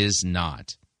fact it is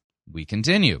not. We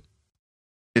continue.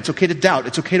 It's okay to doubt.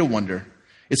 It's okay to wonder.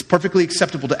 It's perfectly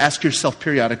acceptable to ask yourself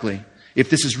periodically if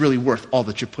this is really worth all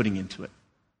that you're putting into it.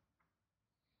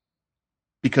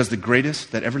 Because the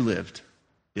greatest that ever lived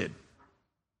did.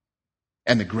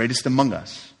 And the greatest among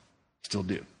us still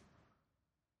do.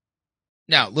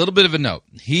 Now, a little bit of a note.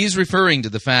 He's referring to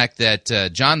the fact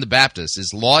that John the Baptist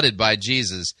is lauded by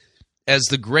Jesus as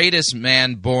the greatest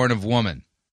man born of woman.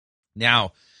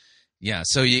 Now, yeah,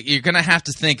 so you're going to have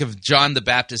to think of John the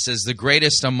Baptist as the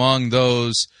greatest among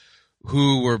those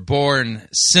who were born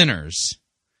sinners.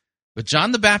 But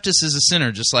John the Baptist is a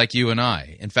sinner just like you and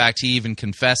I. In fact, he even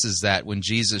confesses that when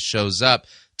Jesus shows up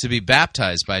to be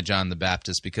baptized by John the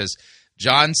Baptist, because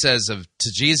John says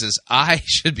to Jesus, I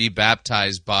should be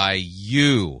baptized by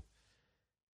you.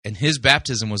 And his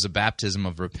baptism was a baptism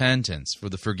of repentance for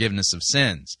the forgiveness of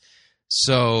sins.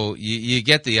 So you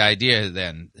get the idea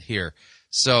then here.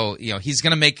 So, he's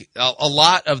going to make a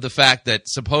lot of the fact that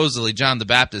supposedly John the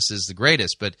Baptist is the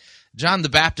greatest, but John the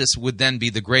Baptist would then be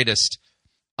the greatest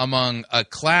among a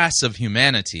class of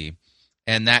humanity,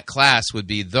 and that class would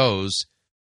be those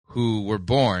who were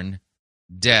born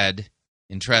dead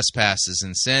in trespasses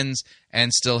and sins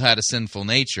and still had a sinful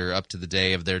nature up to the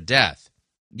day of their death.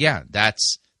 Yeah,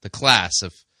 that's the class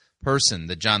of person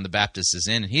that John the Baptist is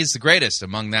in, and he's the greatest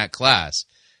among that class.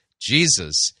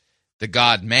 Jesus, the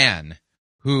God-man,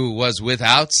 who was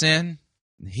without sin,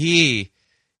 he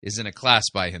is in a class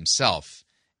by himself.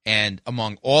 And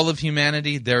among all of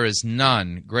humanity, there is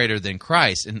none greater than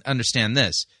Christ. And understand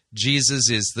this, Jesus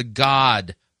is the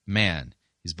God-man.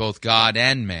 He's both God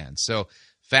and man. So,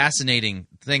 fascinating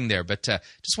thing there. But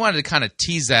just wanted to kind of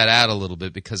tease that out a little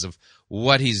bit because of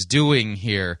what he's doing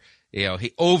here.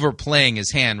 He overplaying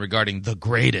his hand regarding the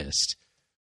greatest.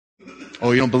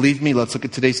 Oh, you don't believe me? Let's look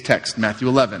at today's text, Matthew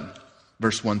 11,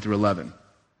 verse 1 through 11.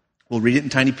 We'll read it in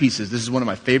tiny pieces. This is one of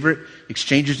my favorite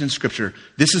exchanges in Scripture.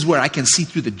 This is where I can see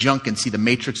through the junk and see the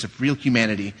matrix of real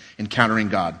humanity encountering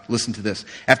God. Listen to this.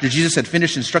 After Jesus had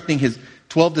finished instructing his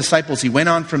 12 disciples, he went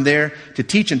on from there to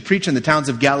teach and preach in the towns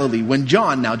of Galilee. When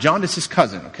John, now John is his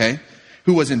cousin, okay,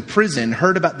 who was in prison,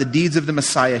 heard about the deeds of the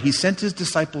Messiah, he sent his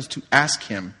disciples to ask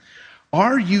him,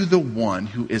 are you the one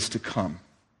who is to come?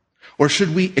 Or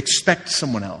should we expect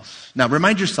someone else? Now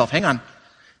remind yourself, hang on,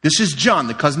 this is John,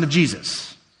 the cousin of Jesus.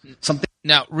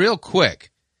 Now, real quick,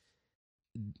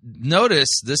 notice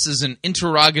this is an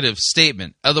interrogative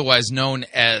statement, otherwise known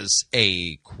as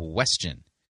a question.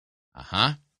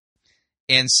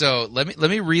 And so let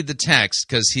me read the text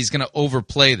because he's going to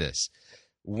overplay this.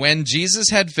 When Jesus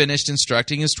had finished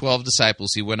instructing his 12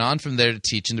 disciples, he went on from there to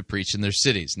teach and to preach in their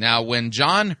cities. Now, when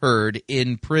John heard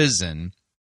in prison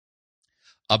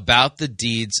about the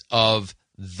deeds of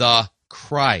the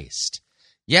Christ,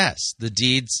 yes, the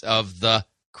deeds of the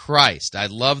Christ. I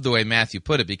love the way Matthew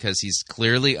put it because he's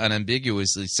clearly,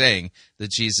 unambiguously saying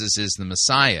that Jesus is the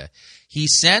Messiah. He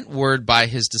sent word by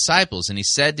his disciples, and he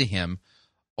said to him,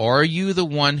 "Are you the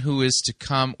one who is to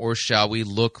come, or shall we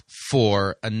look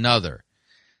for another?"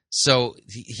 So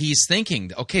he's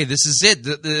thinking, okay, this is it.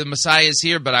 The Messiah is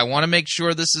here, but I want to make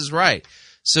sure this is right.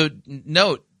 So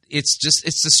note,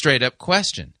 it's a straight-up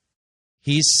question.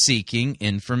 He's seeking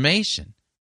information.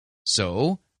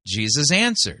 So Jesus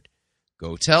answered,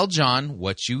 "Go tell John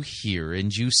what you hear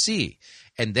and you see."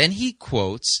 And then he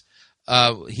quotes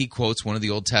one of the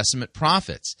Old Testament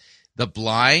prophets. "The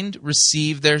blind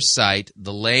receive their sight,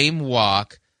 the lame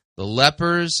walk, the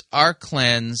lepers are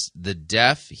cleansed, the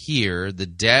deaf hear, the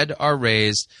dead are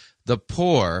raised, the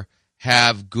poor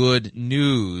have good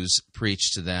news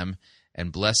preached to them,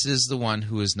 and blessed is the one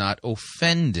who is not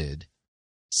offended,"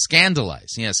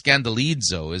 scandalized. Yeah,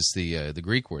 scandalizo is the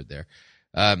Greek word there.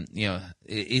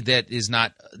 That is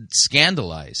not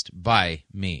scandalized by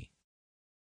me.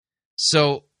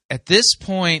 So at this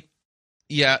point,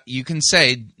 yeah, you can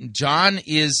say John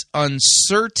is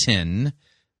uncertain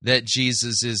that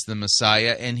Jesus is the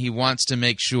Messiah, and he wants to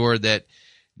make sure that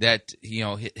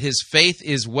his faith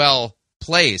is well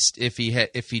placed if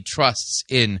he trusts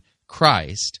in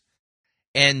Christ.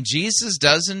 And Jesus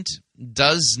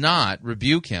does not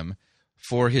rebuke him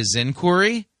for his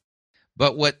inquiry,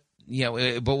 but what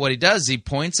he does, he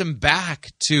points him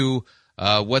back to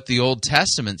what the Old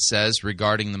Testament says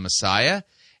regarding the Messiah,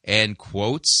 and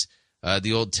quotes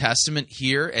the Old Testament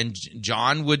here. And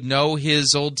John would know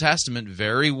his Old Testament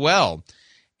very well,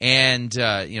 and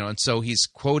so he's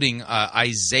quoting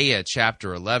Isaiah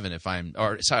chapter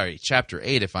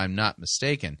 8, if I'm not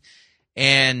mistaken.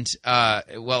 And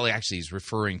actually, he's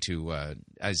referring to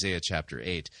Isaiah chapter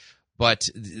 8. But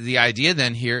the idea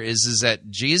then here is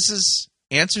that Jesus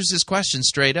answers his question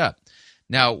straight up.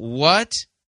 Now, what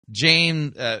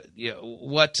Jason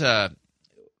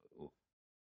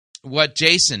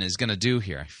is going to do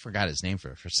here, I forgot his name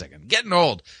for a second. I'm getting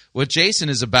old. What Jason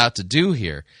is about to do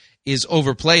here is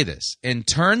overplay this and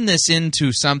turn this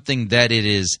into something that it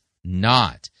is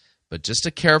not. But just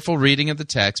a careful reading of the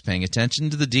text, paying attention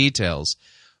to the details,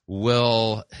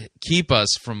 will keep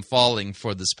us from falling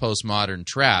for this postmodern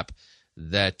trap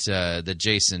that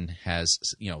Jason has,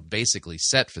 basically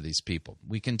set for these people.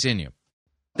 We continue.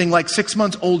 Thing like 6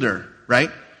 months older, right?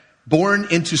 Born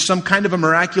into some kind of a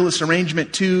miraculous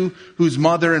arrangement too, whose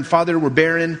mother and father were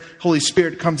barren. Holy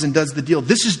Spirit comes and does the deal.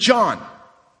 This is John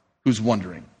who's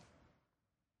wondering.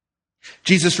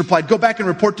 Jesus replied, "Go back and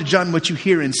report to John what you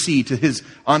hear and see," to his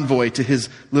envoy, to his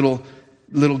little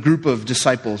group of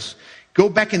disciples. "Go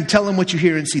back and tell him what you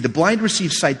hear and see. The blind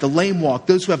receive sight, the lame walk,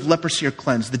 those who have leprosy are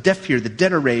cleansed, the deaf hear, the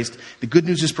dead are raised, the good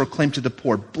news is proclaimed to the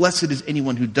poor. Blessed is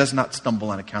anyone who does not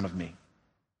stumble on account of me."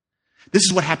 This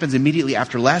is what happens immediately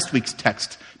after last week's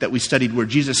text that we studied, where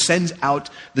Jesus sends out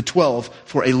the 12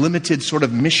 for a limited sort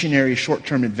of missionary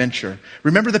short-term adventure.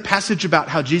 Remember the passage about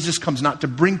how Jesus comes not to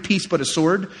bring peace but a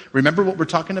sword? Remember what we're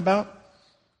talking about?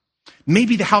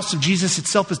 Maybe the house of Jesus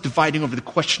itself is dividing over the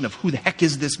question of who the heck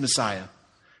is this Messiah.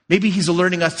 Maybe he's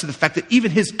alerting us to the fact that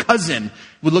even his cousin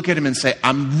would look at him and say,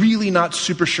 "I'm really not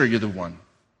super sure you're the one."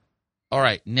 All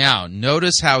right, now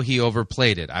notice how he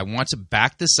overplayed it. I want to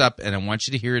back this up, and I want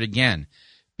you to hear it again,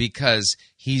 because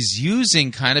he's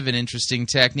using kind of an interesting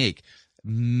technique.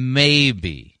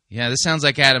 Maybe. Yeah, this sounds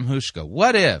like Adam Hushko.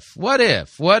 What if?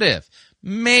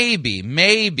 Maybe.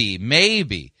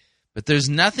 But there's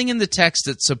nothing in the text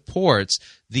that supports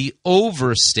the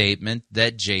overstatement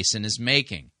that Jason is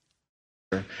making.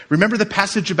 Remember the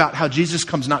passage about how Jesus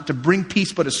comes not to bring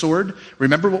peace but a sword?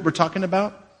 Remember what we're talking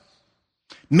about?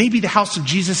 Maybe the house of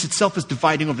Jesus itself is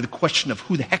dividing over the question of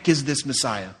who the heck is this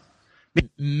Messiah.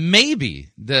 Maybe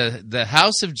the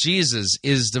house of Jesus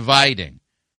is dividing.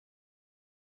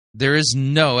 There is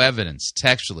no evidence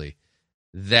textually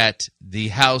that the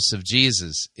house of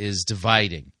Jesus is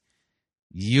dividing.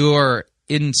 You're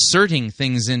inserting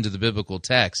things into the biblical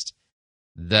text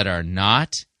that are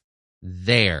not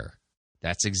there.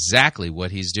 That's exactly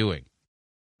what he's doing.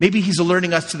 Maybe he's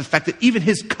alerting us to the fact that even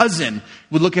his cousin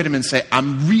would look at him and say,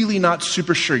 "I'm really not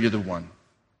super sure you're the one."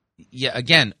 Yeah,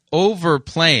 again,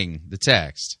 overplaying the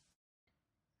text.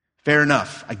 Fair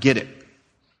enough. I get it.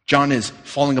 John is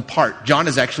falling apart. John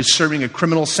is actually serving a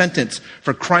criminal sentence for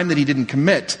a crime that he didn't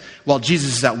commit while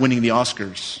Jesus is out winning the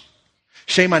Oscars.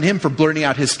 Shame on him for blurting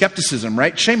out his skepticism,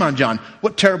 right? Shame on John.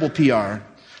 What terrible PR.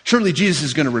 Surely Jesus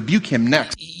is going to rebuke him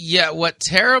next. Yeah, what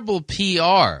terrible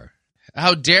PR.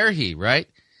 How dare he, right?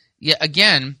 Yeah,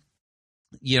 again,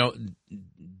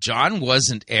 John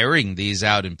wasn't airing these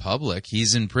out in public.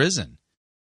 He's in prison.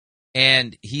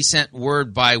 and he sent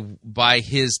word by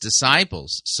his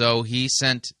disciples. So he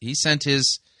sent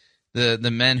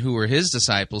the men who were his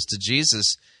disciples to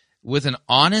Jesus with an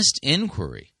honest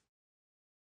inquiry.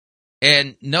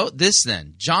 And note this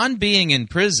then, John being in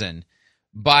prison,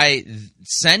 by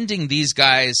sending these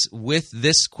guys with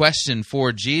this question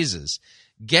for Jesus,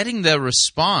 getting the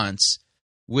response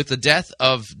with the death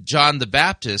of John the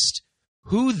Baptist,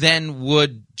 who then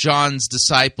would John's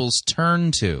disciples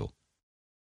turn to?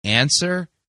 Answer,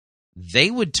 they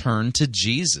would turn to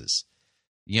Jesus.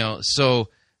 So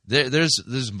there's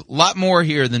a lot more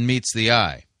here than meets the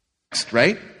eye.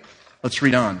 Right? Let's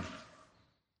read on.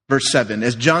 Verse 7,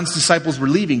 as John's disciples were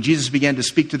leaving, Jesus began to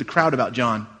speak to the crowd about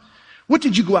John. What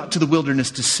did you go out to the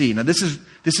wilderness to see? Now this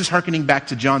is hearkening back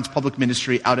to John's public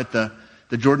ministry out at the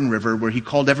Jordan River, where he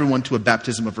called everyone to a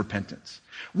baptism of repentance.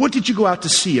 What did you go out to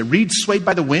see? A reed swayed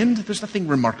by the wind? There's nothing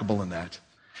remarkable in that.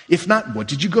 If not, what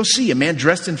did you go see? A man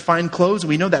dressed in fine clothes? And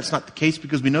we know that's not the case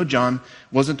because we know John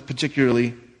wasn't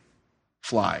particularly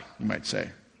fly, you might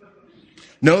say.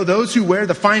 No, those who wear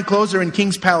the fine clothes are in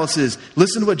king's palaces.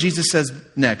 Listen to what Jesus says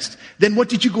next. Then what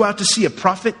did you go out to see? A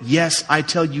prophet? Yes, I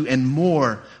tell you, and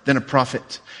more than a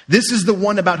prophet. This is the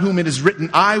one about whom it is written,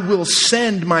 I will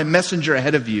send my messenger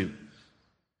ahead of you,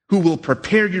 who will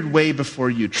prepare your way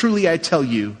before you. Truly I tell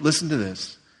you, listen to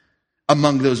this,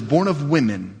 among those born of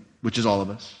women, which is all of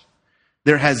us,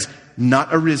 there has not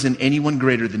arisen anyone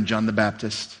greater than John the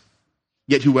Baptist.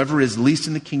 Yet whoever is least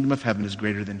in the kingdom of heaven is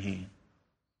greater than he.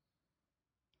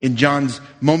 In John's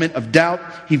moment of doubt,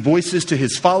 he voices to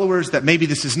his followers that maybe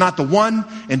this is not the one,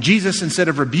 and Jesus, instead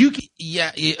of rebuking...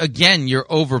 Yeah, again, you're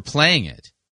overplaying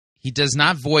it. He does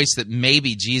not voice that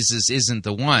maybe Jesus isn't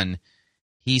the one.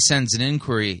 He sends an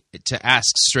inquiry to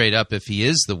ask straight up if he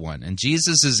is the one. And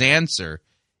Jesus' answer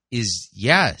is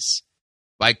yes.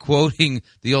 By quoting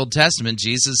the Old Testament,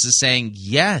 Jesus is saying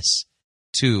yes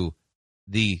to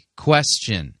the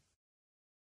question.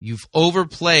 You've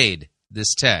overplayed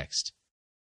this text.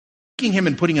 Him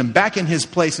and putting him back in his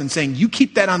place and saying, you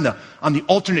keep that on the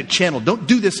alternate channel. Don't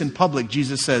do this in public.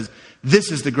 Jesus says,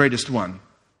 this is the greatest one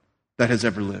that has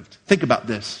ever lived. Think about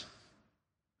this.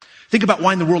 Think about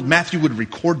why in the world Matthew would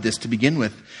record this to begin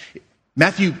with.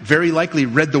 Matthew very likely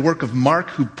read the work of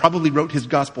Mark, who probably wrote his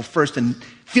gospel first, and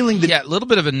feeling that... Yeah, a little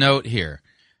bit of a note here.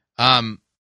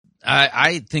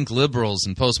 I think liberals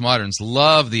and postmoderns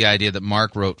love the idea that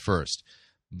Mark wrote first.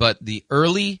 But the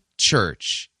early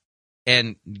church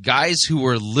and guys who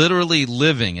were literally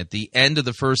living at the end of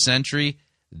the first century,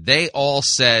 they all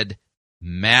said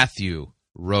Matthew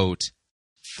wrote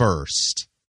first.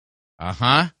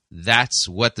 That's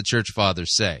what the church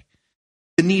fathers say.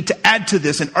 The need to add to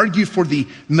this and argue for the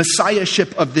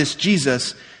messiahship of this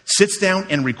Jesus sits down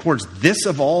and records this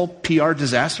of all PR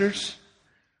disasters?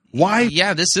 Why?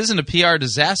 Yeah, this isn't a PR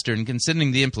disaster, and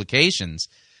considering the implications,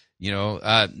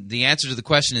 the answer to the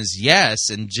question is yes,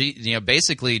 and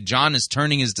basically John is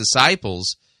turning his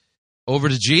disciples over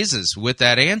to Jesus with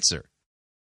that answer.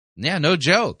 Yeah, no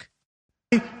joke.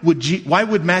 Why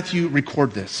would Matthew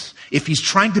record this? If he's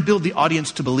trying to build the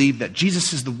audience to believe that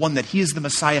Jesus is the one, that he is the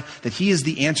Messiah, that he is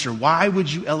the answer, why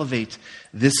would you elevate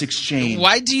this exchange?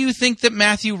 Why do you think that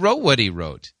Matthew wrote what he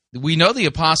wrote? We know the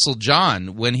Apostle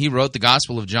John, when he wrote the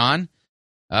Gospel of John,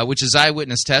 which is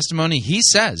eyewitness testimony, he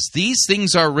says, these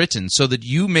things are written so that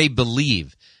you may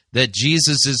believe that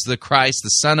Jesus is the Christ, the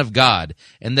Son of God,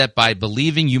 and that by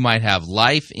believing you might have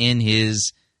life in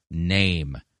his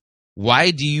name.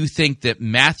 Why do you think that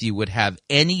Matthew would have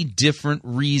any different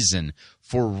reason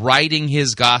for writing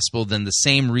his gospel than the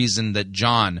same reason that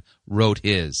John wrote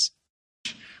his?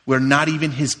 Where not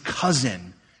even his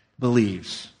cousin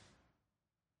believes.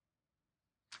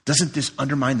 Doesn't this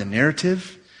undermine the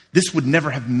narrative? This would never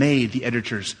have made the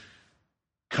editor's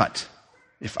cut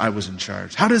if I was in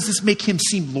charge. How does this make him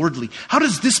seem lordly? How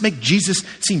does this make Jesus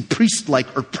seem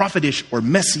priest-like or prophetish or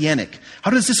messianic? How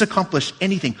does this accomplish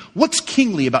anything? What's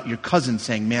kingly about your cousin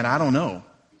saying, man, I don't know.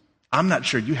 I'm not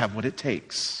sure you have what it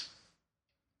takes.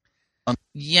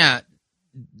 Yeah,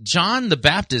 John the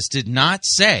Baptist did not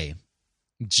say,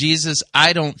 Jesus,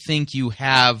 I don't think you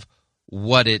have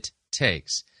what it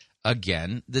takes.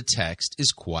 Again, the text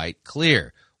is quite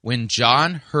clear. When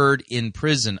John heard in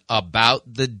prison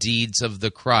about the deeds of the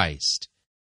Christ,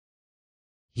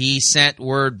 he sent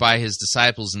word by his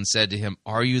disciples and said to him,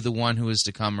 are you the one who is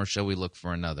to come, or shall we look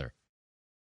for another?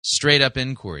 Straight up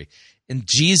inquiry. And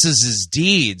Jesus'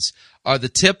 deeds are the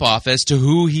tip-off as to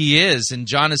who he is. And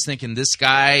John is thinking, this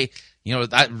guy,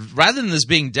 rather than this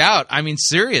being doubt,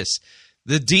 serious.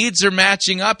 The deeds are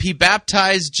matching up. He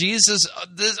baptized Jesus.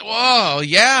 Whoa,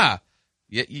 yeah.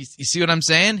 You see what I'm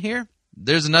saying here?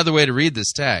 There's another way to read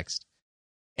this text.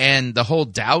 And the whole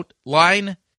doubt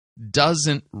line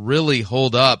doesn't really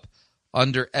hold up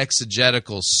under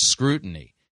exegetical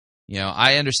scrutiny.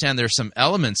 I understand there's some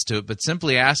elements to it, but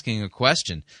simply asking a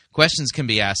question. Questions can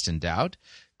be asked in doubt.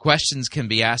 Questions can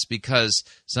be asked because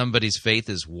somebody's faith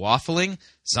is waffling.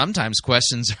 Sometimes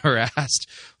questions are asked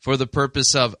for the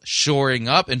purpose of shoring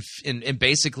up and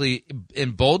basically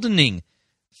emboldening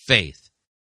faith.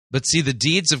 But see, the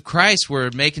deeds of Christ were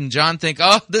making John think,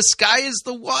 oh, this guy is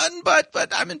the one,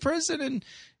 but I'm in prison. And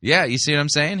yeah, you see what I'm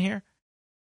saying here?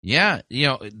 Yeah,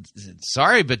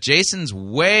 sorry, but Jason's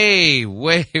way,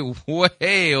 way,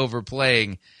 way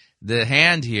overplaying the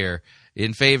hand here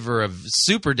in favor of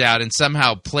super doubt and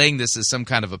somehow playing this as some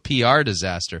kind of a PR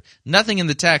disaster. Nothing in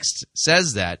the text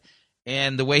says that,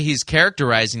 and the way he's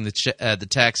characterizing the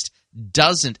text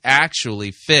doesn't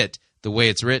actually fit the way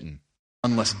it's written.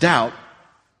 Unless doubt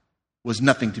was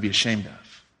nothing to be ashamed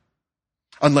of.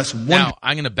 Unless one... Now,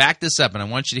 I'm going to back this up, and I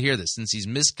want you to hear this. Since he's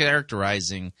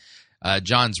mischaracterizing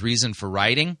John's reason for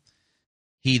writing,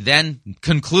 he then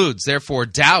concludes, therefore,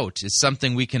 doubt is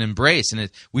something we can embrace, and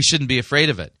we shouldn't be afraid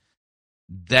of it.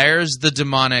 There's the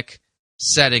demonic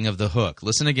setting of the hook.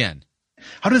 Listen again.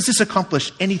 How does this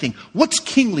accomplish anything? What's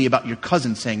kingly about your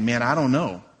cousin saying, man, I don't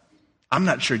know. I'm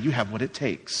not sure you have what it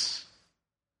takes.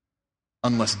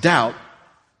 Unless doubt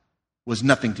was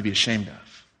nothing to be ashamed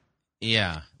of.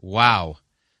 Yeah, wow.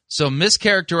 So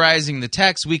mischaracterizing the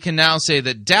text, we can now say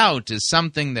that doubt is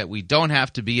something that we don't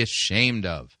have to be ashamed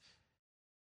of.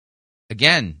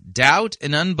 Again, doubt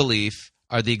and unbelief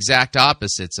are the exact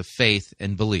opposites of faith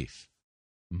and belief.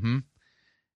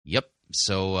 Yep.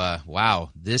 So, wow,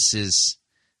 this is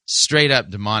straight up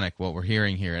demonic what we're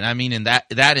hearing here. And I mean in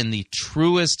that in the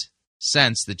truest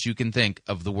sense that you can think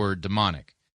of the word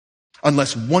demonic.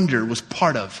 Unless wonder was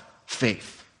part of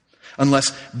faith.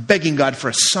 Unless begging God for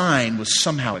a sign was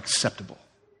somehow acceptable.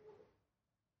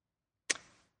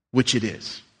 Which it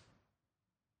is.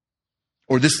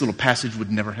 Or this little passage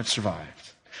would never have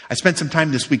survived. I spent some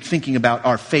time this week thinking about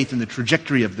our faith and the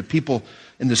trajectory of the people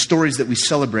and the stories that we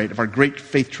celebrate of our great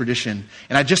faith tradition.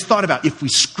 And I just thought about if we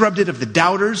scrubbed it of the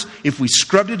doubters, if we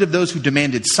scrubbed it of those who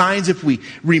demanded signs, if we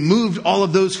removed all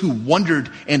of those who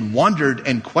wondered and wandered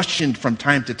and questioned from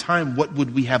time to time, what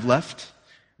would we have left?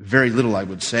 Very little, I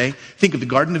would say. Think of the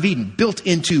Garden of Eden, built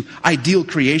into ideal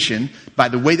creation. By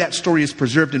the way that story is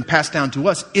preserved and passed down to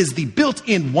us, is the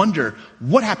built-in wonder.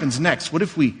 What happens next? What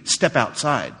if we step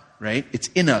outside, right? It's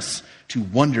in us to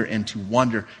wonder and to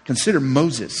wander. Consider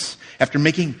Moses. After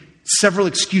making several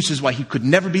excuses why he could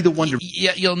never be the one to...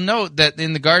 Yeah, you'll note that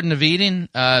in the Garden of Eden,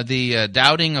 the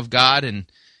doubting of God and,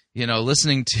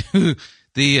 listening to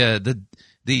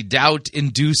the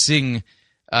doubt-inducing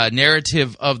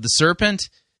narrative of the serpent,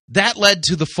 that led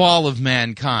to the fall of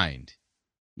mankind.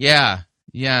 Yeah,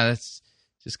 that's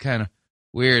just kind of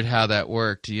weird how that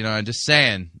worked. I'm just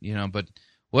saying, but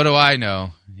what do I know?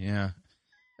 Yeah.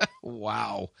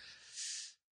 Wow.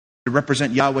 To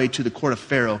represent Yahweh to the court of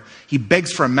Pharaoh, he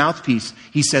begs for a mouthpiece.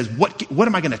 He says, what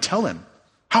am I going to tell him?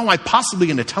 How am I possibly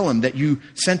going to tell him that you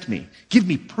sent me? Give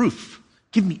me proof.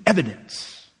 Give me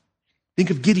evidence.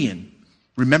 Think of Gideon,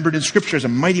 remembered in Scripture as a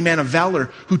mighty man of valor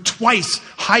who twice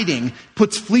hiding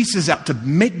puts fleeces out to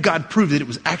make God prove that it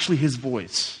was actually his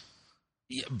voice.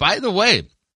 By the way,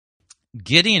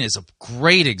 Gideon is a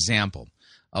great example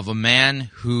of a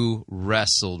man who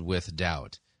wrestled with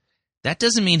doubt. That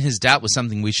doesn't mean his doubt was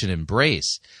something we should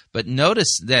embrace. But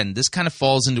notice then, this kind of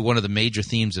falls into one of the major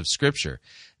themes of Scripture,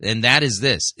 and that is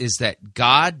this, is that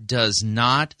God does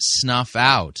not snuff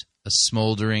out a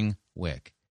smoldering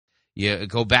wick. You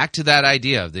go back to that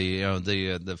idea of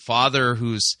the father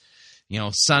whose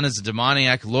son is a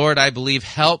demoniac. Lord, I believe,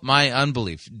 help my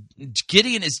unbelief.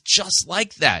 Gideon is just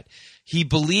like that. He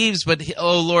believes, but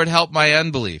oh Lord, help my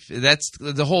unbelief. That's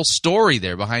the whole story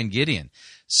there behind Gideon.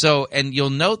 So, and you'll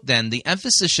note then, the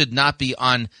emphasis should not be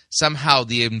on somehow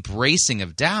the embracing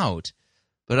of doubt,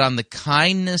 but on the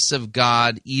kindness of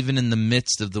God even in the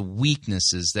midst of the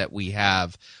weaknesses that we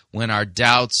have when our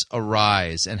doubts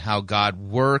arise, and how God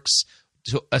works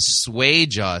to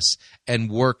assuage us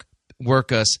and work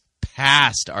us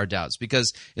past our doubts.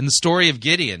 Because in the story of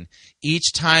Gideon,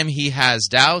 each time he has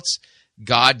doubts,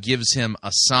 God gives him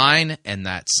a sign, and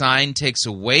that sign takes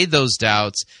away those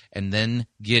doubts, and then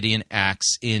Gideon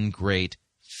acts in great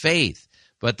faith.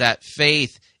 But that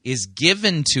faith is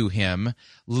given to him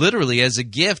literally as a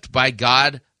gift by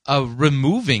God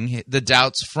removing the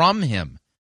doubts from him.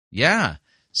 Yeah.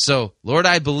 So, Lord,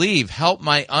 I believe, help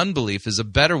my unbelief is a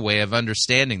better way of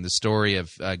understanding the story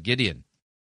of Gideon.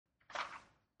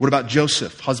 What about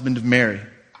Joseph, husband of Mary?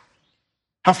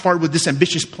 How far would this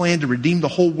ambitious plan to redeem the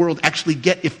whole world actually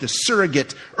get if the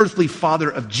surrogate earthly father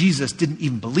of Jesus didn't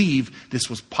even believe this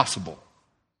was possible?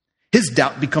 His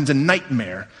doubt becomes a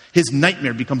nightmare. His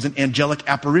nightmare becomes an angelic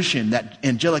apparition. That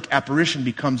angelic apparition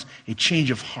becomes a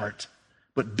change of heart.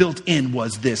 But built in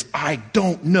was this: I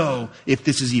don't know if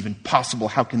this is even possible.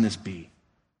 How can this be?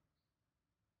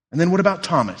 And then what about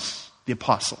Thomas, the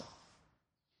apostle?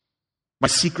 My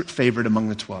secret favorite among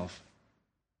the 12.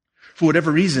 For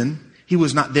whatever reason, he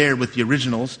was not there with the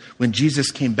originals when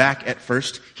Jesus came back at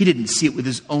first. He didn't see it with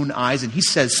his own eyes, and he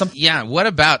says something. Yeah, what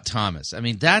about Thomas? I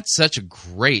mean, that's such a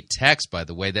great text, by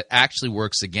the way, that actually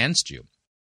works against you.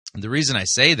 And the reason I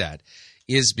say that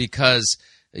is because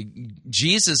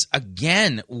Jesus,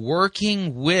 again,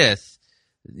 working with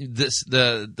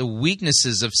the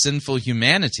weaknesses of sinful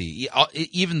humanity.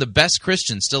 Even the best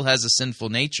Christian still has a sinful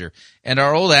nature. And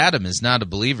our old Adam is not a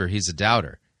believer. He's a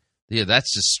doubter. Yeah,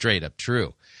 that's just straight up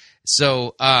true.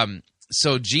 So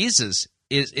Jesus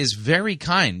is very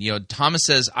kind. Thomas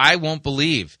says, I won't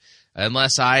believe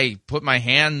unless I put my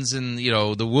hands in,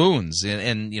 the wounds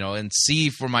and see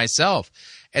for myself.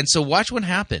 And so watch what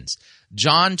happens.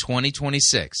 John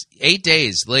 20:26, 8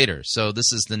 days later, so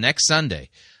this is the next Sunday,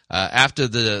 after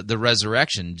the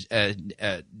resurrection,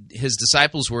 his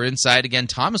disciples were inside again.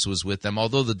 Thomas was with them.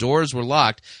 Although the doors were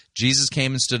locked, Jesus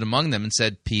came and stood among them and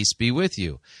said, "Peace be with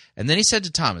you." And then he said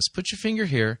to Thomas, "Put your finger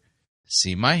here,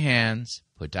 see my hands,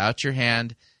 put out your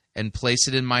hand, and place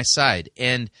it in my side."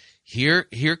 And here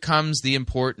comes the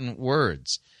important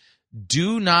words.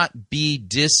 Do not be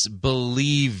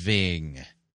disbelieving.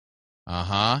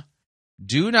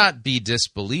 Do not be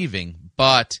disbelieving,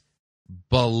 but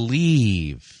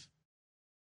believe.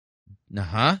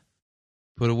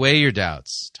 Put away your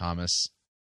doubts, Thomas.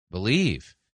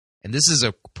 Believe. And this is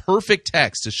a perfect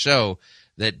text to show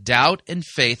that doubt and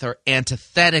faith are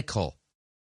antithetical.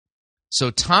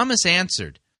 So Thomas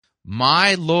answered,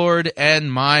 "My Lord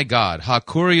and my God,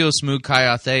 hakuriosmu kai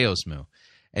atheosmu."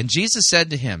 And Jesus said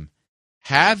to him,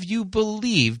 "Have you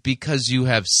believed because you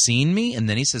have seen me?" And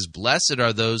then he says, "Blessed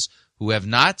are those who have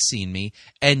not seen me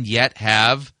and yet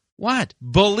have" what?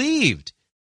 Believed.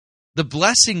 The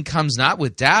blessing comes not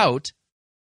with doubt.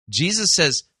 Jesus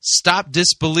says, stop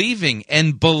disbelieving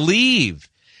and believe.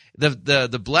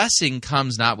 The blessing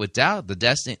comes not with doubt.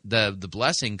 The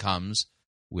blessing comes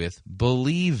with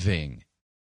believing.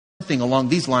 Along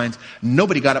these lines,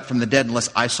 nobody got up from the dead unless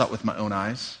I saw it with my own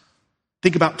eyes.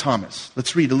 Think about Thomas.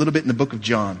 Let's read a little bit in the book of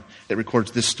John that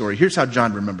records this story. Here's how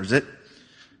John remembers it.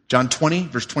 John 20,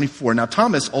 verse 24. Now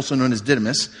Thomas, also known as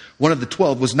Didymus, one of the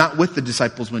 12, was not with the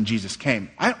disciples when Jesus came.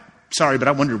 Sorry, but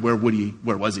I wondered where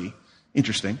was he?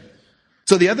 Interesting.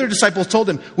 So the other disciples told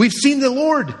him, "We've seen the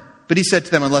Lord." But he said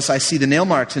to them, "Unless I see the nail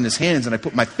marks in his hands and I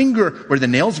put my finger where the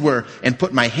nails were and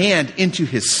put my hand into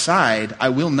his side, I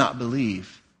will not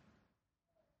believe."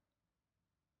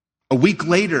 A week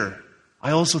later,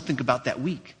 I also think about that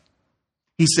week.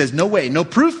 He says, no way, no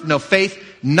proof, no faith,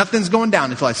 nothing's going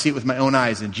down until I see it with my own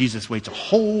eyes. And Jesus waits a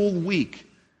whole week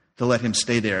to let him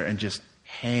stay there and just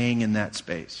hang in that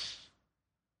space.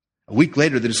 A week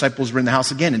later, the disciples were in the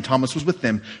house again, and Thomas was with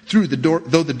them. Though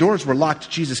the doors were locked,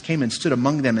 Jesus came and stood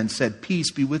among them and said,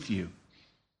 "Peace be with you.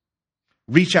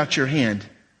 Reach out your hand."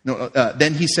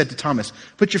 Then he said to Thomas,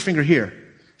 "Put your finger here.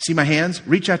 See my hands?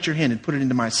 Reach out your hand and put it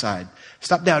into my side.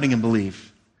 Stop doubting and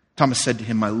believe." Thomas said to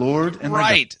him, "My Lord and my God."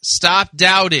 Right. Stop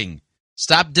doubting.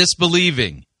 Stop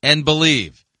disbelieving and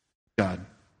believe. God.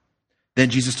 Then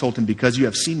Jesus told him, "Because you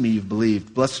have seen me, you've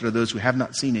believed. Blessed are those who have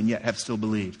not seen and yet have still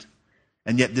believed."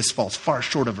 And yet this falls far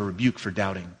short of a rebuke for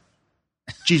doubting.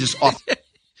 Jesus often...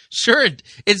 Sure,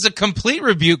 it's a complete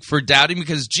rebuke for doubting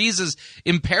because Jesus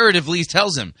imperatively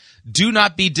tells him, do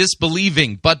not be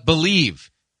disbelieving, but believe.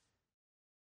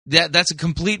 That's a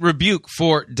complete rebuke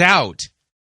for doubt.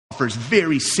 Offers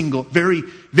very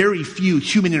few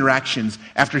human interactions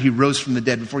after he rose from the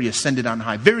dead before he ascended on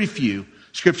high. Very few.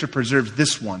 Scripture preserves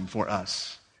this one for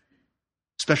us.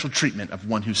 Special treatment of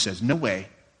one who says, "No way,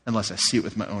 unless I see it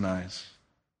with my own eyes."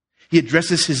 He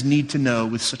addresses his need to know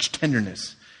with such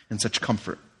tenderness and such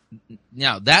comfort.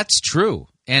 Now, that's true,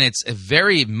 and it's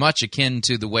very much akin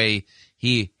to the way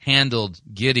he handled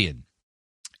Gideon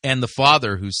and the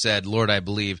father who said, "Lord, I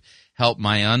believe, help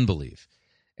my unbelief."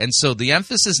 And so the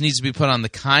emphasis needs to be put on the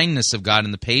kindness of God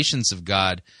and the patience of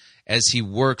God as he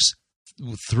works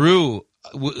through,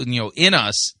 in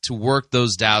us to work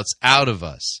those doubts out of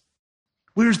us.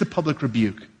 Where's the public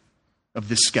rebuke of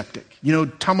this skeptic?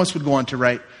 Thomas would go on to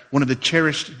write one of the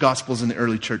cherished gospels in the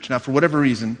early church. Now, for whatever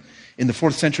reason, in the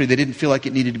 4th century, they didn't feel like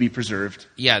it needed to be preserved.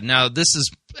 Yeah, now this is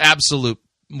absolute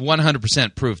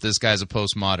 100% proof this guy's a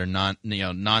postmodern,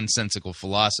 nonsensical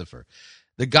philosopher.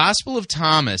 The Gospel of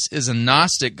Thomas is a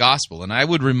Gnostic gospel, and I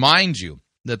would remind you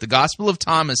that the Gospel of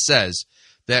Thomas says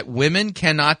that women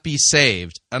cannot be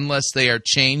saved unless they are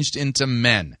changed into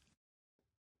men.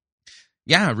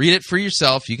 Yeah, read it for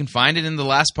yourself. You can find it in the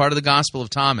last part of the Gospel of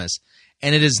Thomas,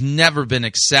 and it has never been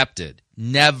accepted,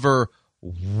 never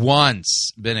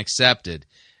once been accepted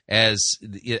as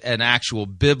an actual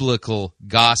biblical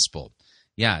gospel.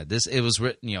 Yeah, it was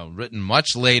written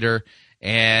much later,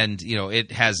 and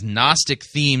it has Gnostic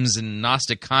themes and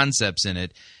Gnostic concepts in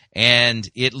it, and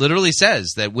it literally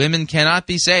says that women cannot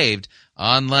be saved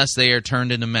unless they are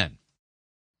turned into men.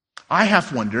 I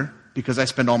half wonder, because I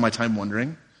spend all my time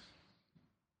wondering.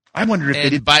 I wonder if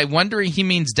they did. By wondering, he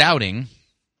means doubting.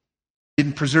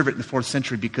 Didn't preserve it in the 4th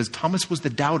century because Thomas was the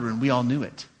doubter and we all knew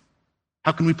it.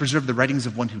 How can we preserve the writings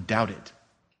of one who doubted?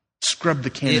 Scrub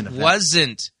the canon of that. It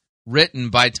wasn't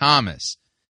written by Thomas.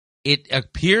 It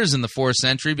appears in the 4th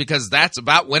century because that's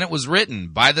about when it was written,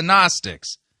 by the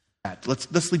Gnostics.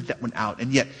 Let's leave that one out.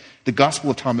 And yet, the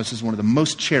Gospel of Thomas is one of the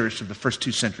most cherished of the first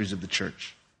 2 centuries of the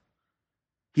church.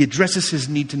 He addresses his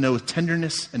need to know with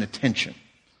tenderness and attention.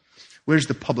 Where's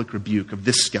the public rebuke of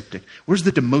this skeptic? Where's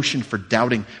the demotion for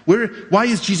doubting? Why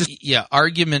is Jesus... Yeah,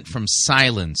 argument from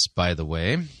silence, by the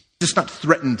way. Just not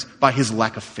threatened by his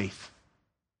lack of faith.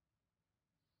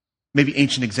 Maybe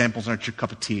ancient examples aren't your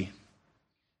cup of tea.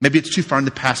 Maybe it's too far in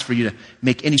the past for you to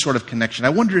make any sort of connection. I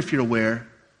wonder if you're aware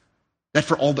that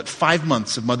for all but 5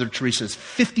 months of Mother Teresa's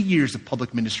 50 years of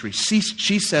public ministry, she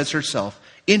says herself,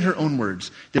 in her own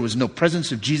words, there was no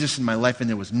presence of Jesus in my life and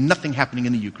there was nothing happening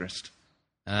in the Eucharist.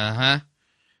 Yeah,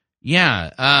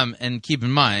 and keep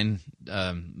in mind,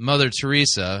 Mother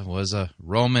Teresa was a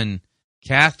Roman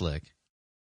Catholic.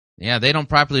 Yeah, they don't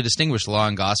properly distinguish law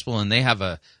and gospel, and they have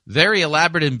a very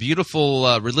elaborate and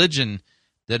beautiful religion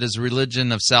that is a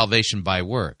religion of salvation by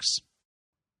works.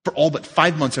 For all but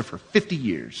 5 months of her 50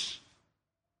 years,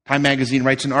 Time Magazine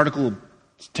writes an article,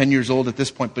 it's 10 years old at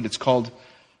this point, but it's called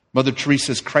Mother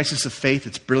Teresa's Crisis of Faith.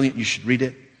 It's brilliant, you should read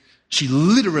it. She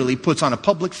literally puts on a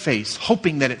public face,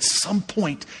 hoping that at some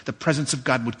point the presence of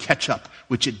God would catch up,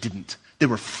 which it didn't. There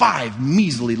were 5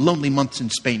 measly, lonely months in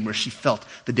Spain where she felt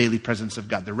the daily presence of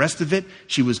God. The rest of it,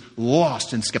 she was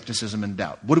lost in skepticism and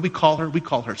doubt. What do we call her? We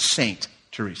call her Saint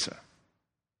Teresa.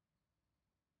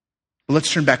 Well,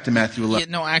 let's turn back to Matthew 11.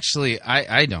 Yeah, no, actually,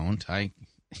 I don't.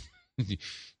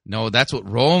 No, that's what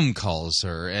Rome calls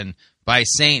her, and by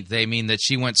saint they mean that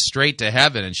she went straight to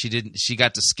heaven and she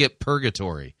got to skip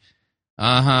purgatory.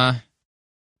 11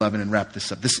 and wrap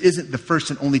this up. This isn't the first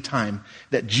and only time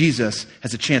that Jesus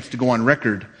has a chance to go on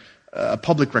record, a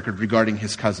public record regarding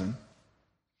his cousin.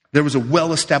 There was a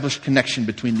well-established connection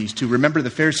between these two. Remember, the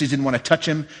Pharisees didn't want to touch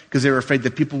him because they were afraid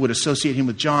that people would associate him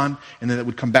with John and then it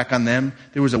would come back on them.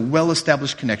 There was a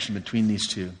well-established connection between these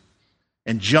two.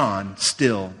 And John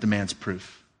still demands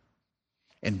proof.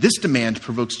 And this demand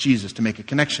provokes Jesus to make a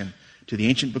connection to the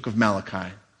ancient book of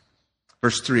Malachi.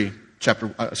 Chapter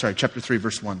 3,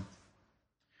 verse 1.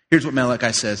 Here's what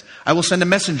Malachi says. I will send a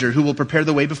messenger who will prepare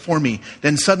the way before me.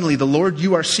 Then suddenly the Lord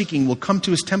you are seeking will come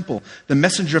to his temple. The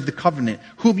messenger of the covenant,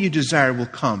 whom you desire, will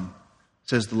come,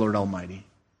 says the Lord Almighty.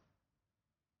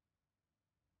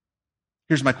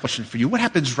 Here's my question for you. What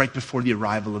happens right before the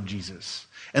arrival of Jesus?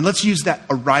 And let's use that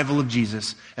arrival of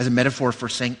Jesus as a metaphor for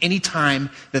saying any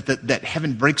time that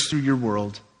heaven breaks through your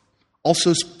world,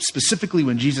 also specifically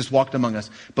when Jesus walked among us.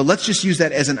 But let's just use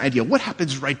that as an idea. What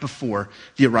happens right before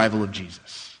the arrival of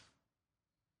Jesus?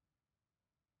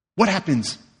 What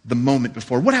happens the moment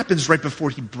before? What happens right before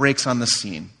he breaks on the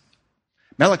scene?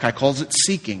 Malachi calls it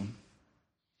seeking.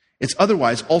 It's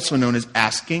otherwise also known as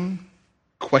asking,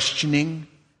 questioning,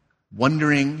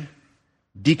 wondering,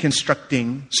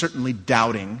 deconstructing, certainly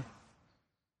doubting,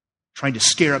 trying to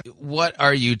scare up. What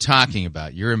are you talking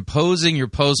about? You're imposing your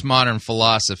postmodern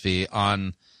philosophy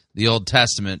on the Old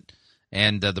Testament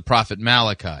and the prophet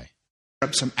Malachi.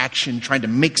 Up some action, trying to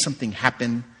make something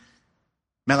happen.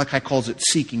 Malachi calls it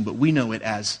seeking, but we know it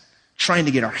as trying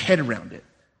to get our head around it,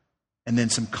 and then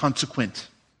some consequent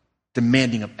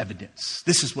demanding of evidence.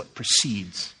 This is what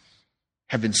precedes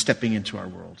heaven stepping into our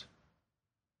world.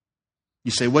 You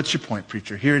say, what's your point,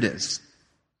 preacher? Here it is.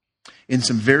 In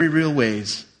some very real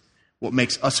ways, what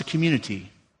makes us a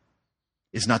community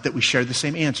is not that we share the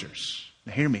same answers.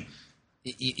 Now hear me.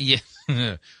 Yeah.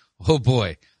 Oh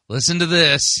boy, listen to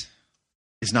this.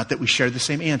 It's not that we share the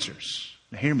same answers.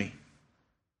 Now hear me.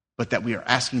 But that we are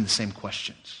asking the same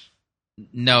questions.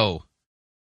 No.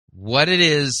 What it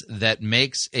is that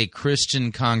makes a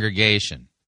Christian congregation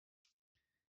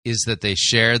is that they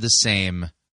share the same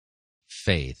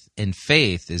faith. And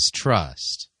faith is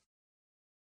trust.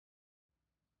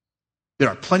 There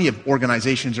are plenty of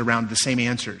organizations around the same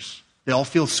answers. They all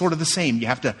feel sort of the same. You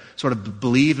have to sort of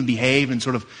believe and behave and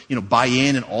sort of, buy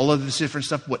in and all of this different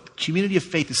stuff. What community of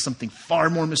faith is something far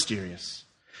more mysterious.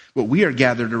 What we are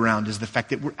gathered around is the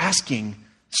fact that we're asking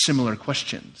similar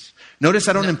questions. Notice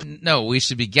I don't... No, we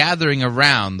should be gathering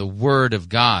around the Word of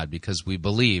God because we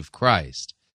believe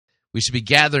Christ. We should be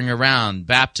gathering around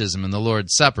baptism and the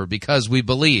Lord's Supper because we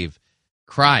believe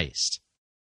Christ.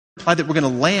 Imply that we're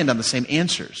going to land on the same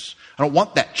answers. I don't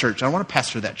want that church. I don't want to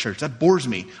pastor that church. That bores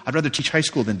me. I'd rather teach high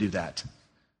school than do that.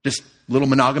 Just little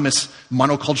monogamous,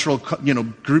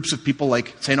 monocultural, groups of people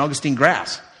like St. Augustine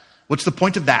Grass. What's the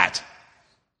point of that?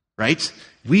 Right?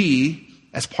 We,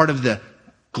 as part of the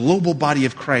global body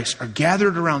of Christ, are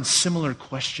gathered around similar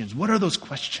questions. What are those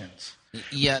questions?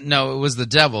 Yeah, no, it was the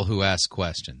devil who asked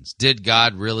questions. Did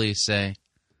God really say?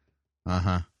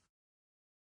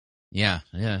 Yeah,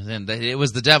 and it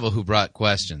was the devil who brought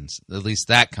questions, at least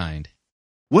that kind.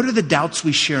 What are the doubts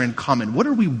we share in common? What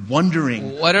are we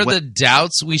wondering? What are the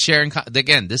doubts we share in common?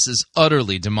 Again, this is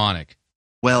utterly demonic.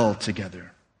 Well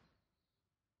together.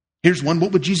 Here's one.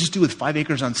 What would Jesus do with 5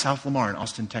 acres on South Lamar in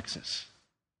Austin, Texas?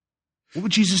 What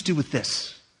would Jesus do with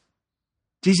this?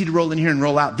 It's easy to roll in here and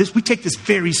roll out. We take this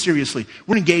very seriously.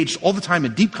 We're engaged all the time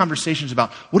in deep conversations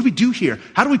about what do we do here?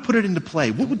 How do we put it into play?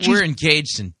 We're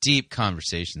engaged in deep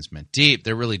conversations, man. Deep.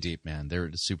 They're really deep, man. They're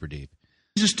super deep.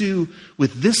 What does Jesus do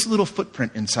with this little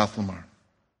footprint in South Lamar?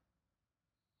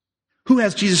 Who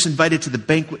has Jesus invited to the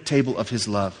banquet table of his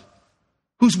love?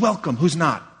 Who's welcome? Who's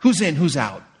not? Who's in? Who's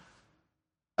out?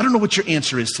 I don't know what your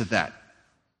answer is to that.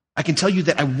 I can tell you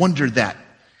that I wonder that.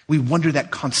 We wonder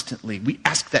that constantly. We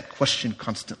ask that question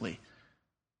constantly.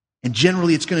 And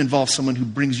generally, it's going to involve someone who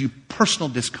brings you personal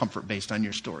discomfort based on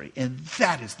your story. And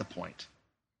that is the point.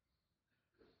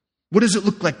 What does it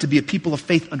look like to be a people of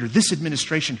faith under this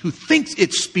administration who thinks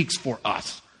it speaks for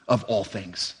us of all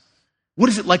things? What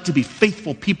is it like to be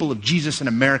faithful people of Jesus in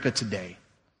America today?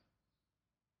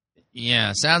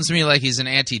 Yeah, sounds to me like he's an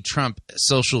anti-Trump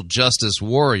social justice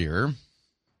warrior.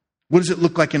 What does it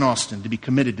look like in Austin to be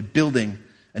committed to building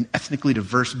an ethnically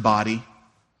diverse body?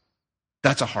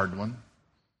 That's a hard one.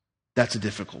 That's a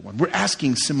difficult one. We're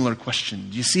asking similar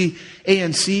questions. You see,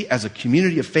 ANC as a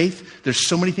community of faith, there's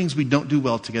so many things we don't do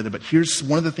well together, but here's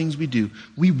one of the things we do.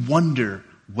 We wonder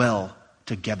well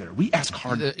together. We ask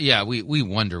hard. We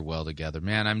wonder well together,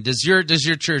 man. Does your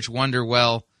church wonder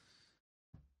well?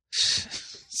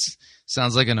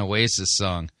 Sounds like an Oasis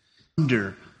song.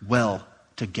 Wonder well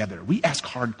together. We ask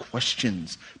hard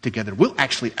questions together. We'll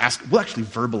actually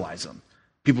verbalize them.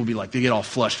 People will be like, they get all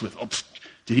flushed with,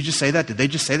 did he just say that? Did they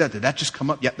just say that? Did that just come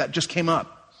up? Yeah, that just came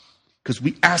up. Because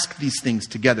we ask these things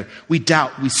together. We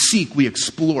doubt, we seek, we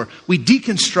explore, we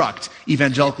deconstruct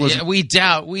evangelicalism. Yeah, we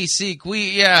doubt, we seek,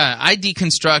 I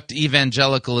deconstruct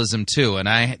evangelicalism too,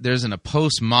 and there's a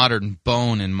postmodern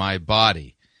bone in my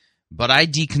body. But I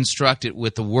deconstruct it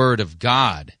with the Word of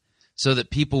God so that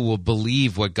people will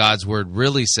believe what God's Word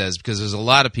really says, because there's a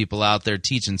lot of people out there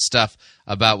teaching stuff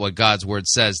about what God's Word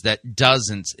says that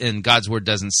doesn't, and God's Word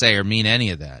doesn't say or mean any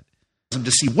of that.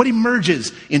 To see what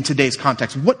emerges in today's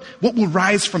context, what will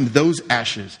rise from those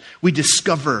ashes, we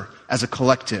discover as a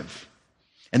collective.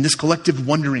 And this collective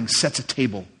wondering sets a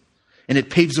table, and it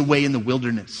paves a way in the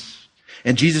wilderness.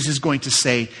 And Jesus is going to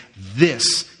say,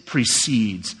 this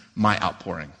precedes my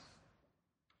outpouring.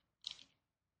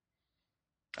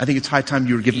 I think it's high time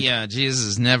you were given... Yeah,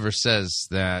 Jesus never says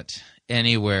that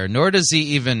anywhere, nor does he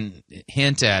even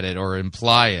hint at it or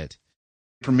imply it.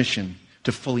 Permission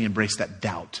to fully embrace that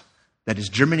doubt that is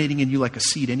germinating in you like a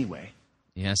seed anyway.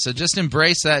 Yeah, so just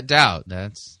embrace that doubt.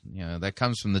 That's, that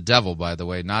comes from the devil, by the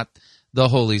way, not the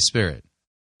Holy Spirit.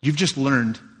 You've just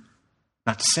learned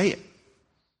not to say it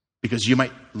because you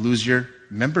might lose your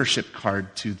membership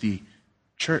card to the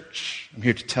church. I'm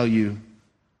here to tell you,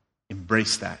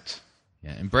 embrace that.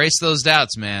 Yeah, embrace those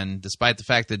doubts, man, despite the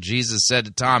fact that Jesus said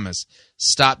to Thomas,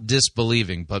 stop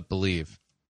disbelieving, but believe.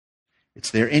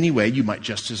 It's there anyway, you might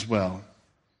just as well.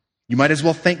 You might as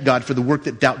well thank God for the work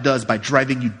that doubt does by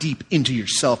driving you deep into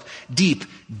yourself, deep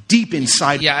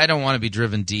inside. Yeah, I don't want to be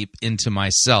driven deep into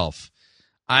myself.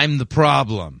 I'm the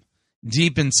problem.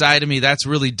 Deep inside of me, that's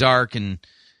really dark and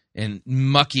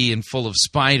mucky and full of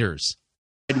spiders.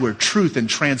 Where truth and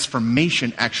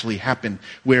transformation actually happen,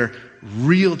 where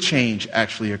real change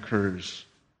actually occurs,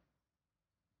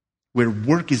 where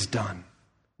work is done,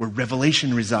 where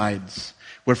revelation resides,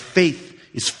 where faith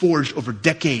is forged over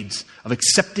decades of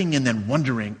accepting and then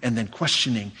wondering and then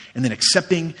questioning and then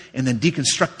accepting and then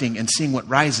deconstructing and seeing what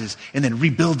rises and then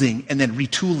rebuilding and then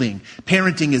retooling.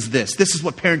 Parenting is this. This is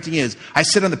what parenting is. I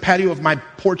sit on the patio of my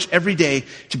porch every day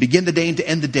to begin the day and to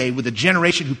end the day with a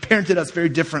generation who parented us very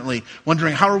differently,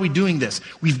 wondering, how are we doing this?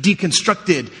 We've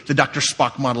deconstructed the Dr.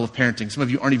 Spock model of parenting. Some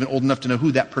of you aren't even old enough to know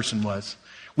who that person was.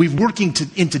 We've working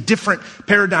into different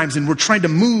paradigms, and we're trying to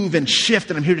move and shift,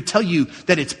 and I'm here to tell you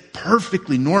that it's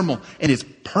perfectly normal, and it's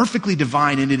perfectly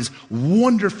divine, and it is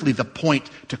wonderfully the point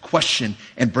to question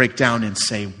and break down and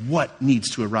say, what needs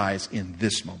to arise in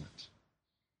this moment?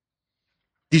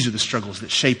 These are the struggles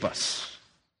that shape us.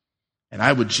 And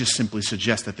I would just simply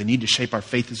suggest that they need to shape our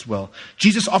faith as well.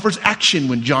 Jesus offers action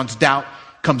when John's doubt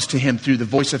comes to him through the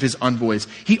voice of his envoys.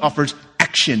 He offers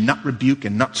action, not rebuke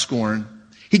and not scorn.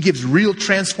 He gives real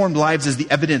transformed lives as the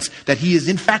evidence that he is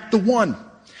in fact the one.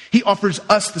 He offers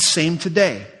us the same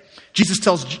today. Jesus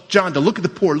tells John to look at the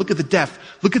poor, look at the deaf,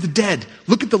 look at the dead,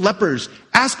 look at the lepers.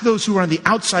 Ask those who are on the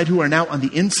outside who are now on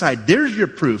the inside. There's your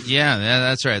proof. Yeah,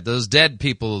 that's right. Those dead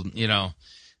people,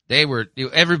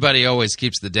 everybody always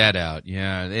keeps the dead out.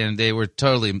 Yeah, and they're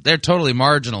totally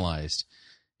marginalized.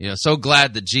 So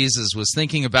glad that Jesus was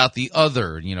thinking about the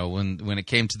other, when it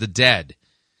came to the dead.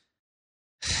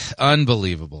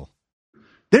 Unbelievable.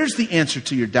 There's the answer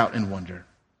to your doubt and wonder.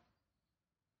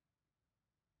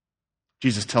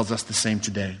 Jesus tells us the same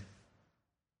today.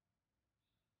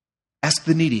 Ask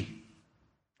the needy.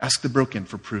 Ask the broken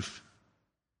for proof.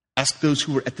 Ask those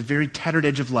who were at the very tattered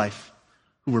edge of life,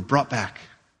 who were brought back.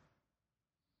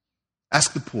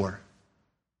 Ask the poor.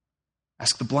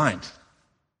 Ask the blind.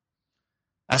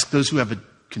 Ask those who have a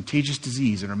contagious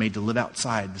disease and are made to live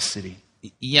outside the city.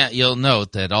 Yeah, you'll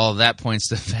note that all of that points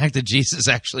to the fact that Jesus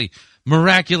actually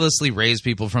miraculously raised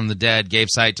people from the dead, gave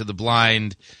sight to the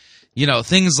blind,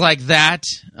 things like that.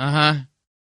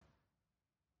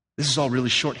 This is all really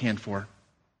shorthand for,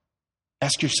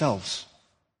 ask yourselves,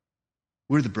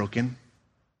 we're the broken,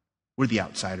 we're the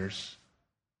outsiders.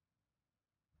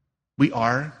 We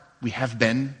have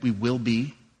been, we will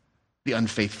be the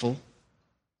unfaithful.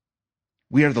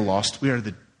 We are the lost, we are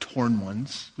the torn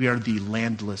ones, we are the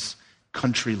landless,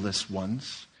 countryless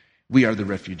ones. We are the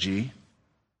refugee.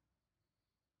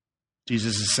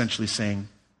 Jesus is essentially saying,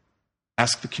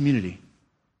 ask the community.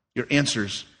 Your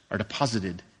answers are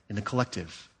deposited in the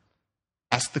collective.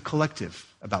 Ask the collective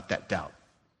about that doubt.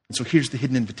 And so here's the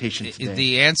hidden invitation today.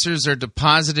 The answers are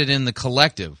deposited in the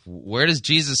collective. Where does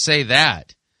Jesus say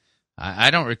that?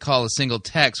 I don't recall a single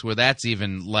text where that's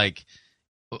even like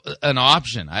an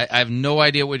option. I have no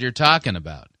idea what you're talking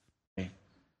about.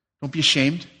 Don't be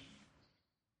ashamed.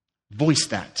 Voice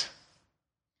that.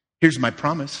 Here's my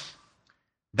promise.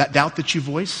 That doubt that you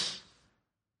voice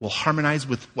will harmonize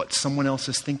with what someone else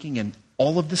is thinking, and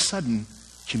all of a sudden,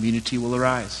 community will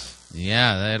arise.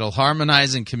 Yeah, it'll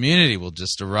harmonize and community will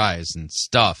just arise and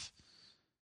stuff.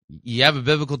 You have a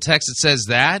biblical text that says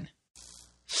that?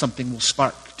 Something will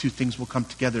spark. Two things will come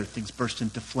together. Things burst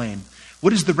into flame.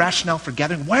 What is the rationale for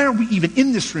gathering? Why are we even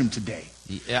in this room today?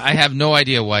 I have no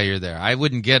idea why you're there. I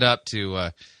wouldn't get up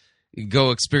to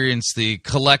go experience the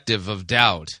collective of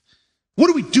doubt. What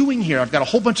are we doing here? I've got a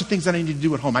whole bunch of things that I need to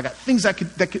do at home. I got things that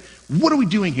could. What are we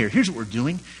doing here? Here's what we're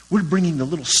doing. We're bringing the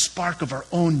little spark of our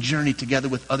own journey together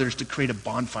with others to create a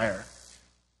bonfire.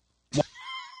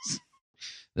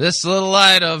 This little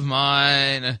light of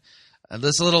mine,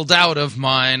 this little doubt of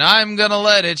mine, I'm going to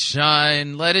let it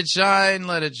shine, let it shine,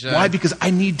 let it shine. Why? Because I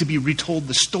need to be retold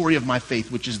the story of my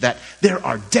faith, which is that there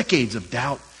are decades of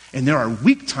doubt and there are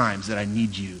weak times that I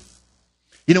need you.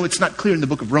 It's not clear in the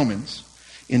book of Romans.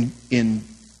 In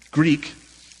Greek,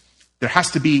 there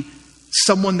has to be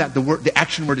someone that the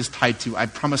action word is tied to. I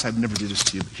promise I've never do this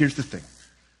to you, but here's the thing.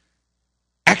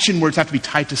 Action words have to be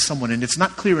tied to someone, and it's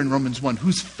not clear in Romans 1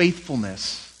 whose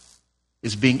faithfulness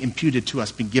is being imputed to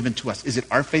us, being given to us. Is it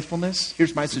our faithfulness?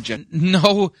 Here's my suggestion.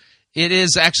 No, it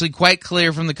is actually quite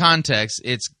clear from the context.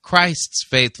 It's Christ's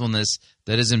faithfulness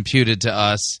that is imputed to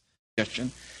us.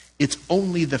 It's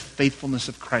only the faithfulness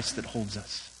of Christ that holds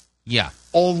us. Yeah.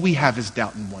 All we have is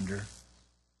doubt and wonder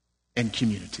and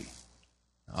community.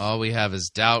 All we have is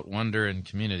doubt, wonder, and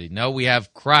community. No, we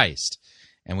have Christ,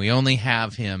 and we only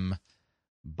have him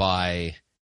by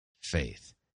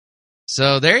faith.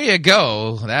 So there you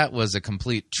go. That was a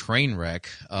complete train wreck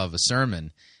of a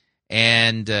sermon,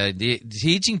 and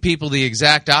teaching people the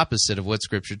exact opposite of what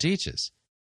Scripture teaches.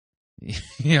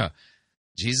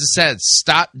 Jesus said,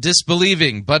 stop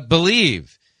disbelieving, but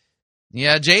believe.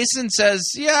 Yeah, Jason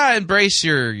says, yeah, embrace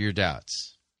your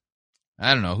doubts.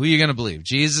 I don't know. Who are you going to believe,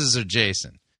 Jesus or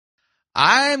Jason?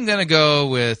 I'm going to go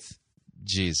with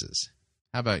Jesus.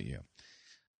 How about you?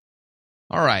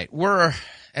 All right, we're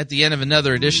at the end of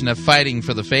another edition of Fighting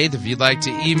for the Faith. If you'd like to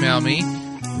email me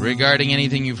regarding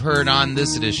anything you've heard on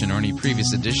this edition or any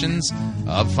previous editions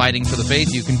of Fighting for the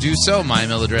Faith, you can do so. My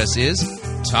email address is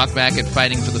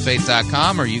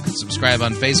talkback@fightingforthefaith.com, or you can subscribe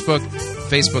on Facebook,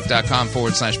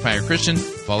 facebook.com/Pirate Christian.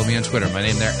 Follow me on Twitter. My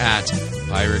name there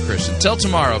 @Pirate Christian. Till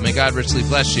tomorrow, may God richly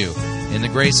bless you in the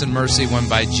grace and mercy won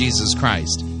by Jesus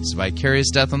Christ, his vicarious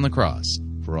death on the cross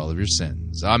for all of your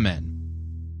sins. Amen.